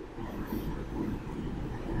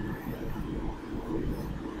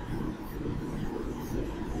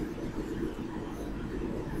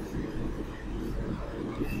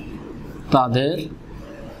তাদের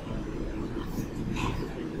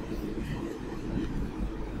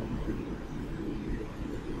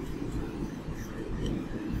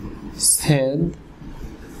ছেদ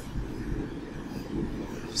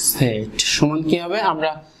সেট সমান কি হবে,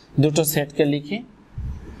 আমরা দুটো সেটকে লিখি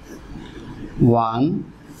 1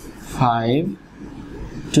 5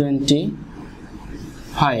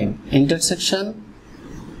 25 ইন্টারসেকশন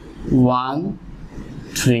 1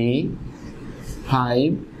 3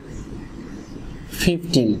 5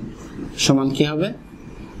 15 সমান কি হবে,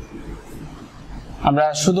 আমরা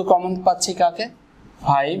শুধু কমন পাচ্ছি কাকে,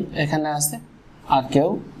 5 এখানে আছে আর কেউ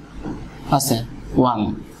আছে 1,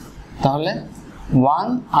 তাহলে 1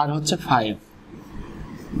 আর হচ্ছে 5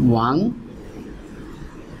 1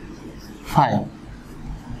 5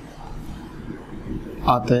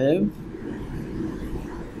 অতএব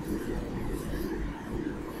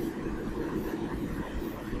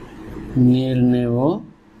নির্ণেয়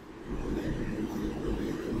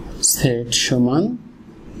সেট সমান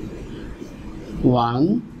 1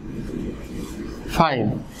 5।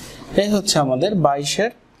 এই হচ্ছে আমাদের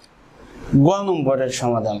 22-এর গ নম্বরের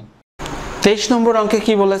সমাধান। 23 নম্বর অঙ্কে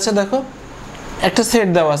কি বলেছে দেখো, একটা সেট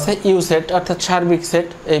দেওয়া আছে ইউ সেট অর্থাৎ সার্বিক সেট,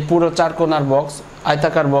 এই পুরো চার কোণার বক্স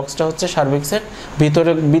আয়তাকার বক্সটা হচ্ছে সার্বিক সেট,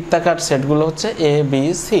 ভিতরে বৃত্তাকার সেটগুলো হচ্ছে এ বি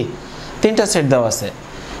সি, তিনটা সেট দেওয়া আছে।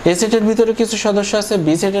 এ সেটের ভিতরে কিছু সদস্য আছে,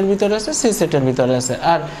 বি সেটের ভিতরে আছে, সি সেটের ভিতরে আছে,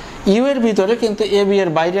 আর ইউ এর ভিতরে কিন্তু এ বি এর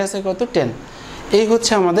বাইরে আছে কত 10। এই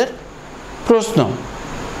হচ্ছে আমাদের প্রশ্ন,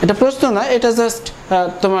 এটা প্রশ্ন না, এটা জাস্ট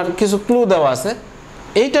তোমার কিছু ক্লু দেওয়া আছে,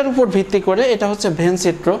 এইটার উপর ভিত্তি করে এটা হচ্ছে ভেন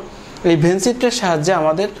চিত্র। এই ভেন চিত্রের সাহায্যে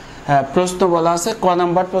আমাদের প্রশ্ন বলা আছে, ক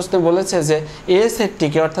নাম্বার প্রশ্নে বলেছে যে এ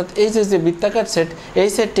সেটটিকে অর্থাৎ এই যে বৃত্তাকার সেট, এই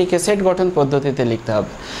সেটটিকে সেট গঠন পদ্ধতিতে লিখতে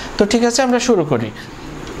হবে। তো ঠিক আছে, আমরা শুরু করি।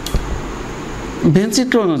 ভেন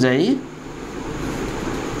চিত্র অনুযায়ী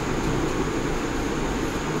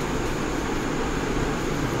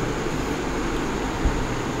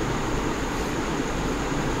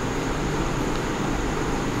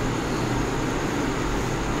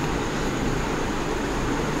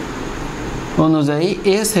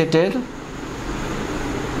এ সেটের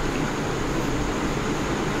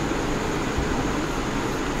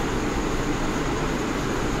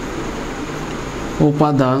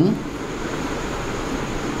উপাদান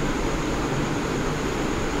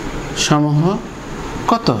সমূহ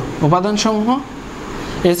কত, উপাদান সমূহ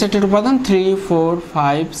এ সেটের উপাদান 3 4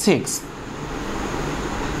 5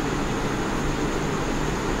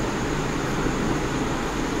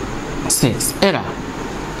 6, এরা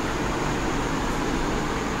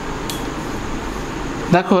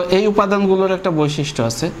দেখো এই উপাদানগুলোর একটা বৈশিষ্ট্য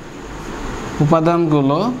আছে,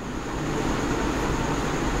 উপাদানগুলো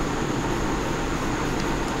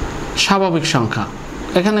স্বাভাবিক সংখ্যা,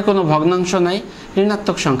 এখানে কোনো ভগ্নাংশ নাই,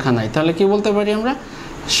 ঋণাত্মক সংখ্যা নাই, তাহলে কি বলতে পারি আমরা,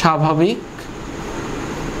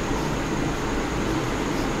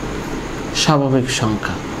 স্বাভাবিক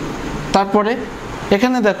সংখ্যা। তারপরে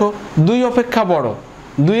এখানে দেখো 2 অপেক্ষা বড়,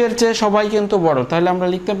 2 এর চেয়ে সবাই কিন্তু বড়, তাহলে আমরা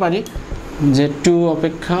লিখতে পারি যে 2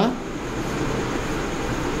 অপেক্ষা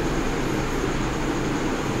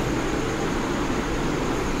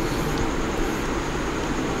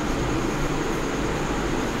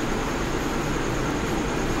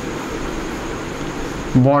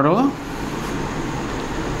বড়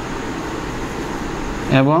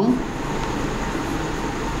এবং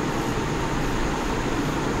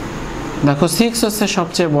দেখো 6 হচ্ছে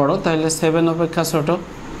সবচেয়ে বড়, তাহলে 7 অপেক্ষা ছোট।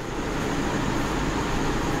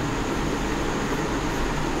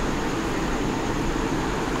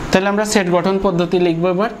 তাহলে আমরা সেট গঠন পদ্ধতি লিখব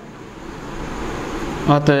এবার।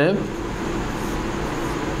 অতএব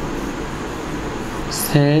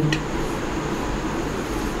সেট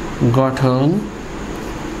গঠন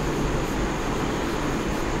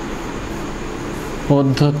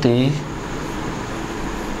পদ্ধতিতে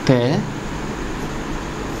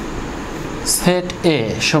সেট এ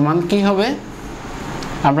সমান কি হবে,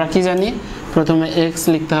 আমরা কি জানি, প্রথমে x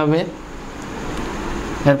লিখতে হবে,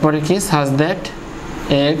 এরপরে কি such that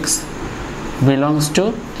x belongs to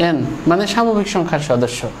n মানে স্বাভাবিক সংখ্যার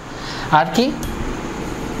সদস্য, আর কি,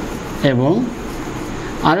 এবং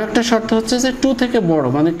আরো একটা শর্ত হচ্ছে যে 2 থেকে বড়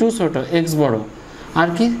মানে 2 ছোট x বড়, আর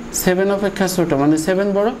কি 7 অপেক্ষা ছোট মানে 7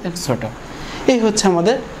 বড় x ছোট। এই হচ্ছে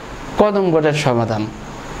আমাদের ক নম্বরের সমাধান।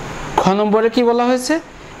 খ নম্বরে কি বলা হয়েছে,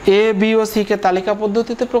 A B O C K তালিকা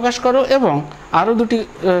পদ্ধতিতে প্রকাশ করো, এবং আরো দুটি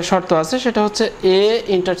শর্ত আছে, সেটা হচ্ছে এ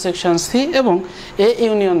ইন্টারসেকশন সি এবং এ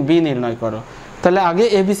ইউনিয়ন বি নির্ণয় করো। তাহলে আগে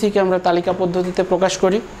এ বি সি কে আমরা তালিকা পদ্ধতিতে প্রকাশ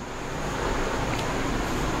করি।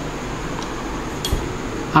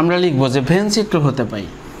 আমরা লিখব যে ভেন চিত্র হতে পাই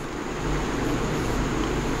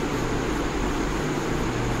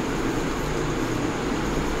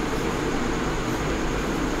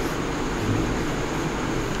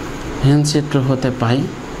ভেন চিত্র হতে পাই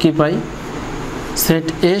কি পাই, সেট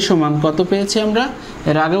এ সমান কত পেয়েছি আমরা?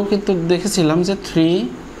 এর আগেও কিন্তু দেখেছিলাম যে 3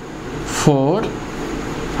 4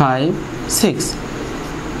 5 6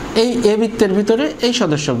 এই এ বৃত্তের ভিতরে এই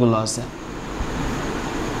সদস্যগুলো আছে।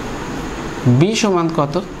 বি সমান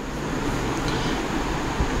কত?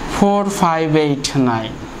 4 5 8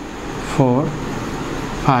 9 4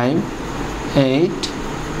 5 8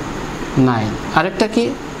 9। আরেকটা কি?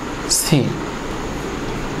 সি।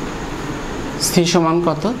 সি সমান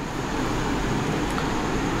কত?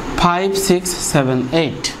 5 6 7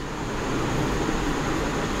 8।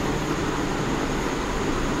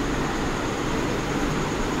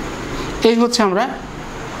 এই হচ্ছে আমরা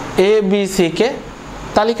এ বি সি কে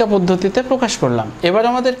তালিকা পদ্ধতিতে প্রকাশ করলাম। এবার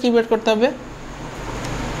আমাদের কি বের করতে হবে?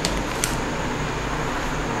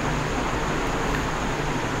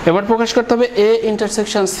 এবার প্রকাশ করতে হবে এ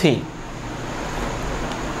ইন্টারসেকশন সি।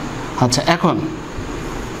 আচ্ছা, এখন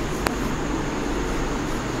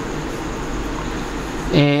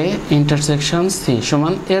এ ইন্টারসেকশন সি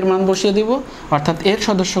সমান এর মান বসিয়ে দিব, অর্থাৎ এর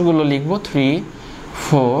সদস্যগুলো লিখব 3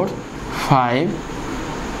 4 5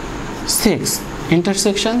 6।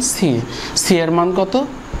 ইন্টারসেকশন সি, সি এর মান কত?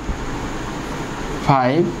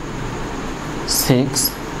 5 6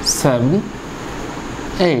 7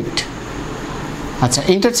 8। আচ্ছা,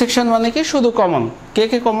 ইন্টারসেকশন মানে কি? শুধু কমন। কে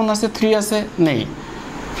কে কমন আছে? 3 আছে, নেই।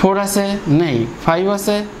 4 আছে, নেই। 5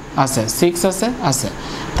 আছে, আছে। 6 আছে, আছে।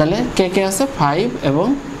 তাহলে কে কে আছে? 5 এবং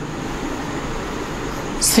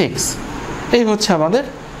 6। এই হচ্ছে আমাদের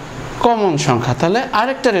কমন সংখ্যা। তাহলে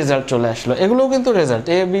আরেকটা রেজাল্ট চলে আসলো। এগুলোও কিন্তু রেজাল্ট,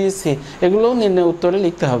 এ বি সি, এগুলোও নির্ণয় উত্তরে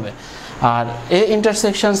লিখতে হবে। আর এ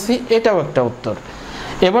ইন্টারসেকশন সি, এটাও একটা উত্তর।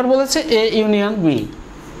 এবার বলেছে এ ইউনিয়ন বি।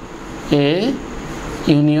 এ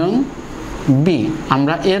ইউনিয়ন বি,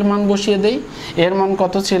 আমরা এর মান বসিয়ে দেই। এর মান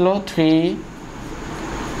কত ছিল? 3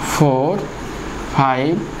 4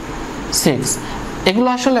 5 6। এগুলো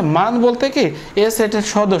আসলে মান বলতে কি, এ সেটের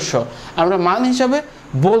সদস্য আমরা মান হিসাবে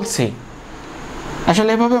বলছি। আসলে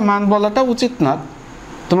এভাবে মান বলাটা উচিত না,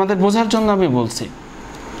 তোমাদের বোঝার জন্য আমি বলছি।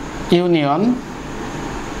 ইউনিয়ন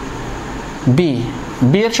বি,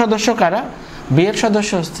 বি এর সদস্য কারা? বি এর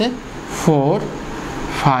সদস্য হচ্ছে 4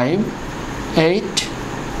 5 8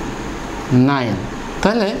 9।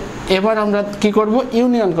 তাহলে এবার আমরা কি করব?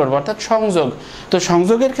 ইউনিয়ন করব, অর্থাৎ সংযোগ। তো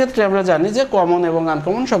সংযোগের ক্ষেত্রে আমরা জানি যে কমন এবং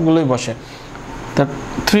আনকমন সবগুলোই বসে। তা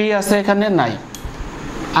 3 আছে এখানে, নাই,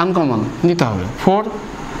 আনকমন নিতে হবে। 4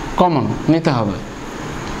 কমন নিতে হবে।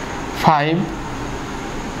 5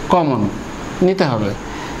 কমন নিতে হবে।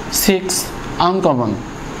 6 আনকমন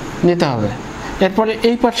নিতে হবে। এরপরে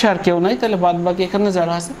এই পাশে আর কেউ নাই, তাহলে বাদ বাকি এখানে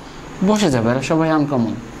যারা আছে বসে যাবে, এরা সবাই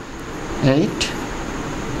আনকমন। 8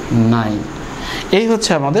 9। এই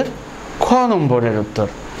হচ্ছে আমাদের খ নম্বরের উত্তর।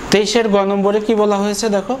 23-এর গ নম্বরে কি বলা হয়েছে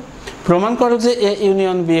দেখো, প্রমাণ করো যে এ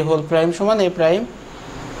ইউনিয়ন বি হোল প্রাইম সমান এ প্রাইম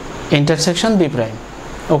ইন্টারসেকশন বি প্রাইম।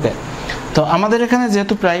 ওকে, তো আমাদের এখানে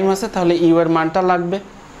যেহেতু প্রাইম আছে, তাহলে ইউ এর মানটা লাগবে।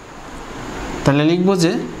 তাহলে লিখবো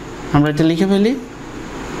যে, আমরা এটা লিখে ফেলি,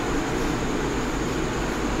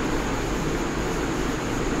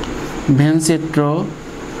 ভেন চিত্র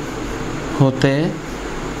হতে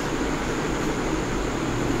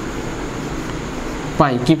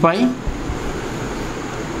পাই, কি পাই?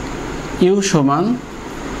 ইউ সমান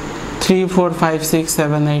 3 4 5 6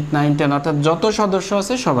 7 8 9 10, অর্থাৎ যত সদস্য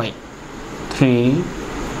আছে সবাই। 3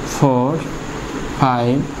 4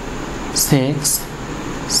 5 6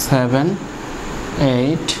 7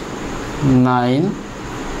 8 9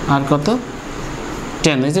 আর কত?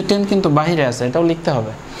 10। এই যে 10 কিন্তু বাহিরে আছে, এটাও লিখতে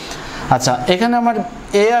হবে। আচ্ছা, এখানে আমার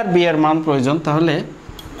এ আর বি এর মান প্রয়োজন। তাহলে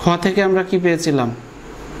খ থেকে আমরা কি পেয়েছিলাম?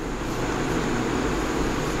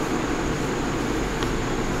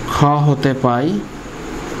 খ হতে পাই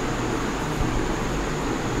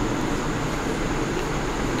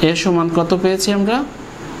এ সমান কত পেয়েছি আমরা?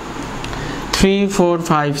 3 4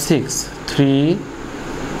 5 6 3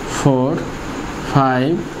 4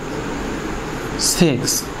 5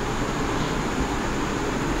 6।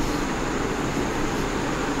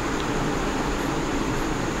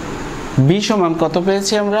 বি সমান কত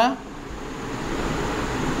পেয়েছি আমরা?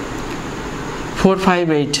 4 5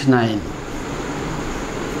 8 9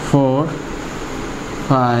 4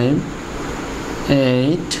 5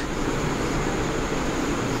 8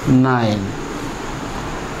 9।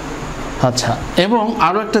 আচ্ছা, এবং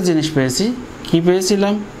আরো একটা জিনিস পেয়েছি। কি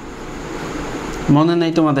পেয়েছিলাম মনে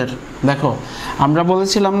নেই তোমাদের? দেখো, আমরা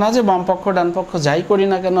বলেছিলাম না যে বাম পক্ষ ডান পক্ষ যাই করি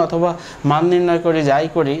না কেন, অথবা মান নির্ণয় করি, যাই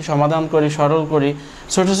করি, সমাধান করি, সরল করি,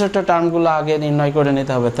 ছোট ছোট টার্মগুলো আগে নির্ণয় করে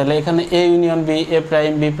নিতে হবে। তাহলে এখানে এ ইউনিয়ন বি, এ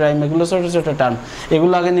প্রাইম বি প্রাইম, এগুলো ছোট ছোট টার্ম,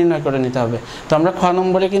 এগুলো আগে নির্ণয় করে নিতে হবে। তো আমরা খ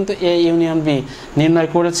নম্বরে কিন্তু এ ইউনিয়ন বি নির্ণয়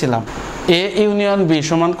করেছিলাম। এ ইউনিয়ন বি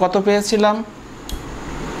সমান কত পেয়েছিলাম?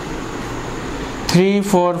 3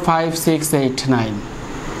 4 5 6 8 9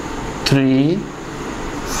 3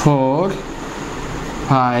 4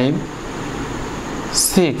 5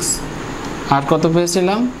 6 আর কত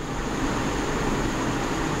পেয়েছিলাম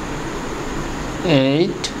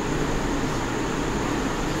 8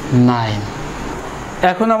 9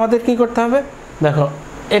 এখন আমাদের কি করতে হবে দেখো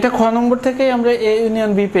এটা খ নম্বর থেকেই আমরা এ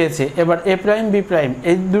ইউনিয়ন বি পেয়েছি এবার এ প্রাইম বি প্রাইম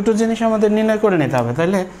এই দুটো জিনিস আমাদের নির্ণয় করে নিতে হবে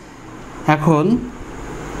তাহলে এখন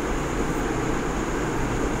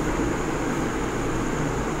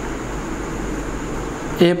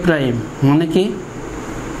এ প্রাইম মানে কি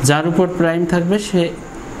যার উপর প্রাইম থাকবে সে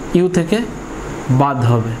ইউ থেকে বাদ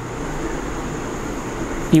হবে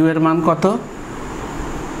ইউ এর মান কত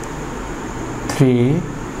 3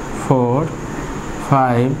 4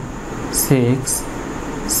 5 6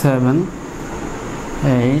 7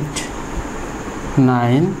 8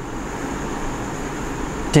 9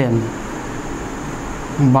 10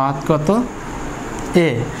 বাদ কত এ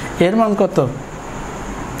এর মান কত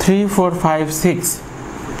 3 4 5 6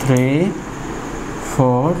 3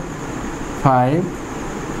 4 5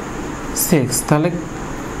 6 তাহলে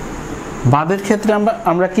বাদের ক্ষেত্রে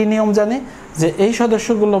আমরা কি নিয়ম জানি যে এই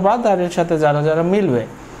সদস্যগুলো বাদ আর এর সাথে যারা যারা মিলবে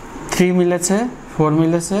 3 মিলেছে 4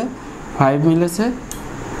 মিলেছে 5 মিলেছে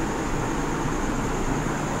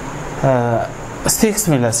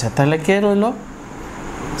 6 মিলেছে তাহলে কে রইল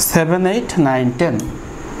 7 8 9 10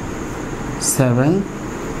 7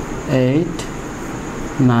 8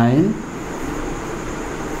 9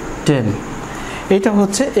 10 এটা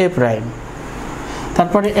হচ্ছে এ প্রাইম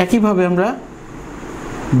তারপরে একইভাবে আমরা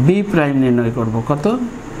বি প্রাইম নির্ণয় করব কত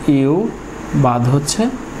ইউ বাদ হচ্ছে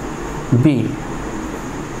বি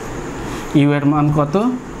ইউ এর মান কত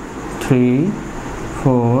 3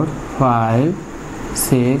 4 5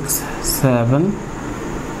 6 7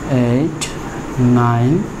 8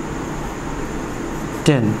 9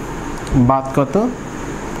 10 বাদ কত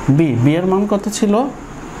বি বি এর মান কত ছিল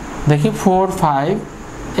দেখি 4 5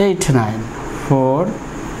 8 9 4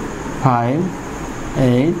 5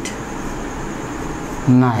 8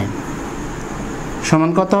 9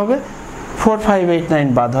 সমান কত হবে 4 5 8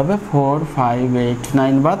 9 বাদ হবে 4 5 8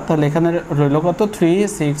 9 বাদ তাহলে এখানে রইল কত 3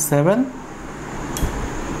 6 7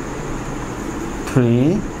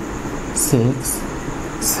 3 6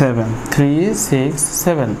 7 3 6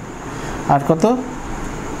 7 আর কত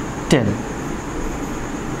 10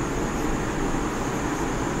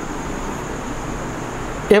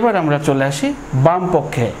 এবার আমরা চলে আসি বাম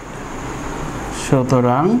পক্ষে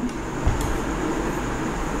সুতরাং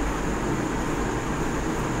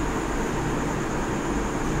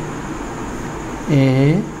এ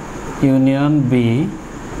ইউনিয়ন বি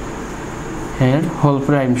এর হোল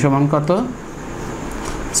প্রাইম সমান কত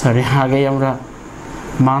সরি আগেই আমরা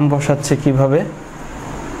মান বসাচ্ছি কিভাবে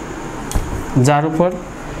যার উপর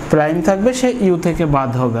প্রাইম থাকবে সে ইউ থেকে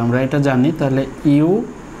বাদ হবে আমরা এটা জানি তাহলে ইউ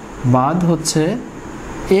বাদ হচ্ছে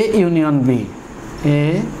এ union B A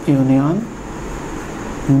union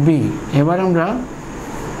B এবার আমরা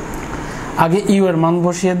আগে ইউ এর মান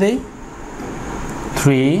বসিয়ে দেই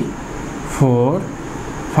 3 4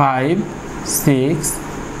 5 6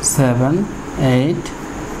 7 8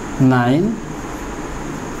 9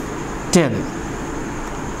 10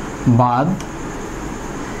 বাদ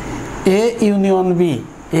এ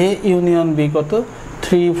ইউনিয়ন বি কত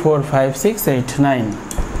 3 4 5 6 8 9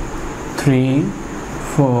 3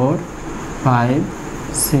 4 5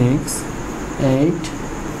 6 8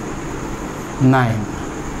 9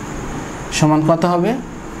 সমান কত হবে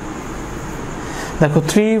দেখো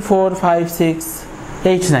 3 4 5 6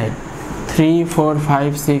 8 9 3 4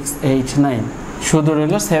 5 6 8 9 শুধু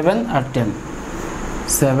রইল 7 আর 10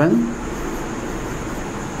 7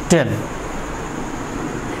 10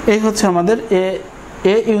 এই হচ্ছে আমাদের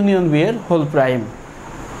এ ইউনিয়ন বি এর হোল প্রাইম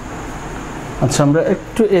আচ্ছা আমরা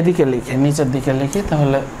একটু এদিকে লিখি নিচের দিকে লিখি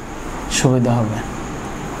তাহলে সুবিধা হবে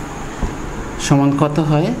সমান কত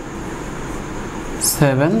হয়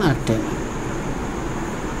 7 আর 10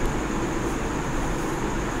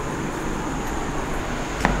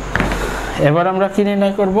 এবার আমরা কি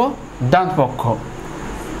নির্ণয় করব ডান পক্ষ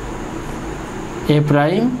এ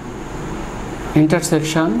প্রাইম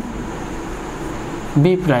ইন্টারসেকশন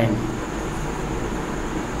বি প্রাইম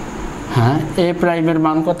হ্যাঁ এ প্রাইমের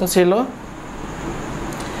মান কত ছিল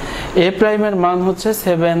এ প্রাইমের মান হচ্ছে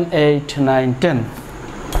 7 8 9 10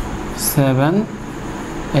 7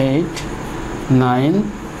 8 9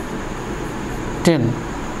 10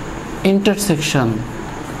 ইন্টারসেকশন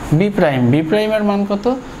বি প্রাইমের মান কত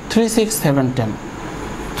 3 6 7 10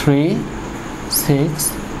 3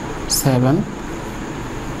 6 7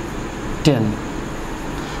 10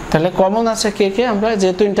 তাহলে কমন আছে কে কে, আমরা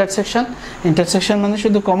যেহেতু ইন্টারসেকশন মানে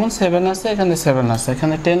শুধু কমন 7 আছে, এখানে 7 আছে,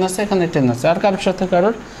 এখানে 10 আছে, এখানে 10 আছে, আর কারোর সাথে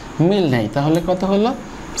কারোর মিল নেই। তাহলে কত হলো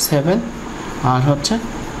 7 আর হচ্ছে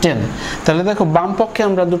 10। তাহলে দেখো বাম পক্ষে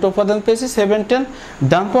আমরা দুটো উপাদান পেয়েছি 7 10,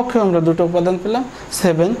 ডান পক্ষে আমরা দুটো উপাদান পেলাম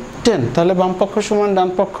 7 10। তাহলে বাম পক্ষ সমান ডান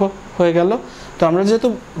পক্ষ হয়ে গেল। তো আমরা যেহেতু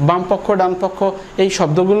বাম পক্ষ ডান পক্ষ এই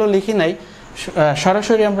শব্দগুলো লিখি নাই,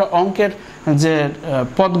 সরাসরি আমরা অঙ্কের যে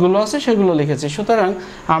পদগুলো আছে সেগুলো লিখেছি। সুতরাং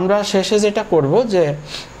আমরা শেষে যেটা করব যে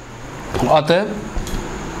অতএব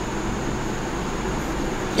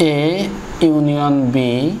এ ইউনিয়ন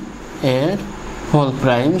বি এর হোল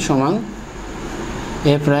প্রাইম সমান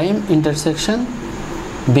এ প্রাইম ইন্টারসেকশন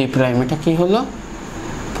বি প্রাইম। এটা কি হলো?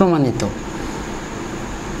 প্রমাণিত।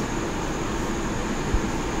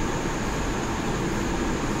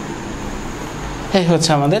 এই হচ্ছে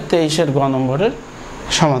আমাদের 23-এর গ নম্বরের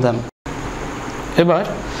সমাধান। এবার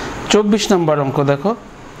 24 নম্বর অঙ্ক দেখো।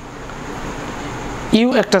 ইউ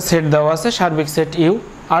একটা সেট দেওয়া আছে, সার্বিক সেট ইউ,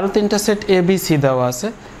 আরও 3টা সেট এ বি সি দেওয়া আছে।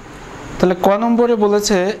 তাহলে ক নম্বরে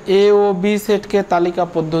বলেছে এ ও বি সেটকে তালিকা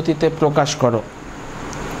পদ্ধতিতে প্রকাশ করো।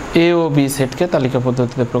 এ ও বি সেটকে তালিকা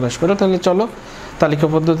পদ্ধতিতে প্রকাশ করো। তাহলে চলো তালিকা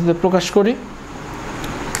পদ্ধতিতে প্রকাশ করি।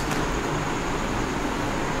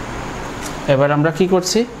 এবার আমরা কি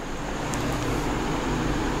করছি,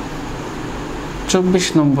 24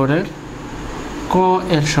 নম্বরের ক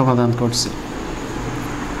এর সমাধান করছি।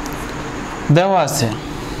 দেওয়া আছে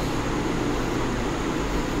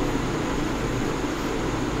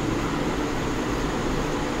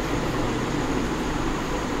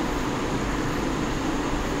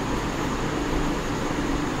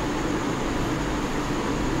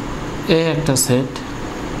এ একটা সেট,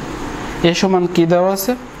 এ সমান কি দেওয়া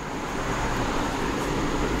আছে,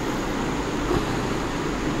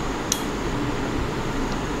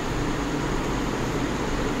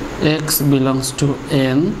 x belongs to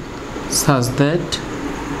n such that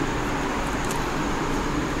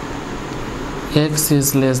x is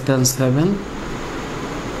less than 7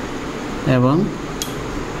 এবং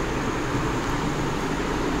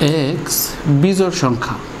x বিজোড়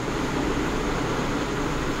সংখ্যা।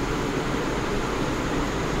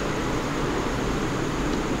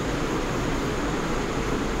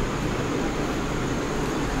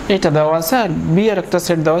 এটা দেওয়া আছে, আর বি এর একটা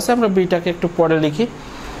সেট দেওয়া আছে। আমরা বিটাকে একটু পরে লিখি,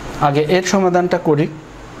 আগে এর সমাধানটা করি।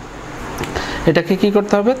 এটাকে কি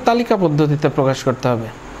করতে হবে, তালিকা পদ্ধতিতে প্রকাশ করতে হবে।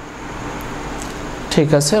 ঠিক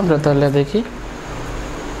আছে, আমরা তাহলে দেখি।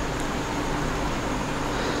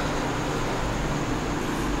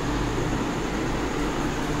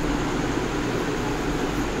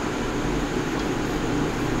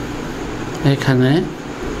 এখানে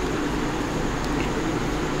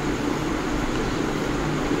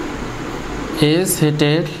এ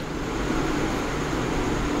সেটের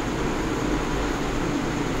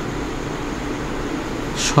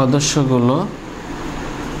সদস্যগুলো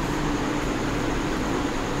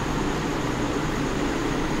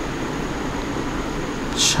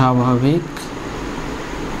স্বাভাবিক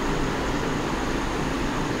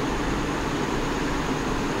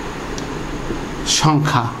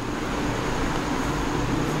সংখ্যা।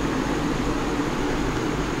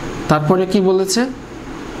 তারপরে কি বলেছে,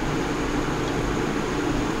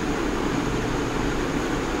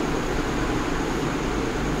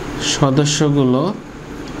 সদস্যগুলো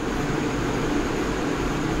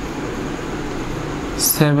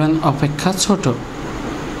 7 অপেক্ষা ছোট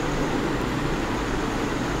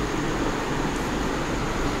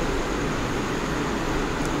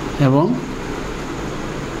এবং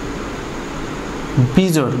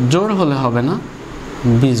বিজোড়, জোড় হলে হবে না,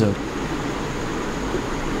 বিজোড়।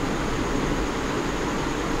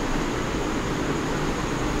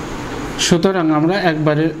 সুতরাং আমরা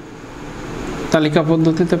একবারে তালিকা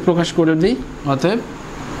পদ্ধতিতে প্রকাশ করে দিই। অতএব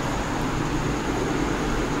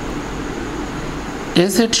এ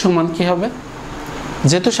সেট সমান কি হবে,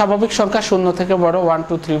 যেহেতু স্বাভাবিক সংখ্যা 0 থেকে বড় 1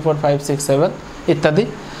 2 3 4 5 6 7 ইত্যাদি,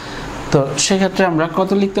 তো সেক্ষেত্রে আমরা কত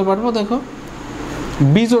লিখতে পারবো, দেখো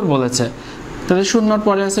বিজোড় বলেছে, তাহলে 0-র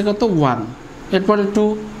পরে আছে কত 1, এরপরে 2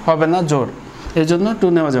 হবে না জোড়, এই জন্য 2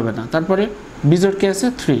 নেওয়া যাবে না। তারপরে বিজোড় কি আছে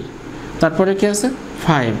 3, তারপরে কি আছে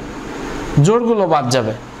 5, জোড়গুলো বাদ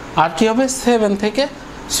যাবে। আর কি হবে 7 থেকে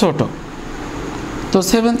ছোট, তো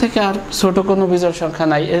 7 থেকে আর ছোট কোনো বিজোড় সংখ্যা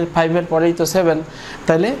নাই, এর 5-এর পরেই তো 7,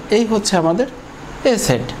 তাহলে এই হচ্ছে আমাদের এ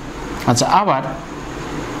সেট। আচ্ছা, আবার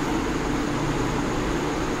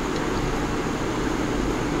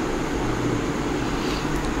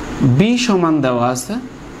বি সমান দেওয়া আছে,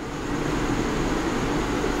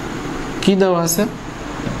 কি দেওয়া আছে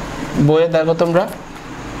বইয়ে দেখো তোমরা,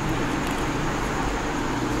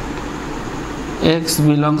 x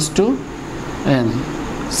belongs to n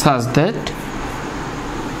such that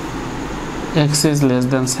x is less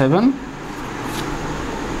than 7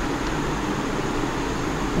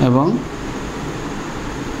 এবং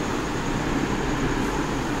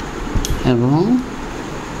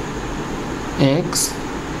x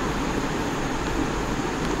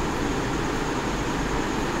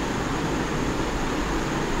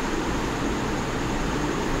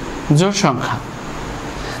জোড় সংখ্যা।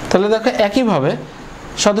 তাহলে দেখো একইভাবে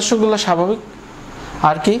সদস্যগুলো স্বাভাবিক,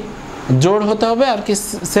 আর কি জোড় হতে হবে, আর কি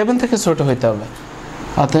 7 থেকে ছোট হইতে হবে।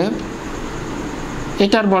 অতএব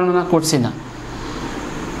এটার বর্ণনা করছি না,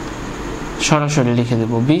 সরাসরি লিখে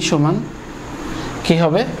দেব b সমান কি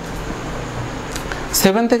হবে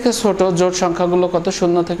 7 থেকে ছোট জোড় সংখ্যাগুলো কত,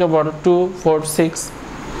 0 থেকে বড় 2 4 6।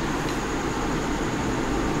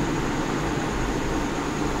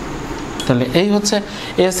 তাহলে এই হচ্ছে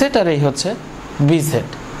a সেট আর এই হচ্ছে b সেট।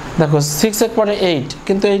 দেখো 6 এর পরে 8,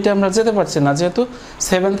 কিন্তু এইটা আমরা যেতে পারছি না যেহেতু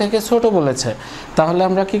 7 থেকে ছোট বলেছে। তাহলে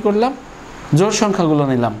আমরা কি করলাম, জোড় সংখ্যাগুলো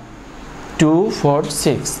নিলাম 2 4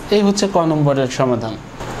 6। এই হচ্ছে ক নম্বরের সমাধান।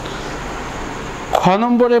 খ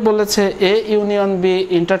নম্বরে বলেছে a union b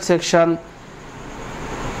intersection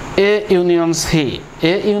a union c,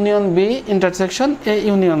 a union b intersection a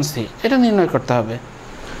union c, এটা নির্ণয় করতে হবে।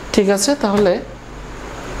 ঠিক আছে, তাহলে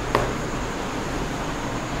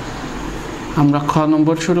আমরা খ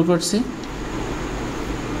নম্বর শুরু করছি।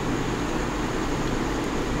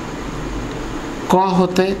 ক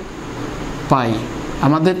হতে পাই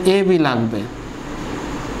আমাদের এ বি লাগবে।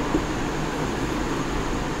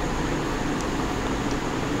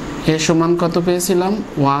 এ সমান কত পেয়েছিলাম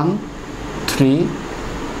 1 3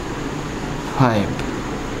 5,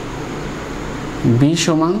 বি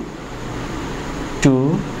সমান 2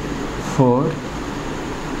 4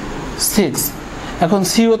 6। এখন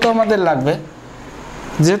সিও তো আমাদের লাগবে,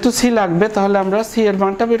 যেহেতু সি লাগবে তাহলে আমরা সি এর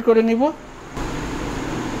মানটা বের করে নিব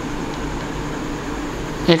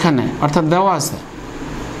এখানে, অর্থাৎ দেওয়া আছে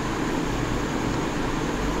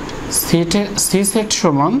সি সেট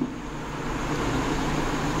সমান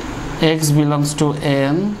x belongs to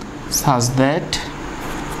n such that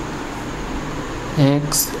x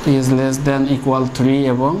is less than equal 3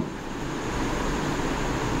 এবং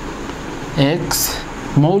x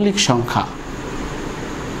মৌলিক সংখ্যা।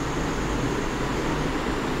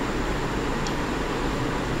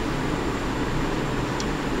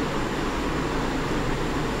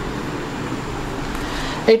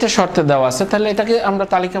 এটা শর্তে দেওয়া আছে, তাহলে এটাকে আমরা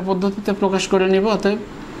তালিকা পদ্ধতিতে প্রকাশ করে নিব। অতএব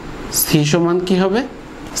সি সমান কি হবে,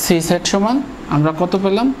 সি সেট সমান আমরা কত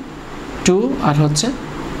পেলাম 2 আর হচ্ছে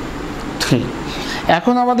 3।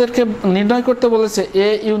 এখন আমাদেরকে নির্ণয় করতে বলেছে এ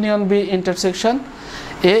union B intersection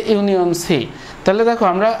A union C. তাহলে দেখো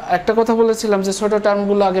আমরা একটা কথা বলেছিলাম যে ছোট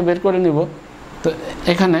টার্মগুলো আগে বের করে নিব। তো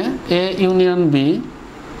এখানে এ ইউনিয়ন বি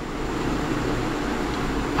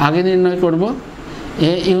আগে নির্ণয় করব।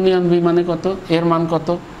 এ ইউনিয়ন বি মানে কত, এর মান কত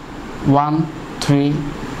 1 3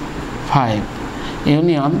 5,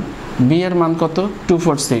 ইউনিয়ন বি এর মান কত 2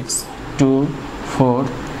 4 6 2 4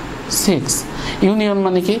 6। ইউনিয়ন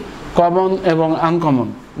মানে কি কমন এবং আনকমন,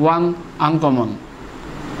 1 আনকমন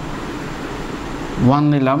 1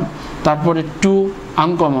 নিলাম, তারপরে 2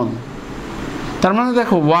 আনকমন। তার মানে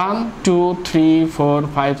দেখো 1 2 3 4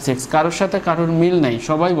 5 6 কারোর সাথে কারোর মিল নেই,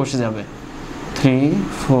 সবাই বসে যাবে 3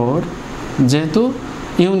 4, যেহেতু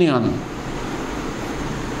ইউনিয়ন।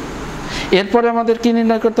 এরপরে আমাদের কি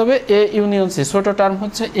নির্ণয় করতে হবে, এ ইউনিয়ন সি, ছোট টার্ম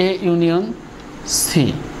হচ্ছে এ ইউনিয়ন সি।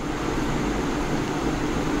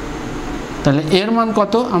 তাহলে এর মান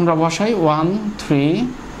কত আমরা বসাই 1 3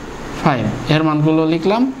 5, এর মানগুলো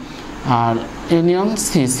লিখলাম। আর ইউনিয়ন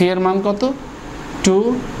সি, সি এর মান কত 2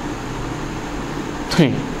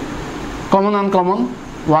 3, কমন আনকমন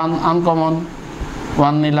 1 আনকমন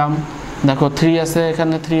 1 নিলাম। দেখো 3 আছে,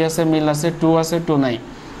 এখানে 3 আছে, মিল আছে, 2 আছে, 2 নাই।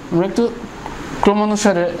 আমরা একটু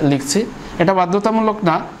ক্রমানুসারে লিখছি, এটা বাধ্যতামূলক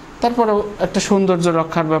না, তারপরেও একটা সৌন্দর্য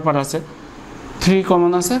রক্ষার ব্যাপার আছে। 3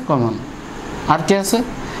 কমন আছে, কমন। আর কি আছে,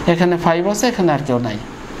 এখানে 5 আছে, এখানে আর কেউ নাই।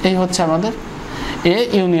 এই হচ্ছে আমাদের এ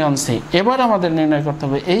ইউনিয়ন সি। এবার আমাদের নির্ণয় করতে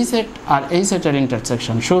হবে এই সেট আর এই সেটের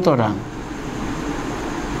ইন্টারসেকশন। সুতরাং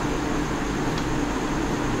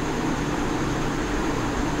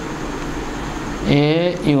এ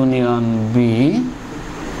union B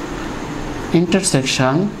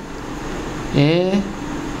intersection A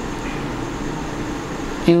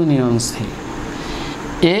union C.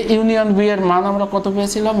 A union B এর মান আমরা কত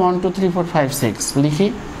পেয়েছিলাম 1 2 3 4 5 6। লিখি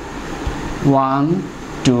 1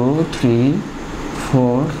 2 3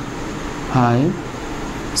 4 5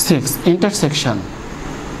 6 ইন্টারসেকশন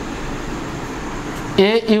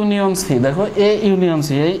এ ইউনিয়ন সি। দেখো এ ইউনিয়ন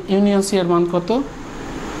সি, এই ইউনিয়ন সি এর মান কত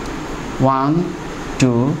 1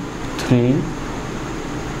 2 3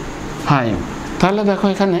 5। তাহলে দেখো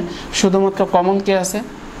এখানে শুধুমাত্র কমন কে আছে,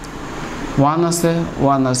 1 আছে,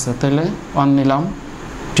 1 আছে, তাহলে 1 নিলাম।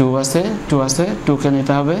 2 আছে, 2 আছে, 2 কে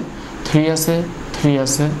নিতে হবে। 3 আছে, 3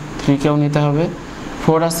 আছে, 3 কেও নিতে হবে।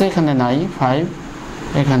 4 আছে, এখানে নাই। 5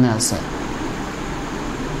 এখানে আছে।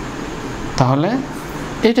 তাহলে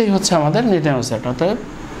এটাই হচ্ছে আমাদের নির্ণেয় সেট। অতএব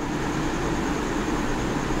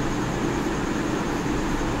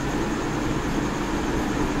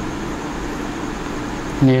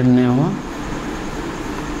নির্ণেয়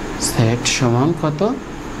সেট সমান কত,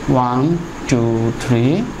 1 2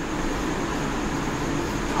 3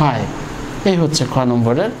 5। এই হচ্ছে খ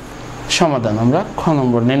নম্বরের সমাধান। আমরা খ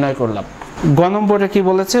নম্বর নির্ণয় করলাম। গ নম্বরে কি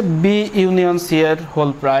বলেছে, বি ইউনিয়ন সি এর হোল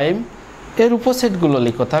প্রাইম এর উপসেটগুলো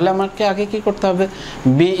লিখো। তাহলে আমাকে আগে কি করতে হবে,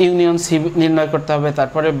 বি ইউনিয়ন সি নির্ণয় করতে হবে,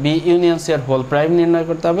 তারপরে বি ইউনিয়ন সি এর হোল প্রাইম নির্ণয়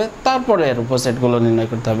করতে হবে, তারপরে এর উপসেটগুলো নির্ণয়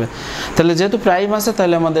করতে হবে। তাহলে যেহেতু প্রাইম আছে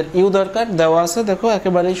তাহলে আমাদের ইউ দরকার, দেওয়া আছে, দেখো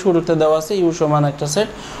একেবারেই শুরুতে দেওয়া আছে ইউ সমান একটা সেট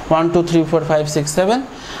 1 2 3 4 5 6 7।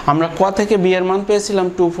 আমরা ক থেকে বি এর মান পেয়েছিলাম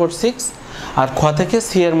 2 4 6, আর খ থেকে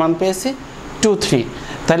সি এর মান পেয়েছি 2 3।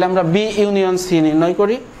 তাহলে আমরা বি ইউনিয়ন সি নির্ণয়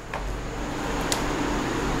করি।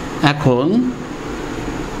 এখন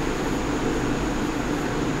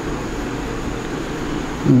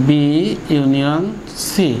বি ইউনিয়ন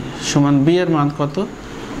সি সমান বি এর মান কত,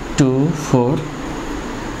 2 4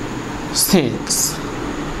 6,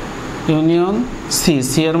 ইউনিয়ন সি,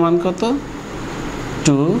 সি এর মান কত,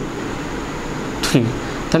 2 3।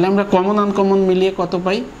 তাহলে আমরা কমন আনকমন মিলিয়ে কত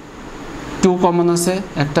পাই, 2 কমন আছে,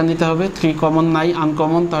 একটা নিতে হবে। 3 কমন নাই,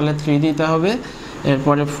 আনকমন, তাহলে 3 নিতে হবে।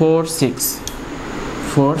 এরপরে 4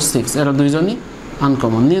 6 এরা দুইজনই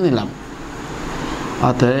আনকমন নিয়ে নিলাম।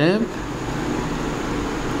 অতএব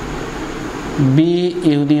বি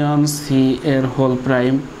ইউনিয়ন সি এর হোল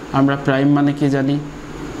প্রাইম, আমরা প্রাইম মানে কি জানি,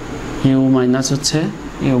 ইউ মাইনাস হচ্ছে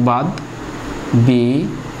ইউ বাদ, বি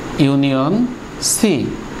ইউনিয়ন সি,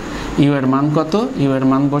 ইউ এর মান কত, ইউ এর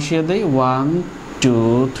মান বসিয়ে দেই 1 2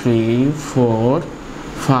 3 4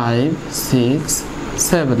 5 6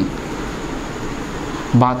 7,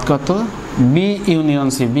 বাদ কত, B union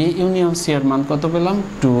C, B union C এর মান কত পেলাম,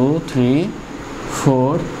 2 3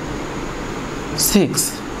 4 6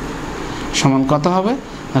 সমান কত হবে।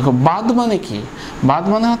 দেখো বাদ মানে কি, বাদ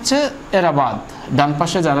মানে হচ্ছে এরা বাদ, ডান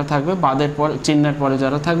পাশে যারা থাকবে বাদের পর চিহ্নের পরে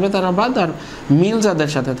যারা থাকবে তারা বাদ, আর মিল যাদের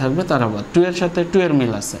সাথে থাকবে তারা বাদ। 2 এর সাথে 2 এর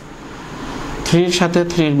মিল আছে, 3 এর সাথে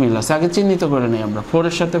 3 এর মিল আছে, আগে চিহ্নিত করে নিই আমরা। 4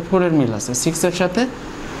 এর সাথে 4 এর মিল আছে, 6 এর সাথে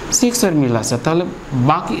 6 এর মিল আছে। তাহলে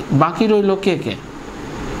বাকি রইল কে কে,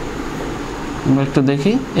 আমরা একটু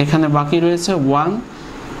দেখি। এখানে বাকি রয়েছে 1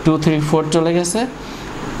 2 3 4 চলে গেছে,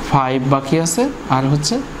 5 বাকি আছে, আর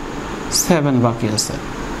হচ্ছে 7 বাকি আছে।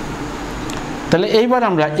 তাহলে এইবার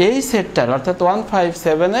আমরা এই সেটটার অর্থাৎ 1 5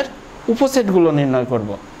 7 এর উপসেটগুলো নির্ণয় করব।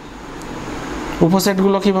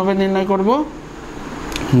 উপসেটগুলো কিভাবে নির্ণয় করব,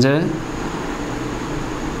 যে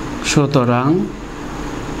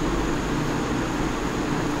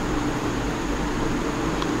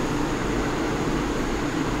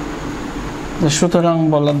সুতরাং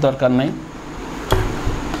বলার দরকার নেই,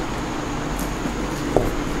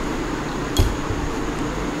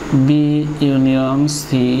 B union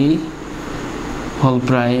C whole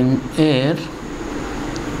prime এর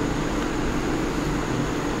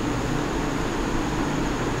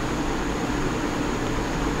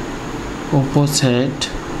উপসেট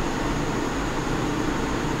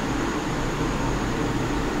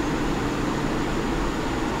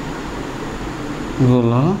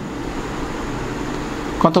গুলো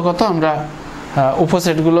কত কত, আমরা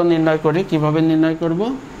উপসেটগুলো নির্ণয় করি। কিভাবে নির্ণয় করব,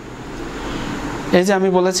 এই যে আমি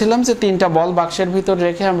বলেছিলাম যে 3টা বল বাক্সের ভিতর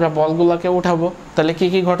রেখে আমরা বলগুলোকে উঠাবো। তাহলে কি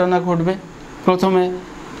কি ঘটনা ঘটবে, প্রথমে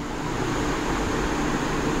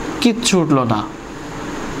কিচ্ছু উঠলো না,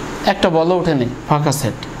 একটা বলও উঠেনি, ফাঁকা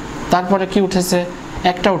সেট। তারপরে কি উঠেছে,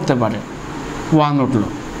 একটা উঠতে পারে, 1 উঠলো,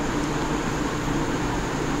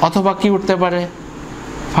 অথবা কি উঠতে পারে,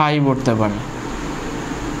 5 উঠতে পারে,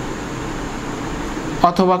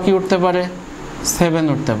 অথবা কি উঠতে পারে, 7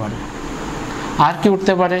 উঠতে পারে। আর কি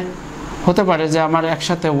উঠতে পারে, হতে পারে যে আমার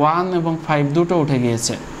একসাথে 1 এবং 5 দুটো উঠে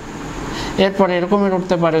গিয়েছে। এরপরে এরকমের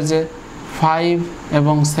উঠতে পারে যে 5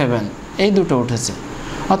 এবং 7 এই দুটো উঠেছে,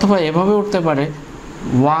 অথবা এভাবে উঠতে পারে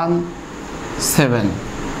 1 7,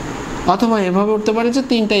 অথবা এভাবে উঠতে পারে যে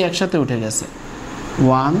 3টাই একসাথে উঠে গেছে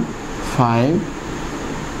 1 5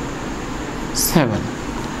 7।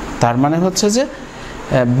 তার মানে হচ্ছে যে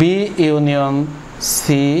বি ইউনিয়ন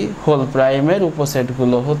সি হোল প্রাইমের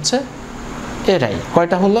উপসেটগুলো হচ্ছে এরাই।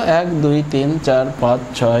 কয়টা হলো, 1 2 3 4 5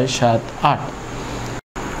 6 7 8।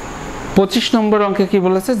 25 নম্বর অঙ্কে কি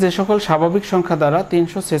বলেছে, যে সকল স্বাভাবিক সংখ্যা দ্বারা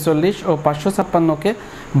 346 ও 556কে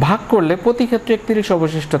ভাগ করলে প্রতি ক্ষেত্রে 31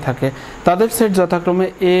 অবশিষ্ট থাকে তাদের সেট যথাক্রমে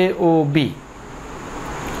এ ও বি।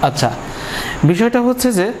 আচ্ছা, বিষয়টা হচ্ছে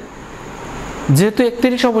যে যেহেতু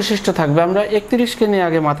 31 অবশিষ্ট থাকবে, আমরা 31কে নিয়ে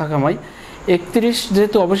আগে মাথা কামাই। 31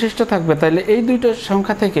 যেহেতু অবশিষ্ট থাকবে, তাহলে এই দুইটা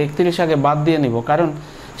সংখ্যা থেকে 31 আগে বাদ দিয়ে নিব, কারণ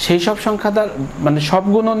সেই সব সংখ্যা দ্বারা মানে সব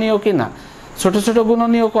গুণনীয়কই না, ছোট ছোট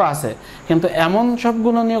গুণনীয়কও আছে, কিন্তু এমন সব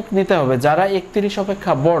গুণনীয়ক নিতে হবে যারা 31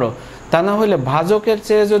 অপেক্ষা বড়। তা না হলে ভাজকের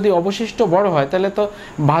চেয়ে যদি অবশিষ্ট বড় হয়, তাহলে তো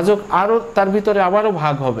ভাজক আরও তার ভিতরে আবারও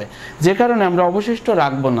ভাগ হবে, যে কারণে আমরা অবশিষ্ট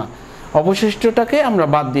রাখবো না, অবশিষ্টটাকে আমরা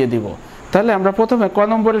বাদ দিয়ে দিব। তাহলে আমরা প্রথমে ক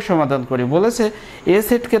নম্বরের সমাধান করি। বলেছে এ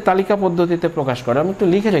সেটকে তালিকা পদ্ধতিতে প্রকাশ করে। আমি একটু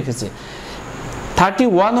লিখে রেখেছি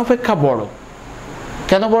 31 অপেক্ষা বড়।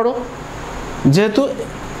 কেন বড়? যেহেতু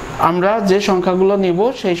আমরা যে সংখ্যাগুলো নিব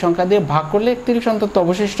সেই সংখ্যা দিয়ে ভাগ করলে 31 অন্তত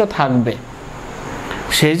অবশিষ্ট থাকবে,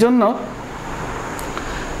 সেই জন্য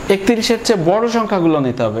 31-এর চেয়ে বড় সংখ্যাগুলো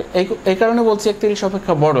নিতে হবে। এই কারণে বলছি 31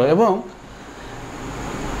 অপেক্ষা বড়। এবং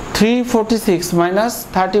 346 মাইনাস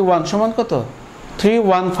 31 সমান কত?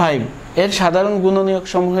 315। এর সাধারণ গুণনীয়ক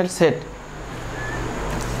সমূহের সেট।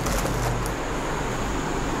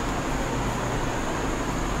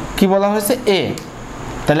 কি বলা হয়েছে? এ।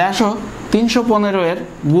 তাহলে আসো 315 এর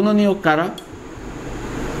গুণনীয়ক কারা?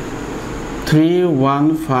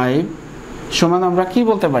 315 সমান আমরা কি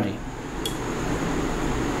বলতে পারি?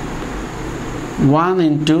 1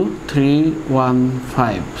 into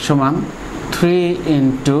 315 সমান 3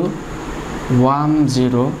 into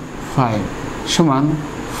 105 সমান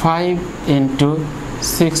 5 into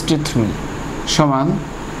 63 সমান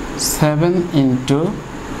 7 into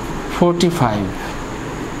 45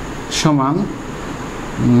 সমান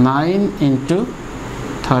 9 into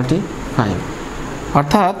 35।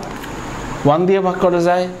 অর্থাৎ 1 দিয়ে ভাগ করা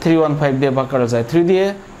যায়, 315 দিয়ে ভাগ করা যায়, 3 দিয়ে,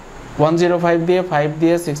 105 দিয়ে, 5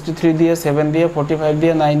 দিয়ে, 63 দিয়ে, 7 দিয়ে, 45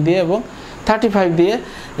 দিয়ে, 9 দিয়ে এবং 35 দিয়ে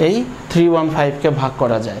এই 315কে ভাগ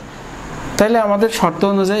করা যায়। তাহলে আমাদের শর্ত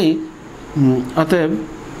অনুযায়ী অতএব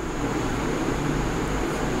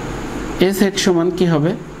এ সেট সমান কি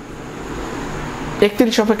হবে?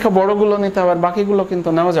 31 অপেক্ষা বড়গুলো নিতে হবে, আর বাকিগুলো কিন্তু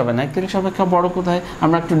নেওয়া যাবে না। 31 অপেক্ষা বড় কোথায়?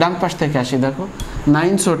 আমরা একটু ডান পাশ থেকে আসি। দেখো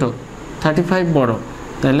 9 ছোট, 35 বড়,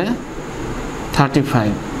 তাহলে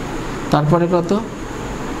 35, তারপরে কত?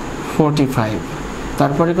 45,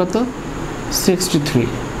 তারপরে কত? 63,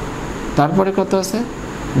 তারপরে কত আছে?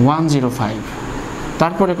 105,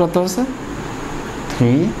 তারপরে কত আছে?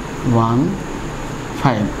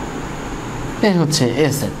 315। এই হচ্ছে এ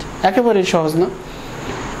সেট। একেবারেই সহজ না?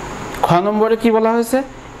 খ নম্বরে কি বলা হয়েছে?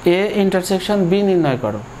 এ ইন্টারসেকশন বি নির্ণয়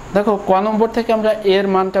করো। দেখো ক নম্বর থেকে আমরা এর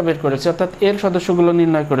মানটা বের করেছি, অর্থাৎ এর সদস্যগুলো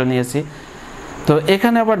নির্ণয় করে নিয়েছি। তো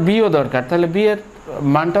এখানে আবার বিও দরকার, তাহলে বি এর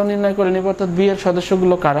মানটাও নির্ণয় করে নিব, অর্থাৎ বি এর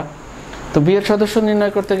সদস্যগুলো কারা। তো বি এর সদস্য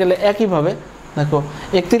নির্ণয় করতে গেলে একইভাবে দেখো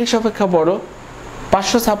 31 অপেক্ষা বড়,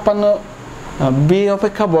 556 বি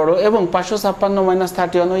অপেক্ষা বড় এবং 556 মাইনাস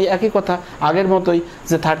 31 ওই একই কথা, আগের মতোই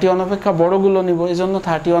যে 31 অপেক্ষা বড়গুলো নিব, এই জন্য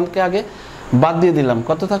 31কে আগে বাদ দিয়ে দিলাম।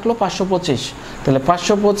 কত থাকলো? 525। তাহলে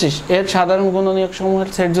 525 এর সাধারণ গুণনীয়ক সমূহের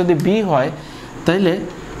সেট যদি বি হয়, তাহলে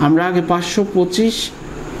আমরা আগে 525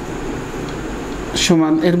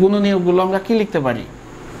 সমান এর গুণনীয়কগুলো আমরা কি লিখতে পারি?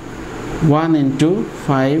 1 into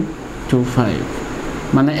 525,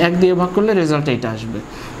 মানে 1 দিয়ে ভাগ করলে রেজাল্ট এইটা আসবে।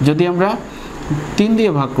 যদি আমরা 3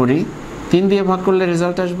 দিয়ে ভাগ করি, 3 দিয়ে ভাগ করলে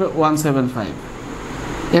রেজাল্ট আসবে 175।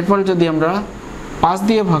 এরপরে যদি আমরা 5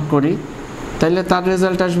 দিয়ে ভাগ করি, তাহলে তার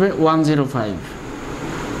রেজাল্ট আসবে 105।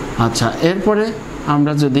 আচ্ছা, এরপরে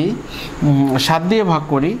আমরা যদি 7 দিয়ে ভাগ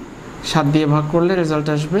করি, 7 দিয়ে ভাগ করলে রেজাল্ট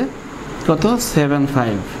আসবে কত?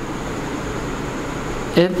 75।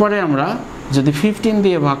 এরপরে আমরা যদি 15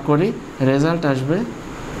 দিয়ে ভাগ করি, রেজাল্ট আসবে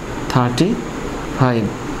 35।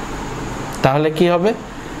 তাহলে কি হবে?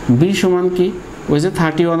 বি সমান কি? ওই যে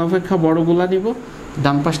 31 অপেক্ষা বড়গুলা নিব,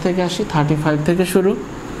 ডান পাশ থেকে আসি, 35 থেকে শুরু,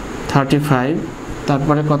 35,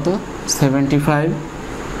 তারপরে কত? 75,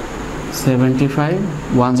 75,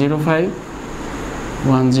 105,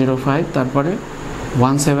 105, তারপরে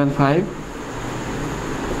 175,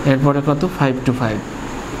 এরপরে কত? 525,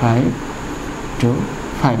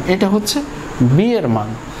 525। এটা হচ্ছে বি এর মান।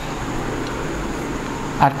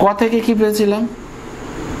 আর ক থেকে কি পেয়েছিলাম?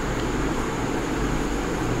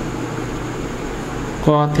 ক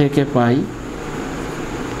থেকে পাই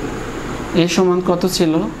এ সমান কত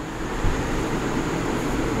ছিল?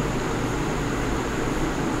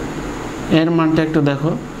 এর মানটা একটু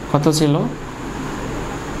দেখো কত ছিল?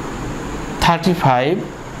 35,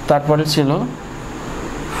 তারপরে ছিল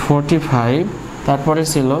 45, তারপরে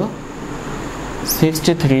ছিল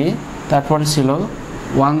 63, তারপরে ছিল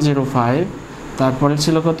 105, তারপরে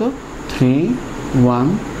ছিল কত? 3 1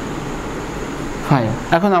 5।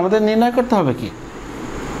 এখন আমাদের নির্ণয় করতে হবে কি,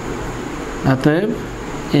 অতএব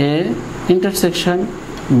এ ইন্টারসেকশন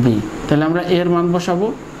বি, তাহলে আমরা এর মান বসাবো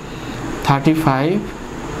 35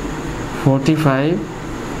 45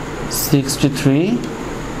 63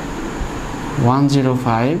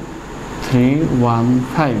 105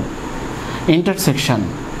 315।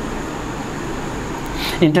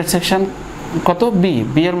 ইন্টারসেকশন কত, বি,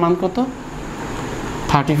 বি এর মান কত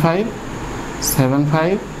 35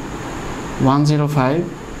 75 105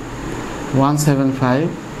 175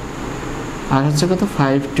 আর হচ্ছে কত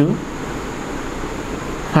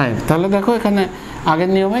 525। তাহলে দেখো এখানে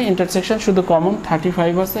আগের নিয়মে ইন্টারসেকশন শুধু কমন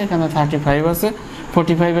 35 আছে, এখানে 35 আছে,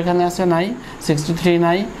 45 এখানে আছে নাই, 63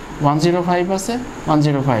 নাই, 105 আছে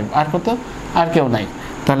 105, আর কত, আর কেউ নাই।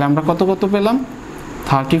 তাহলে আমরা কত কত পেলাম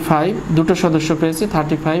 35, দুটো সদস্য পেয়েছি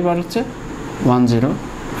 35 আর হচ্ছে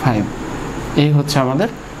 105। এই হচ্ছে আমাদের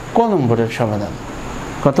ক নম্বরের সমাধান,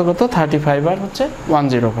 কত কত 35 আর হচ্ছে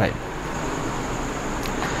 105।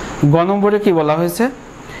 গ নম্বরে কি বলা হয়েছে,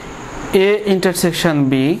 এ ইন্টারসেকশন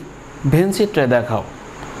বি ভেন চিত্রে দেখাও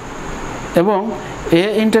এবং এ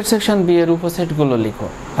ইন্টারসেকশন বি এর উপসেটগুলো লিখো।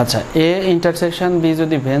 আচ্ছা, এ ইন্টারসেকশন বি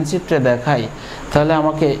যদি ভেন চিত্রে দেখাই তাহলে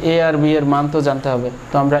আমাকে এ আর বি এর মান তো জানতে হবে,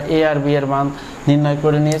 তো আমরা এ আর বি এর মান নির্ণয়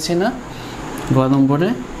করে নিয়েছি না। গ নম্বরে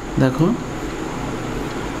দেখো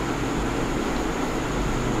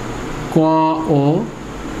ক ও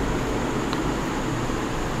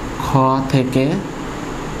খ থেকে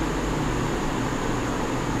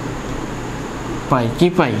পাই, কি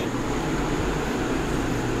পাই,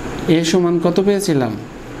 এ সমান কত পেয়েছিলাম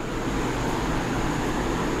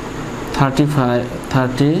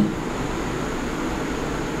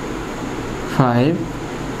 35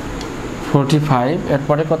 45,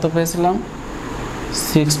 এরপরে কত পেয়েছিলাম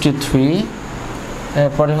 63,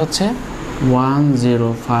 এরপরে হচ্ছে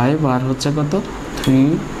 105 আর হচ্ছে কত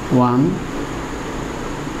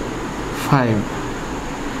 315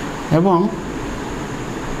 এবং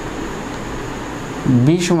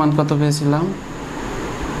বি সমান কত পেয়েছিলাম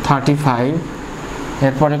 35,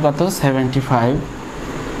 এরপরে কত 75,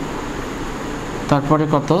 তারপরে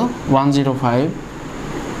কত 105,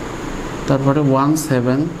 তারপরে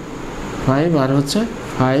 175 আর হচ্ছে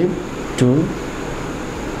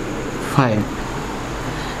 525।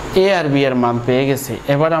 এ আর বি এর মান পেয়ে গেছি।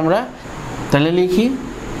 এবার আমরা তাহলে লিখি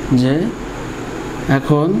যে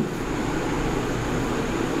এখন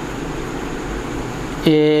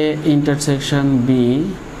এ ইন্টারসেকশন বি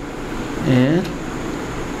এর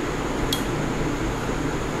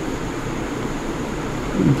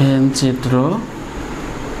ভেন চিত্র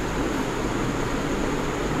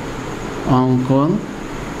অঙ্কন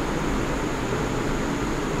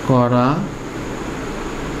করা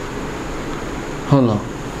হলো।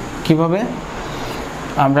 কিভাবে,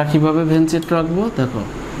 আমরা কিভাবে ভেন চিত্র আঁকবো, দেখো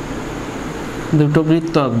দুটো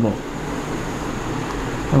বৃত্ত আঁকবো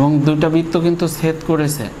এবং দুটা বৃত্ত কিন্তু ছেদ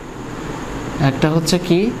করেছে, একটা হচ্ছে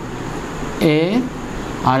কি এ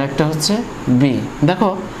আর একটা হচ্ছে বি। দেখো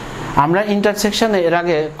আমরা ইন্টারসেকশনে এর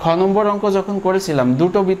আগে খ নম্বর অঙ্ক যখন করেছিলাম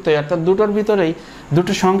দুটো বৃত্ত, অর্থাৎ দুটোর ভিতরেই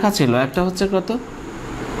দুটো সংখ্যা ছিল, একটা হচ্ছে কত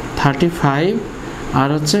 35 আর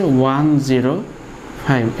হচ্ছে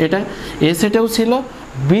 105, এটা এ সেটেও ছিল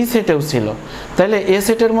বি সেটেও ছিল। তাহলে এ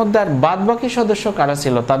সেটের মধ্যে আর বাদ বাকি সদস্য কারা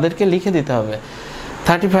ছিল তাদেরকে লিখে দিতে হবে।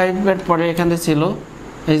 35 এর পরে এখানে ছিল,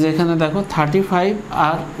 এই যে এখানে দেখো 35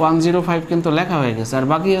 আর 105 কিন্তু লেখা হয়ে গেছে, আর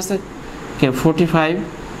বাকি আছে কে 45,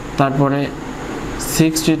 তারপরে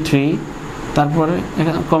 63, তারপরে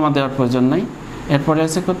এখানে কমা দেওয়ার প্রয়োজন নাই, এরপরে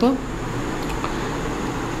আছে কত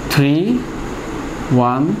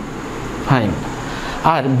 315।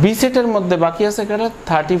 আর বি সেটের মধ্যে বাকি আছে কারা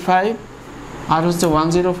 35 আর হচ্ছে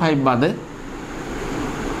 105 বাদে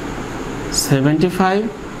 75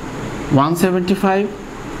 175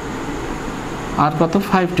 আর কত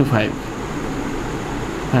 525।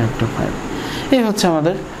 এই হচ্ছে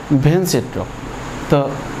আমাদের ভেন চিত্র। তো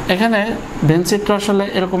এখানে ভেন চিত্র আসলে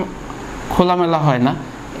এরকম খোলামেলা হয় না,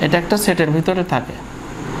 এটা একটা সেটের ভিতরে থাকে।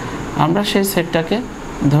 আমরা সেই সেটটাকে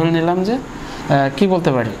ধরে নিলাম যে কি বলতে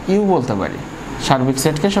পারি, ইউ বলতে পারি, সার্বিক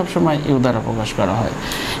সেটকে সবসময় ইউ দ্বারা প্রকাশ করা হয়।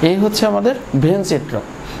 এই হচ্ছে আমাদের ভেন চিত্র।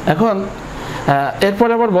 এখন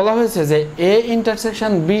এরপরে আবার বলা হয়েছে যে এ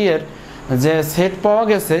ইন্টারসেকশন বি এর যে সেট পাওয়া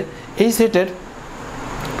গেছে এই সেটের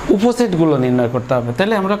উপসেটগুলো নির্ণয় করতে হবে।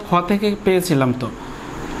 তাহলে আমরা খ থেকে পেয়েছিলাম, তো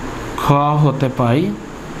খ হতে পাই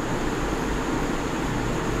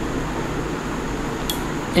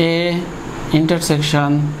এ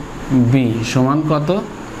ইন্টারসেকশন বি সমান কত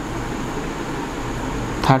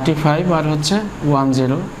 35 আর হচ্ছে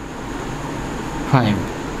 105।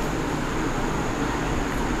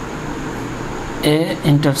 এ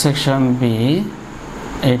ইন্টারসেকশন বি,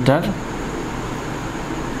 এটার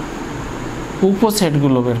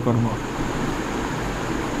উপসেটগুলো বের করব।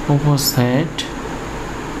 উপসেট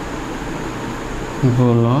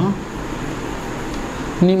গুলো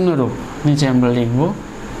নিম্নরূপ, নিচে আমরা লিখব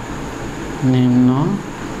নিম্ন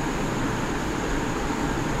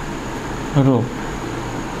রূপ।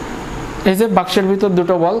 এই যে বাক্সের ভিতর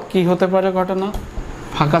দুটো বল, কি হতে পারে ঘটনা?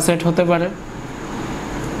 ফাঁকা সেট হতে পারে,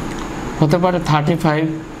 হতে পারে 35,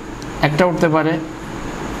 একটা উঠতে পারে,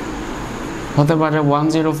 হতে পারে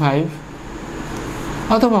 105,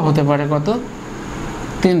 অথবা হতে পারে কত?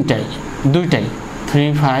 দুইটাই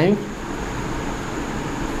 35,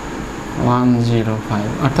 105।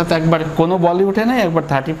 অর্থাৎ একবার কোনো বলই উঠে নাই, একবার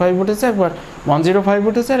 35 উঠেছে, একবার 105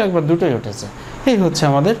 উঠেছে, আর একবার দুটোই উঠেছে। এই হচ্ছে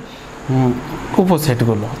আমাদের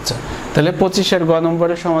উপসেটগুলো হচ্ছে। তাহলে 25-এর গ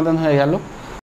নম্বরের সমাধান হয়ে গেল।